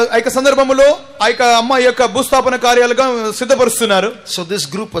యొక్క సందర్భంలో ఆ యొక్క అమ్మాయి యొక్క భూస్థాపన కార్యాలుగా సిద్ధపరుస్తున్నారు. So this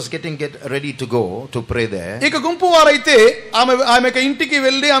group was getting ready to go to pray there. ఇక గుంపు వారైతే ఆమె ఇంటికి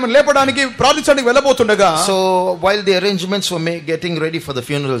వెళ్ళి ఆమె లేపడానికి ప్రార్థించడానికి వెళ్ళబోతుండగా, so while the arrangements were getting ready for the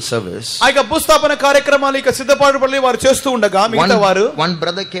funeral service, ఆ యొక్క భూస్థాపన కార్యక్రమాలు ఇక సిద్ధపడి వారు చేస్తూ ఉండగా మిగతా వారు, one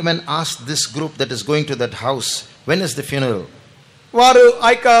brother came and asked this group that is going to that house, when is the funeral? వారు ఆ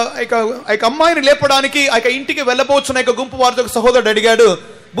యొక్క అమ్మాయిని లేపడానికి ఆ యొక్క ఇంటికి వెళ్ళబోతున్న యొక్క గుంపు వారితో సహోదరుడు అడిగాడు,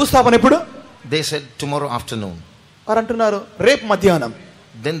 భూస్థాపన ఎప్పుడు? They said tomorrow afternoon. వారు అంటున్నారు రేపు మధ్యాహ్నం.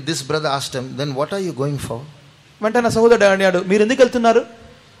 Then this brother asked him, then what are you going for? వెంటనే సహోదరుడు అడిగాడు, మీరు ఎందుకు వెళ్తున్నారు?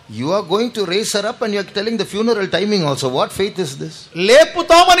 You are going to raise her up and you are telling the funeral timing also. What faith is this?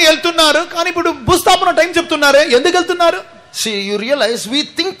 లేపుతామని వెళ్తున్నారు, కానీ ఇప్పుడు భూస్థాపన టైం చెప్తున్నారే, ఎందుకు వెళ్తున్నారు? See, you realize we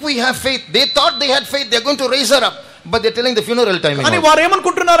think we have faith. They thought they had faith. They are going to raise her up. But they're telling the funeral timing. అని వారు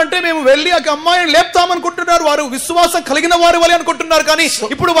ఏమనుకుంటున్నారంటే మేము వెళ్ళి ఆ అమ్మాయిని లేపుతామనుకుంటున్నారు. వారు విశ్వాసం కలిగిన వారు వలె అనుకుంటున్నారు, కానీ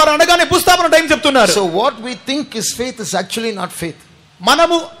ఇప్పుడు వారు అనగానే భూస్థాపన టైం చెప్తున్నారు. So what we think is faith is actually not faith.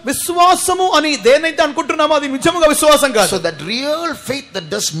 మనము విశ్వాసము అని దేనైతే అనుకుంటున్నామో అది నిజముగా విశ్వాసం కాదు. So that real faith that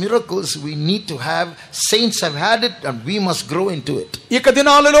does miracles, we need to have. Saints have had it and we must grow into it. ఈ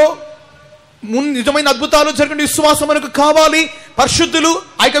దినాలలో నిజమైన అద్భుతాలు జరిగిన విశ్వాసం మనకు కావాలి. పరిశుద్ధులు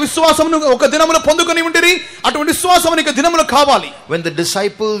ఆ యొక్క విశ్వాసమును ఒక దినములో పొందుకొని ఉండిరి. అటువంటి విశ్వాసం మనకు దినములో కావాలి. When the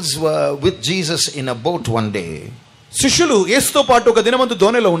disciples were with Jesus in a boat one day, శిష్యులు యేసుతో పాటు ఒక దినమందు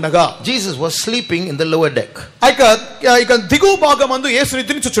దోణిలో ఉండగా, Jesus was sleeping in the lower deck. ఆ యొక్క దిగువ భాగమందు యేసు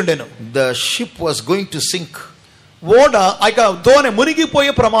నిద్రించుచుండెను. The ship was going to sink. ఓడ ఆ యొక్క దోణి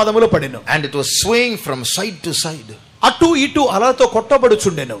మునిగిపోయే ప్రమాదములో పడెను. And it was swaying from side to side. అటు ఇటు అలలతో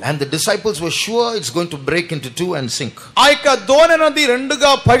కొట్టబడుచుండెను. And the disciples were sure it's going to break into two and sink. ఆ యొక్క దోణి నది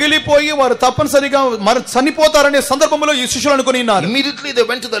రెండుగా పగిలిపోయి వారు తప్పనిసరిగా చనిపోతారనే సందర్భంలో ఈ శిష్యులు అనుకుని ఉన్నారు. Immediately they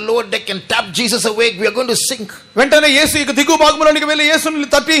went to the lower deck and tapped Jesus awake. We are going to sink. వెంటనే యేసు ఇక దిగువ భాగంలోనికి వెళ్ళి యేసుని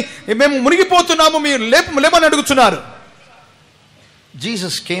తట్టి మేము మునిగిపోతున్నాము, మీరు లేమని అడుగుతున్నారు.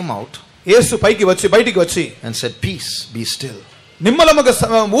 Jesus came out. యేసు బయటికి వచ్చి and said, peace, be still. నిమ్మలముగా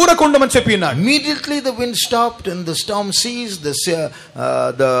ఊరకుండమని చెప్పి ఉన్నాడు. Immediately the wind stopped and the storm ceased.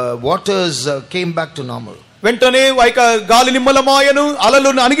 The waters came back to normal. వెంటనే గాలి నిమ్మలమాయను, అలలు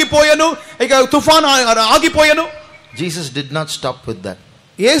అణిగిపోయెను, ఇక తుఫాను ఆగిపోయెను. Jesus did not stop with that.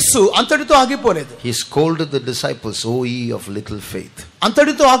 యేసు అంతటితో ఆగిపోలేదు. He scolded the disciples, O ye of little faith.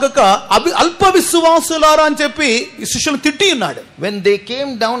 అంతటితో ఆగక అల్ప విశ్వాసులారా అని చెప్పి శిష్యులను తిట్టి ఉన్నాడు. When they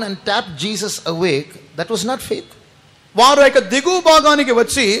came down and tapped Jesus awake, that was not faith. వారు దిగువ భాగానికి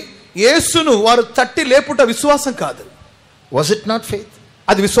వచ్చి యేసును వారు తట్టి లేపుట విశ్వాసం కాదు. Was it not faith?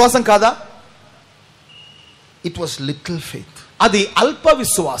 అది విశ్వాసం కాదా? It was little faith. అది అల్ప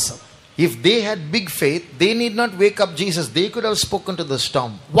విశ్వాసం. If they had big faith, they need not wake up Jesus. They could have spoken to the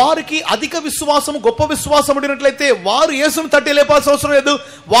storm. వారికి అధిక విశ్వాసం, గొప్ప విశ్వాసం ఉండినట్లయితే వారు యేసును తట్టి లేపాల్సిన అవసరం లేదు.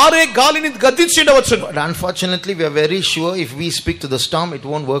 వారే గాలిని గద్దించి ఉండవచ్చును. But unfortunately, we are very sure if we speak to the storm, it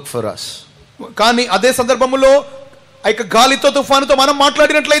won't work for us. కానీ అదే సందర్భంలో ఆ యొక్క గాలితో తుఫానుతో మనం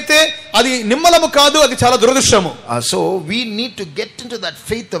మాట్లాడినట్లయితే అది నిమ్మలము కాదు, అది చాలా దురదృష్టము. So we need to get into that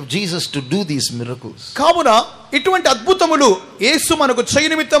faith of Jesus to do these miracles. కావున ఇటువంటి అద్భుతములు యేసు మనకు చేయ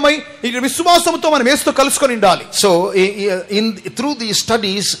నిమిత్తమై ఈ విశ్వాసముతో మనం యేసుతో కలుసుకొని ఉండాలి. So through these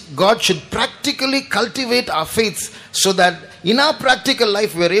studies, God should practically cultivate our faith so that in our practical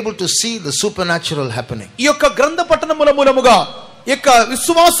life we are able to see the supernatural happening. ఈ యొక్క గ్రంథ పఠనముల మూలముగా ఈ యొక్క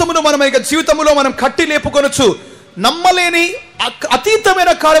విశ్వాసమును మనం ఈ జీవితములో మనం కట్టి లేపుకొనొచ్చు. నమ్మలేని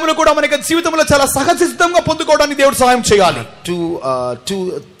అతీతమైన కార్యములు కూడా మనకి జీవితంలో చాలా సహజసిద్ధంగా పొందుకోవడానికి దేవుడు సహాయం చేయాలి.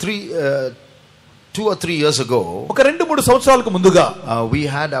 2 or 3 years ago, ఒక 2-3 సంవత్సరాలకు ముందుగా we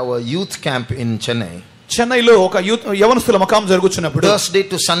had our youth camp in Chennai. చెన్నైలో ఒక యూత్ యవనస్తుల మకాం జరుగుతున్నప్పుడు Thursday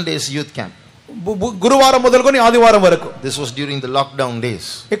to Sundays youth camp. గురువారం మొదలుకొని ఆదివారం వరకు. This was during the lockdown days.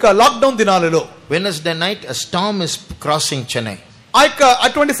 ఇక లాక్డౌన్ దినాలలో Wednesday night a storm is crossing Chennai.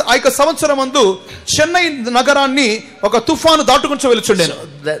 అటువంటి సంవత్సరం ముందు చెన్నై నగరాన్ని ఒక తుఫాను దాటుకుంటూ వెళ్తుండేను.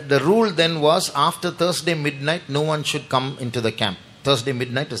 The rule then was after Thursday midnight no one should come into the camp. Thursday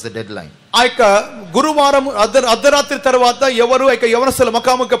midnight is the deadline. గురువారం అర్ధరాత్రి తర్వాత ఎవరు యవనస్తుల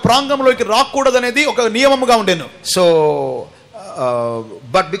మకాము ప్రాంగంలోకి రాకూడదనేది ఒక నియమముగా ఉండేను. So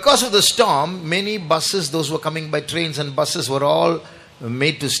but because of the storm many buses, those who were coming by trains and buses, were all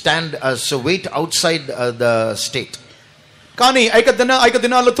made to stand so wait outside the state. కానీ ఐక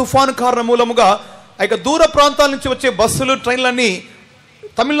దినాల్లో తుఫాను కారణం మూలముగా దూర ప్రాంతాల నుంచి వచ్చే బస్సులు ట్రైన్లన్నీ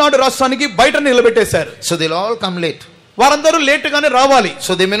తమిళనాడు రాష్ట్రానికి బయట నిలబెట్టేశారు. So they'll all come late. వారందరూ లేట్ గానే రావాలి.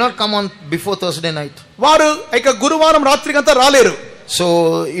 So they may not come on before Thursday night. వారు గురువారం రాత్రికంతా రాలేరు. So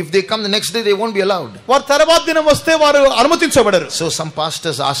if they come the next day they won't be allowed. వారు తర్వాత దినం వస్తే వారు అనుమతించబడరు. So some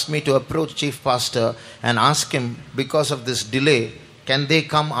pastors asked me to approach chief pastor and ask him, because of this delay can they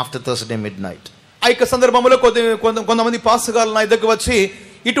come after Thursday midnight. సందర్భంలో కొంతమంది pastor గారు నా దగ్గరకు వచ్చి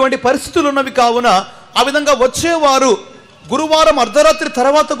ఇటువంటి పరిస్థితులు ఉన్నవి కావున ఆ విధంగా వచ్చేవారు గురువారం అర్ధరాత్రి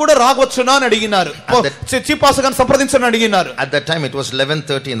తర్వాత కూడా రావచ్చునా అని అడిగినారు. చీఫ్ పాస్టర్ గారిని సంప్రదించని అడిగినారు. At that time it was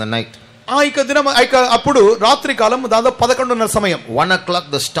 11:30 in the night. అప్పుడు రాత్రి కాలం దాదాపు 11:30 సమయం. 1 o'clock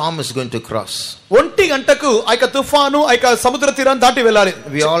the storm is going to cross. 1 గంటకు తుఫాను సముద్ర తీరాన్ని దాటి వెళ్ళాలి.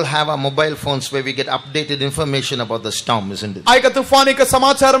 We all have our mobile phones where we get updated information about the storm, isn't it? తుఫాను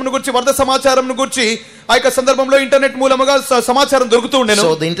సమాచారం గురించి వరద సమాచారం గురించి సందర్భంలో ఇంటర్నెట్ మూలముగా సమాచారం దొరుకుతూ ఉండేను.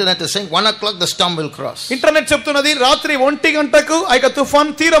 So the internet is saying 1 o'clock the storm will cross. Internet చెప్తున్నది రాత్రి 1 గంటకు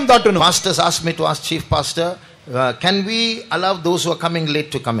తుఫాన్ తీరం దాటును. Pastors asked me to ask chief pastor, can we allow those who are coming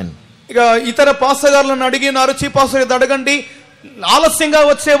late to come in? ఇతర పాస్టర్ గారులను అడిగినారు. చీఫ్ పాస్టర్ గారు అడగండి, ఆలస్యంగా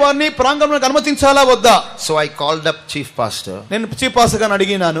వచ్చే వారిని ప్రాంగణంలోకి అనుమతించాలా వద్దా. So I called up chief pastor. నేను చీఫ్ పాస్టర్ గారిని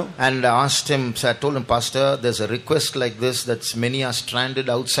అడిగినాను. And asked him, so I told him, pastor, there's a request like this, that many are stranded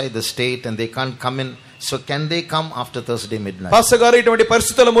outside the state and they can't come in. So can they come after Thursday midnight? Pastor గారు ఇటువంటి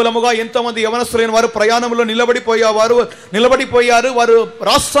పరిస్థితుల మూలముగా ఎంతో మంది యవనస్తులైన వారు ప్రయాణంలో నిలబడిపోయారు. వారు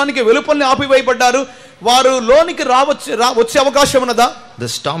రాష్ట్రానికి వెలుపలని ఆపివేయబడ్డారు. వారు లోనికి వచ్చే అవకాశం ఉన్నదా? The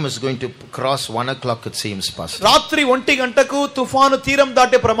storm is going to cross 1 o'clock it seems, pastor. రాత్రి 1 గంటకు తుఫాను తీరం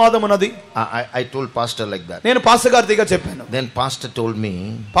దాటే ప్రమాదం ఉన్నది. I told pastor like that. నేను పాస్టర్ గారితో చెప్పాను. Then pastor told me,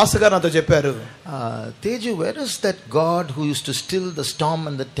 pastor గారు నాతో చెప్పారు, Teju, where is that God who used to still the storm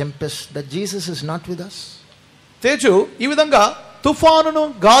and the tempest, that Jesus is not with us? Teju, ఈ విధంగా తుఫానును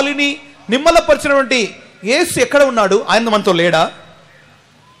గాలిని నిమ్మలపరిచినటువంటి యేసు ఎక్కడ ఉన్నాడు? ఆయన మనతో లేడా?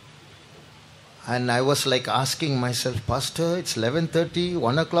 And I was like asking myself, pastor, it's 11:30,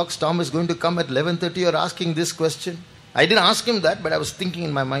 1 o'clock storm is going to come at 11:30, you're asking this question. I didn't ask him that, but I was thinking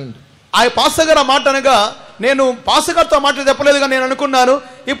in my mind. ఆ pastor గారు మాట అనగా నేను pastor గారితో మాటలు చెప్పలేదుగా నేను అనుకున్నాను,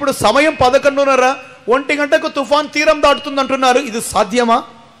 ఇప్పుడు సమయం 11:30, 1 గంటకు తుఫాన్ తీరం దాటుతుంది అంటున్నారు, ఇది సాధ్యమా?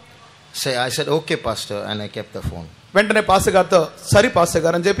 I said, okay pastor, and I kept the phone. వెంటనే పాస్టర్ గారితో సరి పాస్టర్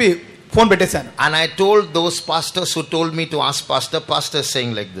గారు అని చెప్పి ఫోన్ పెట్టేశాను. And I told those pastors who told me to ask pastor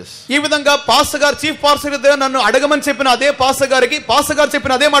saying like this. ఈ విధంగా పాస్టర్ గారు చీఫ్ పాస్టర్ గారు నన్ను అడగమని చెప్పిన అదే పాస్టర్ గారికి పాస్టర్ గారు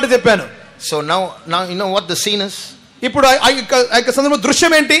చెప్పిన అదే మాట చెప్పాను. So now you know what the scene is? ఇప్పుడు ఆ సందర్భం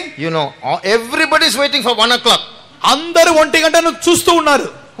దృశ్యం ఏంటి? You know, everybody is waiting for 1 o'clock. అందరూ 1 గంటను చూస్తూ ఉన్నారు.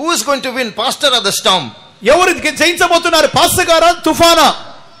 Who is going to win, pastor or the storm? ఎవరు జయించబోతున్నారు, పాస్టర్ గారా తుఫానా?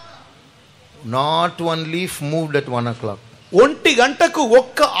 Not one leaf moved at 1 o'clock. 1 గంటకు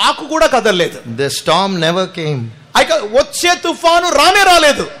ఒక్క ఆకు కూడా కదలలేదు. The storm never came. వచ్చే తుఫాను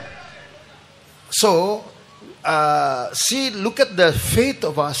రాలేదు. So see, look at the faith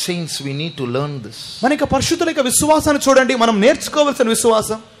of our saints. We need to learn this. మనకి పరిశుద్ధుల యొక్క విశ్వాసాన్ని చూడండి, మనం నేర్చుకోవాల్సిన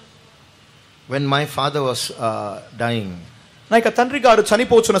విశ్వాసం. When my father was dying, నా యొక్క తండ్రి గారు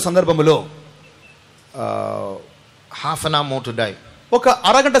చనిపోతున్న సందర్భంలో half an hour more to die, ఒక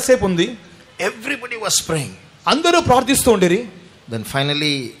అరగంట సేపు ఉంది. everybody was praying. అందరూ ప్రార్థిస్తూ ఉండిరి. Then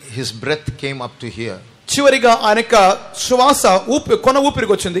finally his breath came up to here. చివరిగా ఆయన యొక్క శ్వాస కొన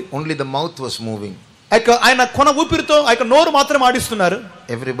ఊపిరికి వచ్చింది. Only the mouth was moving. ఆయన కొన ఊపిరితో ఆయన నోరు మాత్రం ఆడిస్తున్నారు.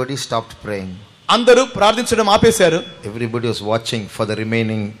 Everybody stopped praying. అందరూ ప్రార్థించడం ఆపేశారు. Everybody was watching for the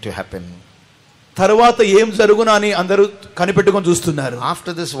remaining to happen. తర్వాత ఏం జరుగునా అని అందరూ కనిపెట్టుకొని చూస్తున్నారు.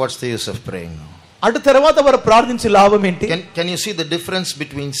 After this, what's the use of praying? అటు తర్వాత వారు ప్రార్థించే లాభం ఏంటి? Can you see the difference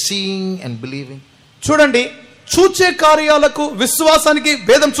between seeing and believing? చూడండి, చూచే కార్యాలకు విశ్వాసానికి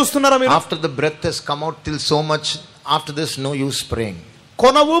భేదం చూస్తున్నారా మీరు? After the breath has come out till so much, after this no use praying.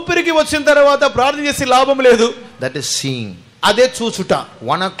 కొన ఊపిరికి వచ్చిన తర్వాత ప్రార్థన చేసి లాభం లేదు. That is seeing. అదే చూచుట.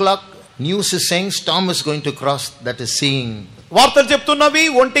 1 o'clock news is saying storm is going to cross. That is seeing. వార్తలు చెప్తున్నవి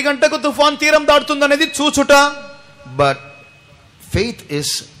 1 గంటకు తుఫాన్ తీరం దాటుతుంది అనేది చూచుట. But faith is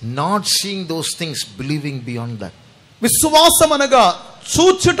not seeing those things, believing beyond that. విశ్వాసం అనగా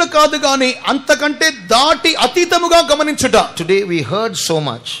చూచుట కాదు గాని అంతకంటే దాటి అతీతముగా గమనించుట. Today we heard so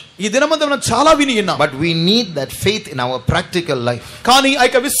much. ఈ దినమంతా మనం చాలా విని ఉన్నాం. But we need that faith in our practical life. కానీ ఆ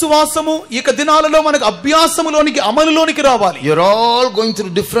విశ్వాసము ఈ దినాలలో మనకు అభ్యాసములోనికి అమలులోనికి రావాలి. You're all going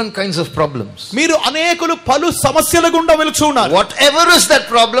through different kinds of problems. మీరు అనేకులు పలు సమస్యల గుండా వెళుచున్నారు. Whatever is that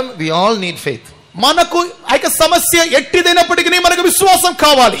problem, we all need faith. మనకు ఆ సమస్య ఎట్టిదైనప్పటికీ మనకు విశ్వాసం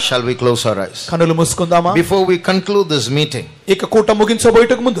కావాలి. Shall we close our eyes? కన్నులు మూసుకుందామా? Before we conclude this meeting, ఇక కూటం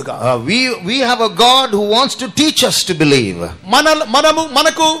ముగించబోయేటకు ముందుగా we have a God who wants to teach us to believe.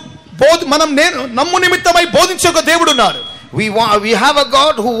 మనకు మనం నమ్ము నిమిత్తమై బోధించే ఒక దేవుడు ఉన్నారు. We have a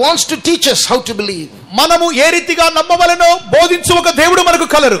God who wants to teach us how to believe. మనము ఏ రీతిగా నమ్మవలెనో బోధించే ఒక దేవుడు మనకు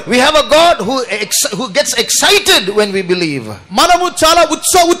colour. We have a God who gets excited when we believe. మనము చాలా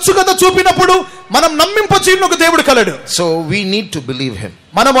ఉత్సుకత చూపినప్పుడు మనం నమ్మింపచేయని ఒక దేవుడు కలడు. So we need to believe him.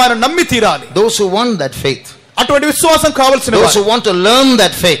 మనం ఆయన నమ్మి తీరాలి. Those who want that faith, అటువంటి విశ్వాసం కావాల్సిన వారు, those who want to learn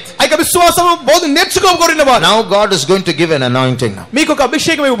that faith, ఆ విశ్వాసం నేర్చుకోగోరిన వారు, now God is going to give an anointing. మీకు ఒక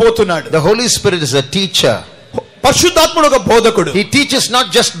అభిషేకం ఇవ్వబోతున్నాడు. The Holy Spirit is a teacher. పరిశుద్ధాత్ముడు ఒక బోధకుడు. He teaches not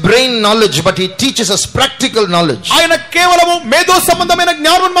just brain knowledge, but he teaches us practical knowledge. ఆయన కేవలము మేధో సంబంధమైన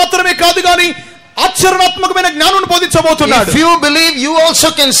జ్ఞానం మాత్రమే కాదు గాని ఆచరణాత్మకమైన జ్ఞానాన్ని బోధించబోతున్నాడు. If you believe, you also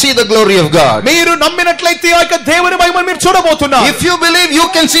can see the glory of God. మీరు నమ్మినట్లయితే ఆ దేవుని మహిమను మీరు చూడబోతున్నారు. If you believe, you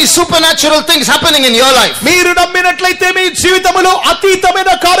can see supernatural things happening in your life. మీరు నమ్మినట్లయితే మీ జీవితంలో అతీతమైన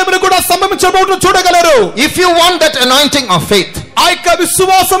కార్యములు కూడా సంభవించబోతున్న చూడగలరు. If you want that anointing of faith, ఆ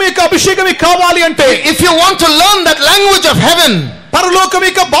విశ్వాసం అభిషేకం కావాలి అంటే, if you want to learn that language of heaven, పరలోకం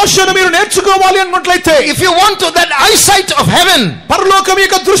భాషను మీరు నేర్చుకోవాలి అనుకున్నట్లయితే, if you want to that eyesight of heaven, పరలోకం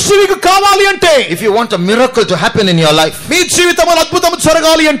దృష్టి మీకు కావాలి అంటే, if you want a miracle to happen in your life, మీ జీవితంలో అద్భుతం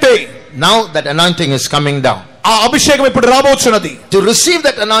జరగాలి అంటే, now that anointing is coming down. ఆ అభిషేకం ఇప్పుడు రాబోతున్నది. To receive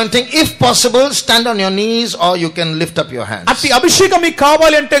that anointing, if possible, stand on your knees or you can lift up your hands. అట్టి అభిషేకం మీకు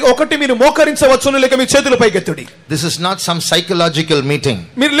కావాలి అంటే ఒకటి మీరు మోకరించవచ్చును, లేక మీ చేతులు పైకెత్తుడి. This is not some psychological meeting.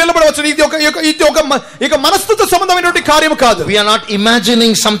 మీరు నిలబడవచ్చు. ఇది ఒక మనస్తత్వ సంబంధమైనటువంటి కార్యం కాదు. We are not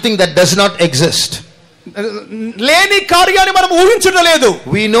imagining something that does not exist. లేని కార్యాన్ని మనం ఊహించడం లేదు.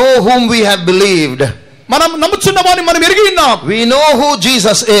 We know whom we have believed. మనం నమ్ముచున్నామని మనం ఎరిగి ఉన్నాం. We know who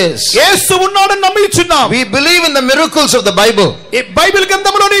Jesus is. యేసు ఉన్నాడని నమ్ముచున్నాం. We believe in the miracles of the Bible. ఈ బైబిల్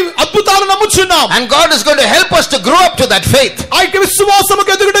గ్రంథంలోని అద్భుతాలను నమ్ముచున్నాం. And God is going to help us to grow up to that faith. ఆ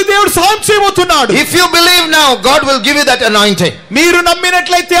విశ్వాసముకు ఎదుగుటకు దేవుడు సహాయం చేయబోతున్నాడు. If you believe now, God will give you that anointing. మీరు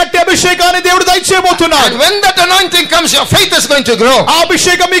నమ్మినట్లయితే అట్టి అభిషేకాన్ని దేవుడు దయచేయబోతున్నాడు. And when that anointing comes, your faith is going to grow. ఆ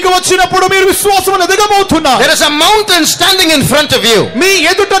అభిషేకం మీకు వచ్చినప్పుడు మీరు విశ్వాసమును ఎదగబోతున్నారు. There is a mountain standing in front of you. మీ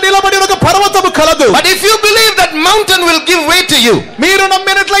ఎదుట నిలబడిన ఒక పర్వతము కలదు. But if you believe, that mountain will give way to you. మీరు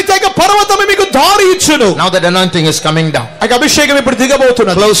నమ్మినట్లయితే ఆ పర్వతము మీకు దారి ఇచ్చును. Now that anointing is coming down. ఆ అభిషేకం ఇప్పుడు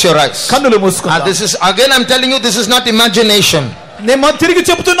దిగబోతున్నది. Close your eyes. కన్నులు మూసుకోండి. This is again, I'm telling you, this is not imagination. నేను తిరిగి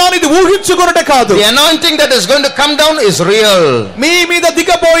చెప్తున్నాను, ఇది ఊహించుకొనుట కాదు. The anointing that is going to come down is real. మీ మీద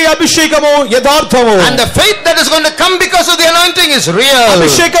దిగబోయే అభిషేకము యథార్థము. And the faith that is going to come because of the anointing is real.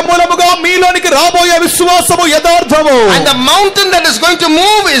 అభిషేకం మూలముగా మీలోనికి రాబోయే విశ్వాసము యథార్థము. And the mountain that is going to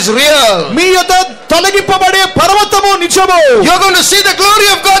move is real. మీ యొద్ద తొలగింపబడే పర్వతము నిజము. You are going to see the glory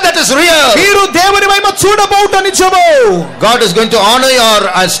of God that is real. మీరు దేవుని మహిమ చూడబోట నిజము. God is going to honor your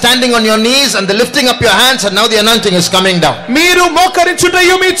standing on your knees and the lifting up your hands, and now the anointing is coming down. మీరు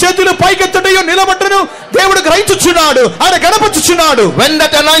మోకరించుటయు మీ చేతులు పైకెత్తుటయు నిలబడను దేవుడు గ్రహించుచున్నాడు, ఆయన గణపరచుచున్నాడు. When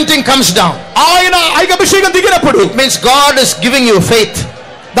that anointing comes down, ఆయన అభిషేకం దిగినప్పుడు, it means God is giving you faith.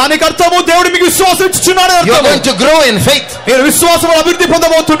 దానికి అర్థము దేవుడు మీకు విశ్వాసం ఇచ్చుచున్నాడు. You are going to grow in faith. మీరు విశ్వాసంలో అభివృద్ధి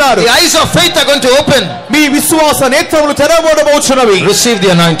పొందబోతున్నారు. The eyes of faith are going to open. మీ విశ్వాస నేత్రములు తెరవబడబోచున్నవి. Receive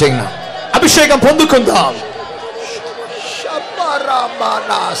the anointing now. అభిషేకం పొందుకుందాం.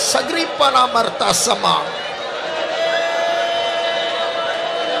 Shabaramana sagripana martasama.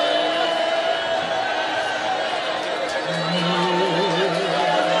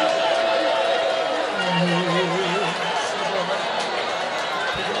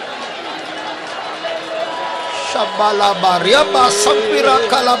 Shabala Bariaba Sampira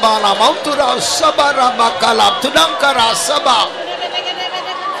Kalabana Moutura Sabara Bakala Tudankara Saba.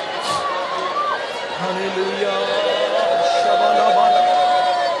 Hallelujah. Shabalabala.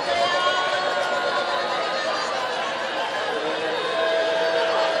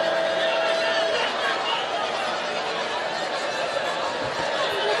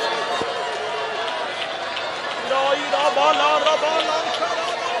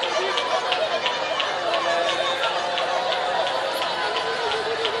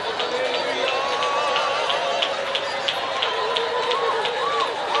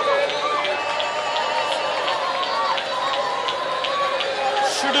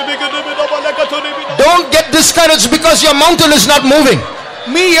 Don't get discouraged because your mountain is not moving.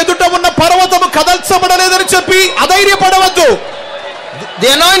 మీ ఎదుట ఉన్న పర్వతము కదల్చబడలేదని చెప్పి అధైర్యపడవద్దు. The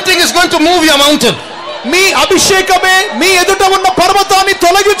anointing is going to move your mountain. మీ అభిషేకమే మీ ఎదుట ఉన్న పర్వతాన్ని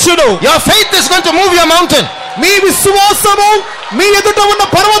తొలగించును. Your faith is going to move your mountain. మీ విశ్వాసము మీ ఎదుట ఉన్న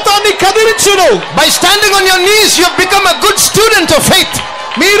పర్వతాన్ని కదిలించును. By standing on your knees, you have become a good student of faith.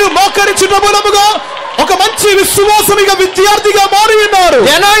 మీరు మోకరించుట మూలముగా ఒక మంచి విశ్వాసమిగా విద్యార్థిగా మారి ఉన్నారు.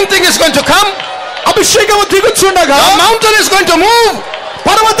 The anointing is going to come. అభిషేకము దిగుచుండగా The mountain is going to move.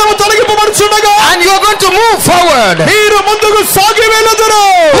 పర్వతము తొలగింపబడుచుండగా And you are going to move forward. మీరు ముందుకు సాగి వెళ్ళుదురు.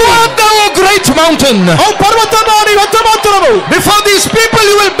 Who art thou, O great mountain? ఓ పర్వతమా నీ వద్ద మాత్రము. Before these people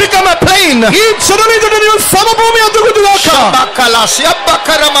you will become a plain. ఈ జనుల ఎదుట నీవు సమభూమి అందుకుదుగాక. Shabakala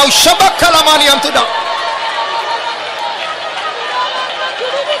siabakaramau shabakalamani antuda.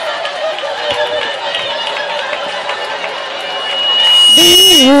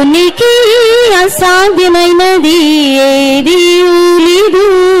 దేవునికి అసాధ్యమైనది ఏదీ లేదు.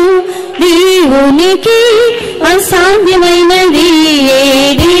 దేవునికి అసాధ్యమైనది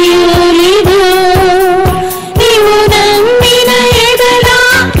ఏదీ లేదు. నీవు నమ్మిన ఎడల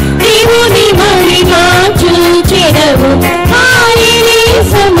దేవుని మహిమ చూచెదవు. ఆయనే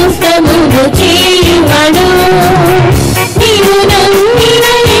సమస్తమును చేయువాడు. నీవు నమ్మిన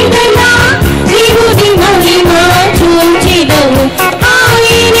ఎడల దేవుని మహిమ చూచెదవు.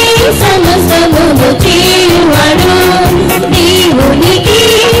 ఆయనే సమస్తమును చేయువాడు. దేవునికి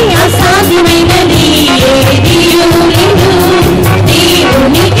అసాధ్యమైనది ఏదీ లేదు.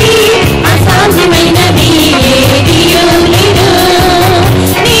 దేవునికి అసాధ్యమైనది ఏదీ లేదు.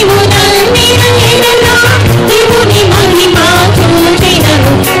 నీవు నమ్మిన ఎడల దేవుని మహిమ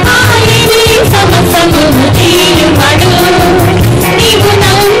చూచెదవు. ఆయనే సమస్తమును చేయువాడు. నీవు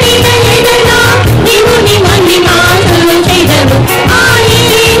నమ్మిన ఎడల దేవుని మహిమ చూచెదవు.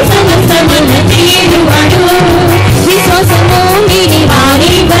 ఆయనే సమస్తమును చేయువాడు. విశ్వాసము లేని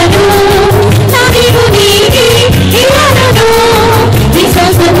వారెవరు నా దేవునికి ఇయ్యరదు.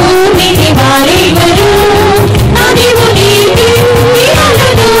 విశ్వాసము లేని వారెవరు నా దేవునికి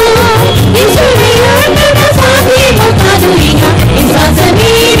ఇయ్యరదు. ఈశ్వరయుండుట సాధ్యము కాదు ఇక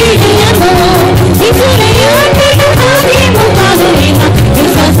విశ్వాసమే విజయము. ఈశ్వరయుండుట సాధ్యము కాదు ఇక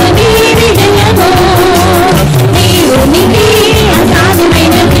విశ్వాసమే విజయము. దేవునికి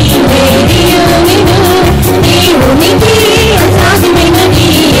అసాధ్యమైనది ఏదీ లేదు. దేవునికి అసాధ్యమైనది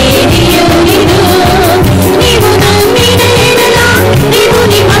ఏదీ లేదు. నీవు నమ్మిన ఎడల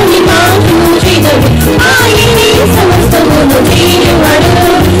దేవుని మహిమ చూచెదవు. ఆయనే సమస్తమును చేయువాడు.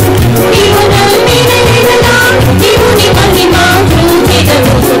 నీవు నమ్మిన ఎడల దేవుని మహిమ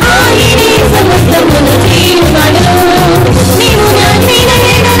చూచెదవు. ఆయనే సమస్తమును చేయువాడు. నీవు నమ్మిన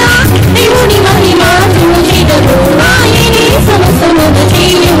ఎడల దేవుని మహిమ చూచెదవు. ఆయనే సమస్తమును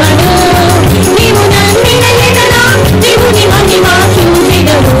చేయువాడు. నీవు నమ్మిన ఎడల దేవుని మహిమ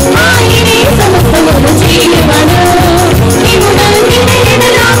చూచెదవు. ఆయనే సమస్తమును చేయువాడు. నీవు నమ్మిన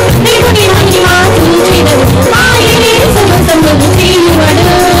ఎడల దేవుని మహిమ చూచెదవు. ఆయనే సమస్తమును చేయువాడు.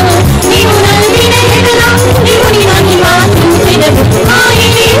 నీవు నమ్మిన ఎడల దేవుని మహిమ చూచెదవు.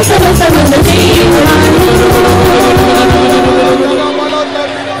 ఆయనే సమస్తమును చేయువాడు.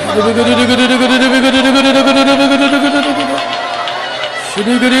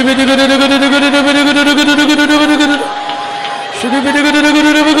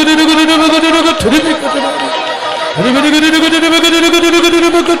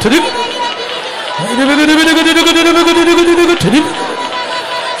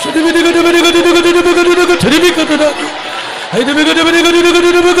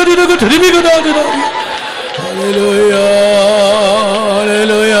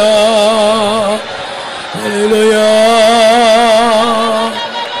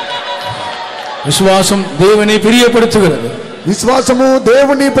 విశ్వాసం దేవుని ప్రియపడుతున్నది. విశ్వాసము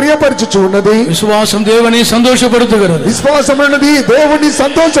దేవుని ప్రియపరచుచున్నది. விசுவாசம் தேவனை சந்தோஷப்படுத்துகிறது. விசுவாசம் என்னது దేవుని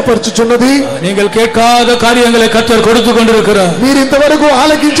సంతోషపరచుచున్నది. நீங்கள் கேட்காத காரியங்களை கர்த்தர் கொடுத்து கொண்டிருக்கிறார். మీరు ఇంతవరకు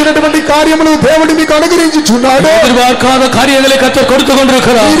ఆలకించినటువంటి కార్యములు దేవుడు మీకు అనుగ్రహించుచున్నాడు. ఎదురుబార్కాద కార్యங்களை கர்த்தர் கொடுத்து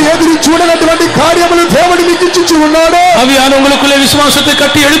கொண்டிருக்கிறார். మీరు ఎదురు చూడనటువంటి కార్యములు దేవుడు మీకు ఇచ్చుచున్నాడు. ஆவியான உங்களுக்குள்ளே விசுவாசத்தை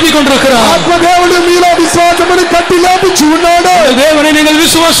கட்டி எழுப்பிக் கொண்டிருக்கிறார். ఆత్మదేవుడు మీలో విశ్వాసమును కట్టి లేపుచున్నాడు. தேவனை நீங்கள்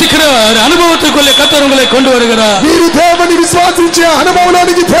விசுவாசிக்கிற அனுபவத்துக்குள்ளே கர்த்தர் உங்களை கொண்டு வருகிறார். మీరు దేవుని విశ్వాసించే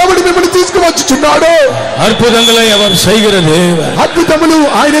అనుభవంలోనికి దేవుడు మిమ్మల్ని తీసుకువచ్చుచున్నాడు. அற்புதங்களை அவர் செய்கிற தேவன். అద్భుతములు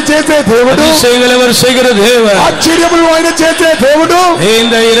ఆయన చేసే దేవుడు. அதிசயங்களை அவர் செய்கிற தேவன். ఆశ్చర్యములు ఆయన చేసే దేవుడు.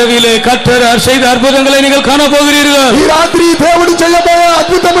 இந்த இரவிலே கர்த்தர் செய்த அற்புதங்களை நீங்கள் காண போகிறீர்கள். ఈ రాత్రి దేవుడు చేయబోయే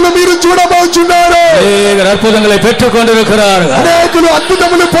అద్భుతములు మీరు చూడబోచున్నారు. అనేక అద్భుతங்களை பெற்றுக் கொண்டிருக்கிறார்கள். అనేకులు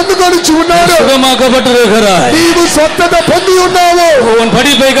అద్భుతములు పొందుకొనిచు ఉన్నారు. சுகமாக்கப்பட்டிருக்கிறார். నీవు స్వస్థత పొంది ఉన్నావు. உன்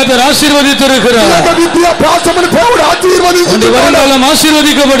படிப்பை கர்த்தர் ஆசீர்வதித்திருக்கிறார். విద్యాభ్యాసమును దేవుడు ఆశీర్వదించుచున్నాడు. வருங்காலம்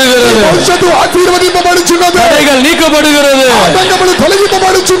ஆசீர்வதிக்கப்படுகிறது. భవిష్యత్తు ఆశీర్వదింపబడుచున్నది. தடைகள் நீக்கப்படுகிறது. ఆటంకములు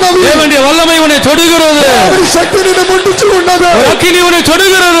తొలగింపబడుచున్నవి. தேவனுடைய வல்லமை உன்னை தொடுகிறது. దేవుని శక్తి నిన్ను ముట్టుచు ఉన్నది. அக்கினி உன்னை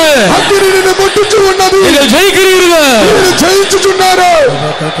தொடுகிறது. అగ్ని నిన్ను ముట్టుచు ఉన్నది. நீங்கள் జయిக்கிறீர்கள். మీరు జయించుచున్నారు.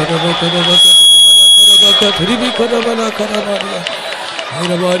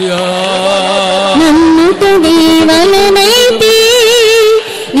 నమ్ముట నీవలనైతే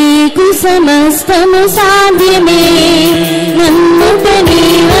నీకు సమస్తము సాధ్యమే. నమ్ముట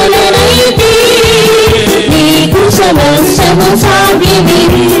నీవలనైతే నీకు సమస్తము సాధ్యమే.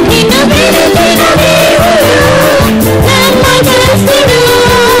 నిన్ను పిలిచిన దేవుడు నమ్మకస్తుడు.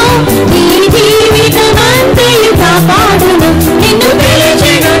 నీ జీవితమంతయు కాపాడును. నిన్ను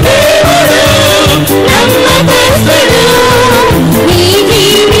పిలిచిన దేవుడు నమ్మకస్తుడు. నీ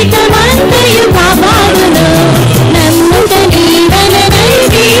జీవితమంతయు కాపాడును. నమ్ముట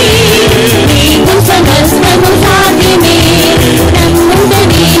నీవలనైతే నీకు సమస్తము సాధ్యమే. నమ్ముట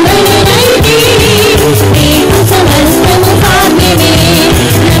నీవలనైతే నీకు సమస్తము సాధ్యమే.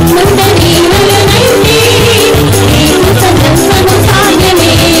 నమ్ముట నీవలనైతే నీకు సమస్తము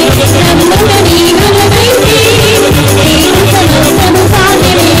సాధ్యమే. నమ్ముట నీవలనైతే నీకు సమస్తము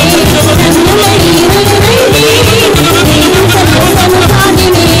సాధ్యమే. నమ్ముట నీవలనైతే నీకు సమస్తము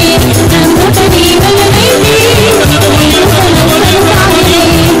సాధ్యమే. నమ్ముట నీవలనైతే నీకు సమస్తము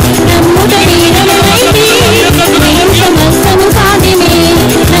సాధ్యమే. నమ్ముట నీవలనైతే నీకు సమస్తము సాధ్యమే.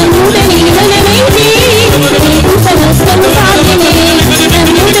 నమ్ముట నీవలనైతే నీకు సమస్తము సాధ్యమే.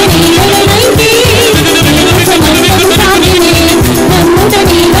 నమ్ముట నీవలనైతే నీకు సమస్తము సాధ్యమే. నమ్ముట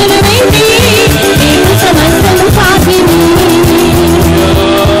నీవలనైతే నీకు సమస్తము సాధ్యమే.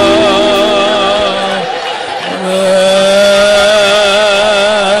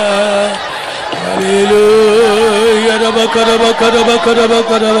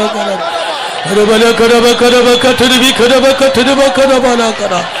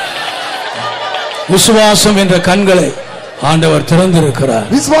 விசுவாசம் என்ற கண்களை ஆண்டவர் திறந்திருக்கிறார்.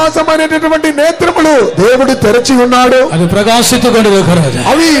 విశ్వాసం అనేటటువంటి నేత్రములు దేవుడు తెరచి ఉన్నాడు. அது பிரகாசித்துக் கொண்டிருக்கிறது.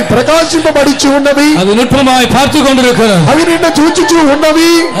 అవి ప్రకాశింపబడుచు ఉన్నవి. அது நுட்பமாய் பார்த்துக் கொண்டிருக்கிறது. అవి నిన్ను చూచుచు ఉన్నవి.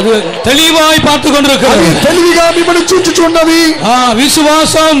 அது தெளிவாய் பார்த்துக் అవి கொண்டிருக்கிறது. తెలివిగా మిమ్మల్ని చూచుచు ఉన్నవి.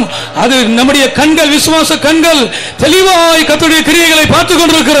 விசுவாசம் அது நம்முடைய கண்கள், விசுவாச கண்கள் தெளிவாய் கர்த்தருடைய கிரியைகளை பார்த்துக்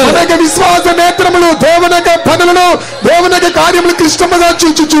கொண்டிருக்கிறது. అనేక విశ్వాస నేత్రములు దేవుని యొక్క పనులను, దేవుని యొక్క కార్యములకు ఇష్టముగా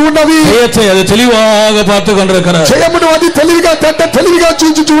చూచుచు ఉన్నవి. ஜெயத்தை அது தெளிவாக பார்த்துக் கொண்டிருக்கிறது. జయమును అది తెలివిగా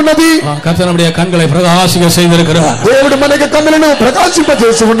చూచుచు ఉన్నది. கர்த்தர் நம்முடைய கண்களை பிரகாசிக்க செய்திருக்கிறார். దేవుడు మనకి కన్నులను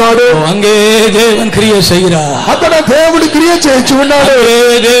ప్రకాశింపజేసి ఉన్నాడు. அங்கே தேவன் கிரியை செய்கிறார். అక్కడ దేవుడు క్రియ చేయించి ఉన్నాడు.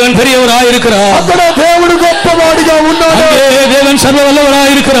 அங்கே தேவன் பெரியவராயிருக்கிறார். అక్కడ దేవుడు గొప్పవాడిగా ఉన్నాడు. அங்கே தேவன் சர்வ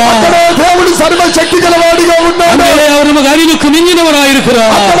வல்லவராயிருக்கிறார். అక్కడ దేవుడు సర్వశక్తి గలవాడిగా ఉన్నాడు. அங்கே அவர் நமக்கு அறிவுக்கு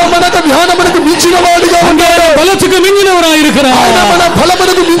மிஞ்சினவராயிருக்கிறார். అక్కడ మనకు జ్ఞానమునకు మించిన వాడిగా ఉన్నాడు. பலத்துக்கு மிஞ்சினவராயிருக்கிறார். ఆయన మన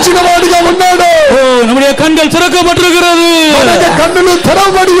ఫలమునకు మించిన వాడిగా ఉన్నాడు. நம்முடைய கண்கள் திறக்கப்பட்டிருக்கிறது. మనకు కన్నులు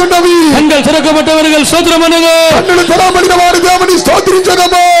తెరవబడి ఉన్నవి. கண்கள் திறக்கப்பட்டவர்கள் ஸ்தோத்திரம் பண்ணுங்கள். కన్నులు తెరవబడిన వారు దేవుని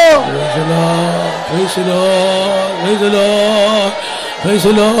స్తోత్రించదము. Praise the Lord, praise the Lord, praise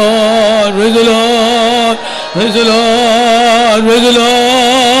the Lord, praise the Lord, praise the Lord, praise the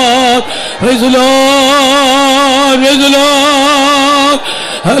Lord, praise the Lord, praise the Lord,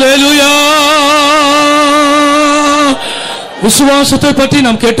 hallelujah. விசுவாசத்தை பற்றி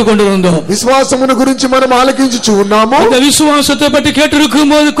நாம் கேட்டுக்கொண்டிருந்தோம். విశ్వాసమును గురించి మనం ఆలకించుచు ఉన్నాము. அந்த விசுவாசத்தை பற்றி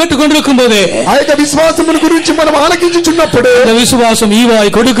கேட்டுக்கொண்டிருக்கும் போதே ఆ యొక్క విశ్వాసమును గురించి మనం ఆలకించుచున్నప్పుడు அந்த விசுவாசம் ஈவாய்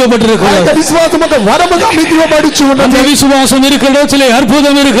ఆ கொடுக்கப்பட்டிருக்கிறது. యొక్క విశ్వాసం ఒక వరముగా మీకు ఇవ్వబడుచు அந்த ఉన్నది. விசுவாசம் இருக்கிற இடத்திலே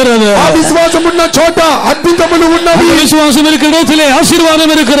அற்புதம் இருக்கிறது. ఆ విశ్వాసం ఉన్న చోట అద్భుతములు ఉన్నవి. அந்த விசுவாசம் இருக்கிற இடத்திலே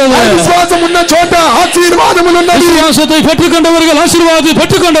ஆசீர்வாதம் இருக்கிறது. ఆ విశ్వాసం ఉన్న చోట ఆశీర్వాదములు ఉన్నవి. விசுவாசத்தை பெற்றுக்கொண்டவர்கள் ஆசீர்வாதத்தை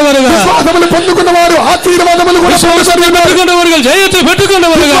பெற்றுக்கொண்டவர்கள், విశ్వాసములు పొందుకున్న వారు ఆశీర్వాదములు కూడా விசுவாசத்தை பெற்றுக்கொண்டவர்கள் ஜெயத்தை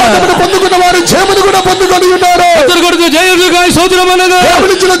பெற்றுக்கொண்டவர்கள், విశ్వాసములు పొందుకున్న వారు జయమును కూడా పొందుకొని ఉన్నారు. கர்த்தர் கொடுத்த ஜெயத்துக்காய் ஸ்தோத்திரம் பண்ணுங்கள்.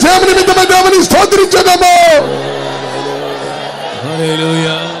 దేవునిచ్చిన జయము నిమిత్తమై దేవుని స్తోత్రించదము.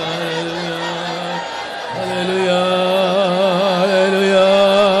 హల్లెలూయా, హల్లెలూయా, హల్లెలూయా,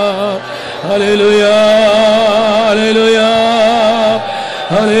 హల్లెలూయా, హల్లెలూయా,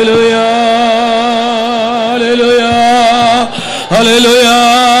 హల్లెలూయా, హల్లెలూయా, హల్లెలూయా,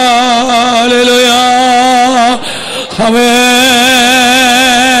 హల్లెలూయా, ఆమేన్.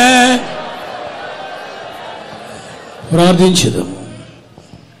 ఆరాధించదము.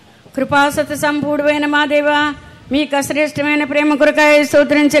 కృపాసత సంపూర్ణమైన మా దేవా, మీకు అశ్రేష్టమైన ప్రేమ కొరకాయ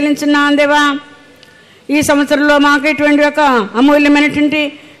స్తోత్రం చెల్లించున్నాను దేవా. ఈ సంవత్సరంలో మాకు ఇటువంటి ఒక అమూల్యమైనటువంటి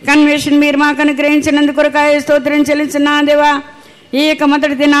కన్వెన్షన్ మీరు మాకు అనుగ్రహించినందుకు కొరకాయ స్తోత్రం చెల్లించున్నాను దేవా. ఈ యొక్క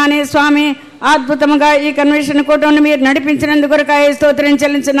మొదటి దినానే స్వామి అద్భుతంగా ఈ కన్వెన్షన్ కూటమిని మీరు నడిపించినందుకు కొరకాయ స్తోత్రం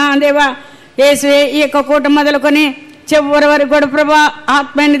చెల్లించున్నాను దేవా. యేసువే, ఈ యొక్క కూటమి మొదలుకొని చివరి వరకు కూడా ప్రభా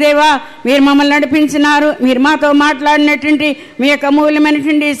ఆత్మైన దేవా మీరు మమ్మల్ని నడిపించినారు. మీరు మాతో మాట్లాడినటువంటి మీ యొక్క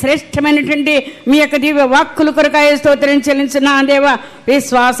అమూల్యమైనటువంటి శ్రేష్టమైనటువంటి మీ యొక్క దివ్య వాక్కులు కొరకాయ స్తోత్రం చెల్లించిన దేవా.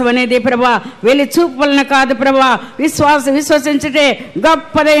 విశ్వాసం అనేది ప్రభా వెళ్ళి చూపు వలన కాదు ప్రభా, విశ్వసించటే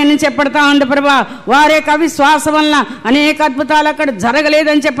గొప్పదని చెప్పడతా ఉంది ప్రభా. వారి యొక్క అవిశ్వాసం వలన అనేక అద్భుతాలు అక్కడ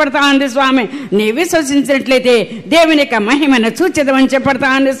జరగలేదని చెప్పడతా ఉంది స్వామి. నీ విశ్వసించినట్లయితే దేవుని యొక్క మహిమను చూచేదమని చెప్పడతా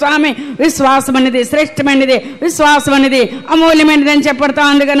ఉంది స్వామి. విశ్వాసం అనేది శ్రేష్టమైనది, విశ్వాసం అనేది అమూల్యమైనది అని చెప్పడతా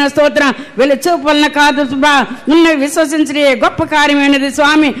ఉంది కానీ స్తోత్రం. వెళ్ళి చూపు వలన కాదు ఉన్న విశ్వసించే గొప్ప కార్యమైనది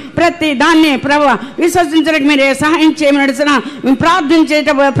స్వామి. ప్రతి దాన్ని ప్రభా విశ్వసించడానికి మీరే సహాయం చేయమని నడిచిన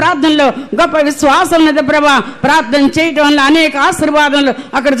ప్రార్థనలో గొప్ప విశ్వాసం ఉన్నది ప్రభా. ప్రార్థన చేయటం వల్ల అనేక ఆశీర్వాదాలు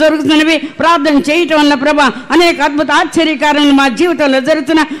అక్కడ జరుగుతున్నవి. ప్రార్థన చేయటం వల్ల ప్రభా అనేక అద్భుత ఆశ్చర్యకారణలు మా జీవితంలో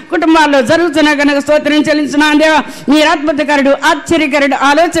జరుగుతున్న, కుటుంబాల్లో జరుగుతున్న కనుక స్తోత్రం చెల్లించిన దేవా. మీరు అద్భుతకరుడు, ఆశ్చర్యకరుడు,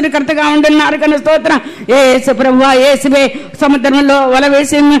 ఆలోచనకర్తగా ఉంటున్నారు కనుక స్తోత్రం. యేసు ప్రభువా, యేసువే సముద్రంలో వల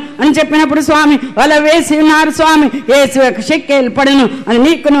వేసి అని చెప్పినప్పుడు స్వామి వల వేసి ఉన్నారు స్వామి. యేసు యొక్క శక్కేలు పడును అని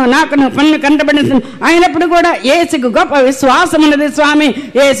నీకును నాకును పన్ను కంటబడి అయినప్పుడు కూడా యేసుకు గొప్ప విశ్వాసం ఉన్నది స్వామి.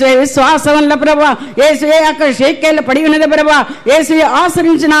 యేసువే విశ్వాసం వల్ల ప్రభా యేసువే అక్కడ శక్కేలు పడి ఉన్నది ప్రభా. యేసువే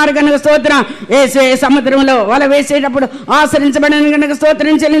ఆశ్రయించినారు కనుక స్తోత్రం. యేసువే సముద్రంలో వల వేసేటప్పుడు ఆశ్రయించబడిన కనుక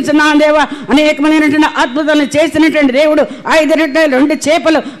స్తోత్రం చెల్లించిన దేవా. అనేకమైనటువంటి అద్భుతాలు చేసినటువంటి దేవుడు, 5 రొట్టెలు 2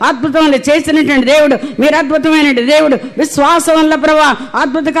 చేపలు అద్భుతములు చేసినటువంటి దేవుడు, మీరు అద్భుతమైన దేవుడు. విశ్వాసం వల్ల ప్రభా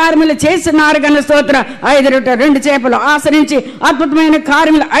అద్భుత కార్యములు చేస్తున్నారు కనుక స్తోత్రం. 5 రొట్టెలు 2 చేపలు ఆశ్రయించి అద్భుతమైన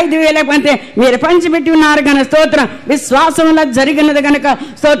కార్యములు 5,000 మంది మీరు పంచిపెట్టి ఉన్నారు కనుక స్తోత్రం. విశ్వాసం వల్ల జరిగినది కనుక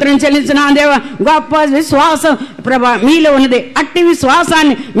స్తోత్రం చెల్లించిన దేవా. గొప్ప విశ్వాసం ప్రభా మీలో ఉన్నది. అట్టి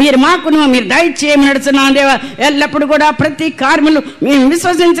విశ్వాసాన్ని మీరు మాకును మీరు దయచేయమని నడుచున్నా దేవా. ఎల్లప్పుడు కూడా ప్రతి కార్యములు మేము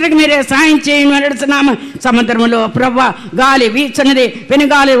విశ్వసించడానికి మీరే సాయం చేయమని నడుచున్నాము. సముద్రంలో ప్రభా గాలి వీచున్నది,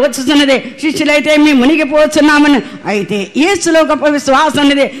 పెనుగాలి వచ్చుతున్నది, శిష్యులైతే మేము మునిగిపోతున్నామని. అయితే యేసులో గొప్ప విశ్వాసం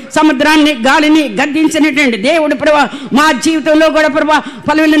అనేది సముద్రాన్ని గాలిని గద్దించినటువంటి దేవుడు ప్రభా. మా జీవితంలో కూడా ప్రభా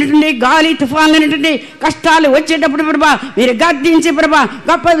పలువైనటువంటి గాలి తుఫాన్లైనటువంటి కష్టాలు వచ్చేటప్పుడు ప్రభా మీరు గద్దించి ప్రభా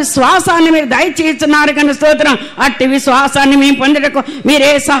గొప్ప విశ్వాసాన్ని మీరు దయచేస్తున్నారు కనుక స్తోత్రం. అట్టి విశ్వాసాన్ని మేము పొందటకు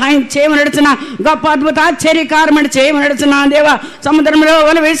మీరే సహాయం చేయమని నడుచున్నా. గొప్ప అద్భుత ఆశ్చర్యకారమని చేయమని నడుచున్నా దేవా. సముద్రంలో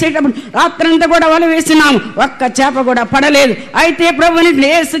వల వేసేటప్పుడు రాత్రంతా కూడా వల వేసినాము, ఒక్క చేప కూడా పడలేదు. అయితే ప్రభుని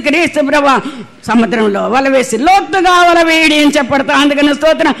యేసుక్రీస్తు ప్రభా సముద్రంలో వల వేసి లోతుగా వల వేయడి అని చెప్పడతా అందుకని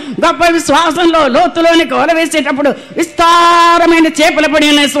స్తోత్రం. గొప్ప విశ్వాసంలో లోతులోనికి వల వేసేటప్పుడు విస్తారమైన చేపలు పడి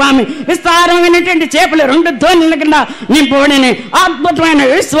ఉన్నాయి స్వామి. విస్తారమైనటువంటి చేపలు 2 ధోనిల కింద నింపబడిన అద్భుతమైన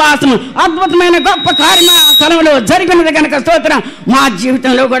విశ్వాసం, అద్భుతమైన గొప్ప కార్య స్థలంలో జరిగినది కనుక స్తోత్రం. మా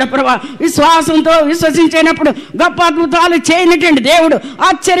జీవితంలో కూడా ప్రభా విశ్వాసంతో విశ్వసించినప్పుడు గొప్ప అద్భుతాలు చేయనటువంటి దేవుడు,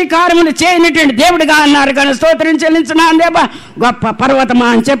 ఆశ్చర్యకార్యములు చేయనటువంటి దేవుడుగా అన్నారు కనుక స్తోత్రం చెల్లించిన దేవా. గొప్ప పర్వతమా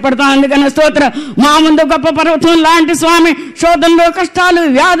అని చెప్పడతా అందుకని స్తోత్రం. మా ముందు గొప్ప పర్వతం లాంటి స్వామి శోధనలు, కష్టాలు,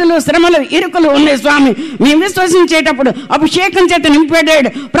 వ్యాధులు, శ్రమలు, ఇరుకులు ఉన్నాయి స్వామి. మేము విశ్వసించేటప్పుడు అభిషేకం చేత నింపేటాడు,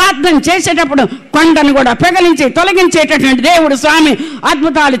 ప్రార్థన చేసేటప్పుడు కొండను కూడా పెగలించి తొలగించేటటువంటి దేవుడు స్వామి.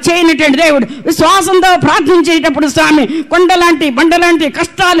 అద్భుతాలు చేయనటువంటి దేవుడు. విశ్వాసంతో ప్రార్థించేటప్పుడు స్వామి కొండలాంటి బండలాంటి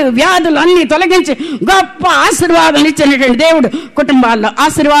కష్టాలు, వ్యాధులు అన్ని తొలగించి గొప్ప ఆశీర్వాదాలు ఇచ్చినటువంటి దేవుడు. కుటుంబాల్లో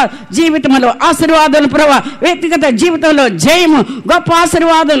ఆశీర్వాదం, జీవితంలో ఆశీర్వాదాలు ప్రభా, వ్యక్తిగత జీవితంలో జయము, గొప్ప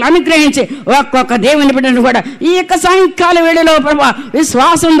ఆశీర్వాదాలు అనుగ్రహించి ఒక్కొక్క దేవుని బిడ్డను కూడా ఈ యొక్క సాయంకాల వేళలో ప్రభా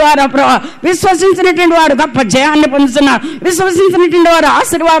విశ్వాసం ద్వారా ప్రభా విశ్వసించినటువంటి వారు గొప్ప జయాన్ని పొందుతున్నారు, విశ్వసించినటువంటి వారు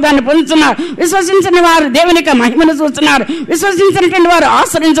ఆశీర్వాదాన్ని పొందుతున్నారు, విశ్వసించిన వారు దేవుని మహిమను చూస్తున్నారు, విశ్వసించినటువంటి వారు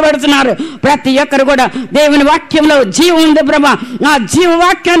ఆశ్రయించబడుతున్నారు. ప్రతి ఒక్కరు కూడా దేవుని వాక్యంలో జీవం ఉంది ప్రభా. ఆ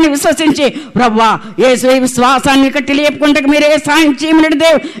జీవవాక్యాన్ని విశ్వసించి ప్రభా యేసు విశ్వాసాన్ని కట్టి లేపుకుంటే మీరే సాయం చేయమని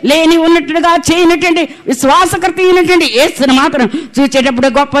దేవు. లేని ఉన్నట్టుగా చేయనటువంటి విశ్వాసకర్త అయినటువంటి యేసును మాత్రం చూచేటప్పుడు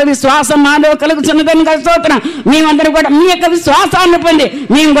గొప్ప విశ్వాసం మాలో కలుగుతున్నదని స్తోత్రం. మేమందరం కూడా మీ యొక్క విశ్వాసాన్ని పొంది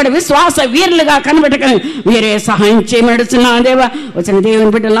మేము కూడా విశ్వాస వీరులుగా కనబెట్టుకుని మీరే సహాయం చేయమడుచున్నా దేవా. వచ్చిన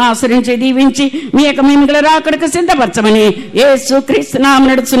దేవుని బిడ్డలను ఆశ్రయించి దీవించి మీ యొక్క మిమ్మల్ని రాకడకు సిద్ధపరచమని యేసుక్రీస్తు నామమున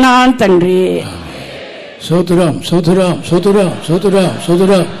నడుచున్నాను తండ్రి. సోతురాం సోతురాం సోతురాం సోతురాం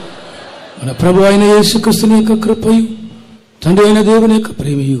సోతురాం. మన ప్రభు అయిన యేసుక్రీస్తుని యొక్క కృపయు, తండ్రి అయిన దేవుని యొక్క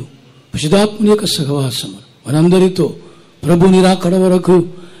ప్రేమయు, పరిశుద్ధాత్మని యొక్క సహవాసము మనందరితో ప్రభు నిరాకడ వరకు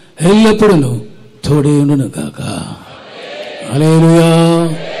ఎల్లప్పుడూ తోడే ఉండును గాక. హల్లెలూయా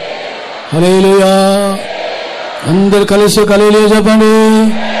హల్లెలూయా అందరు కలిసి హల్లెలూయా చెప్పండి.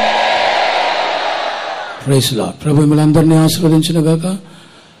 Praise the lord. ప్రభు మిమ్మల్ని అందరినీ ఆశీర్వదించిన గాక.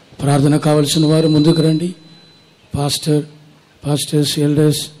 ప్రార్థన కావాల్సిన వారు ముందుకు రండి. పాస్టర్స్,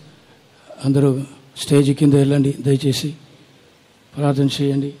 ఎల్డర్స్ అందరూ స్టేజ్ కింద వెళ్ళండి. దయచేసి ప్రార్థన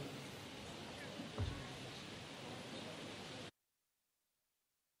చేయండి.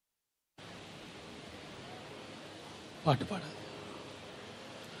 పాట పాడాలి.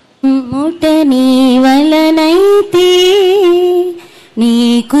 ముట నీ వలనైతే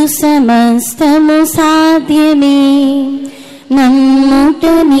నీకు సమస్తము సాధ్యమే. నమ్ముట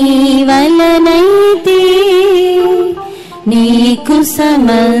నీ వలనైతే నీకు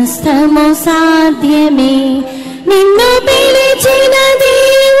సమస్తము సాధ్యమే. నిన్ను పిలిచిన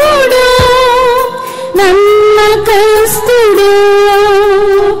దేవుడు నమ్మకస్తుడు.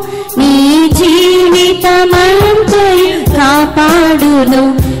 నీ జీవితమ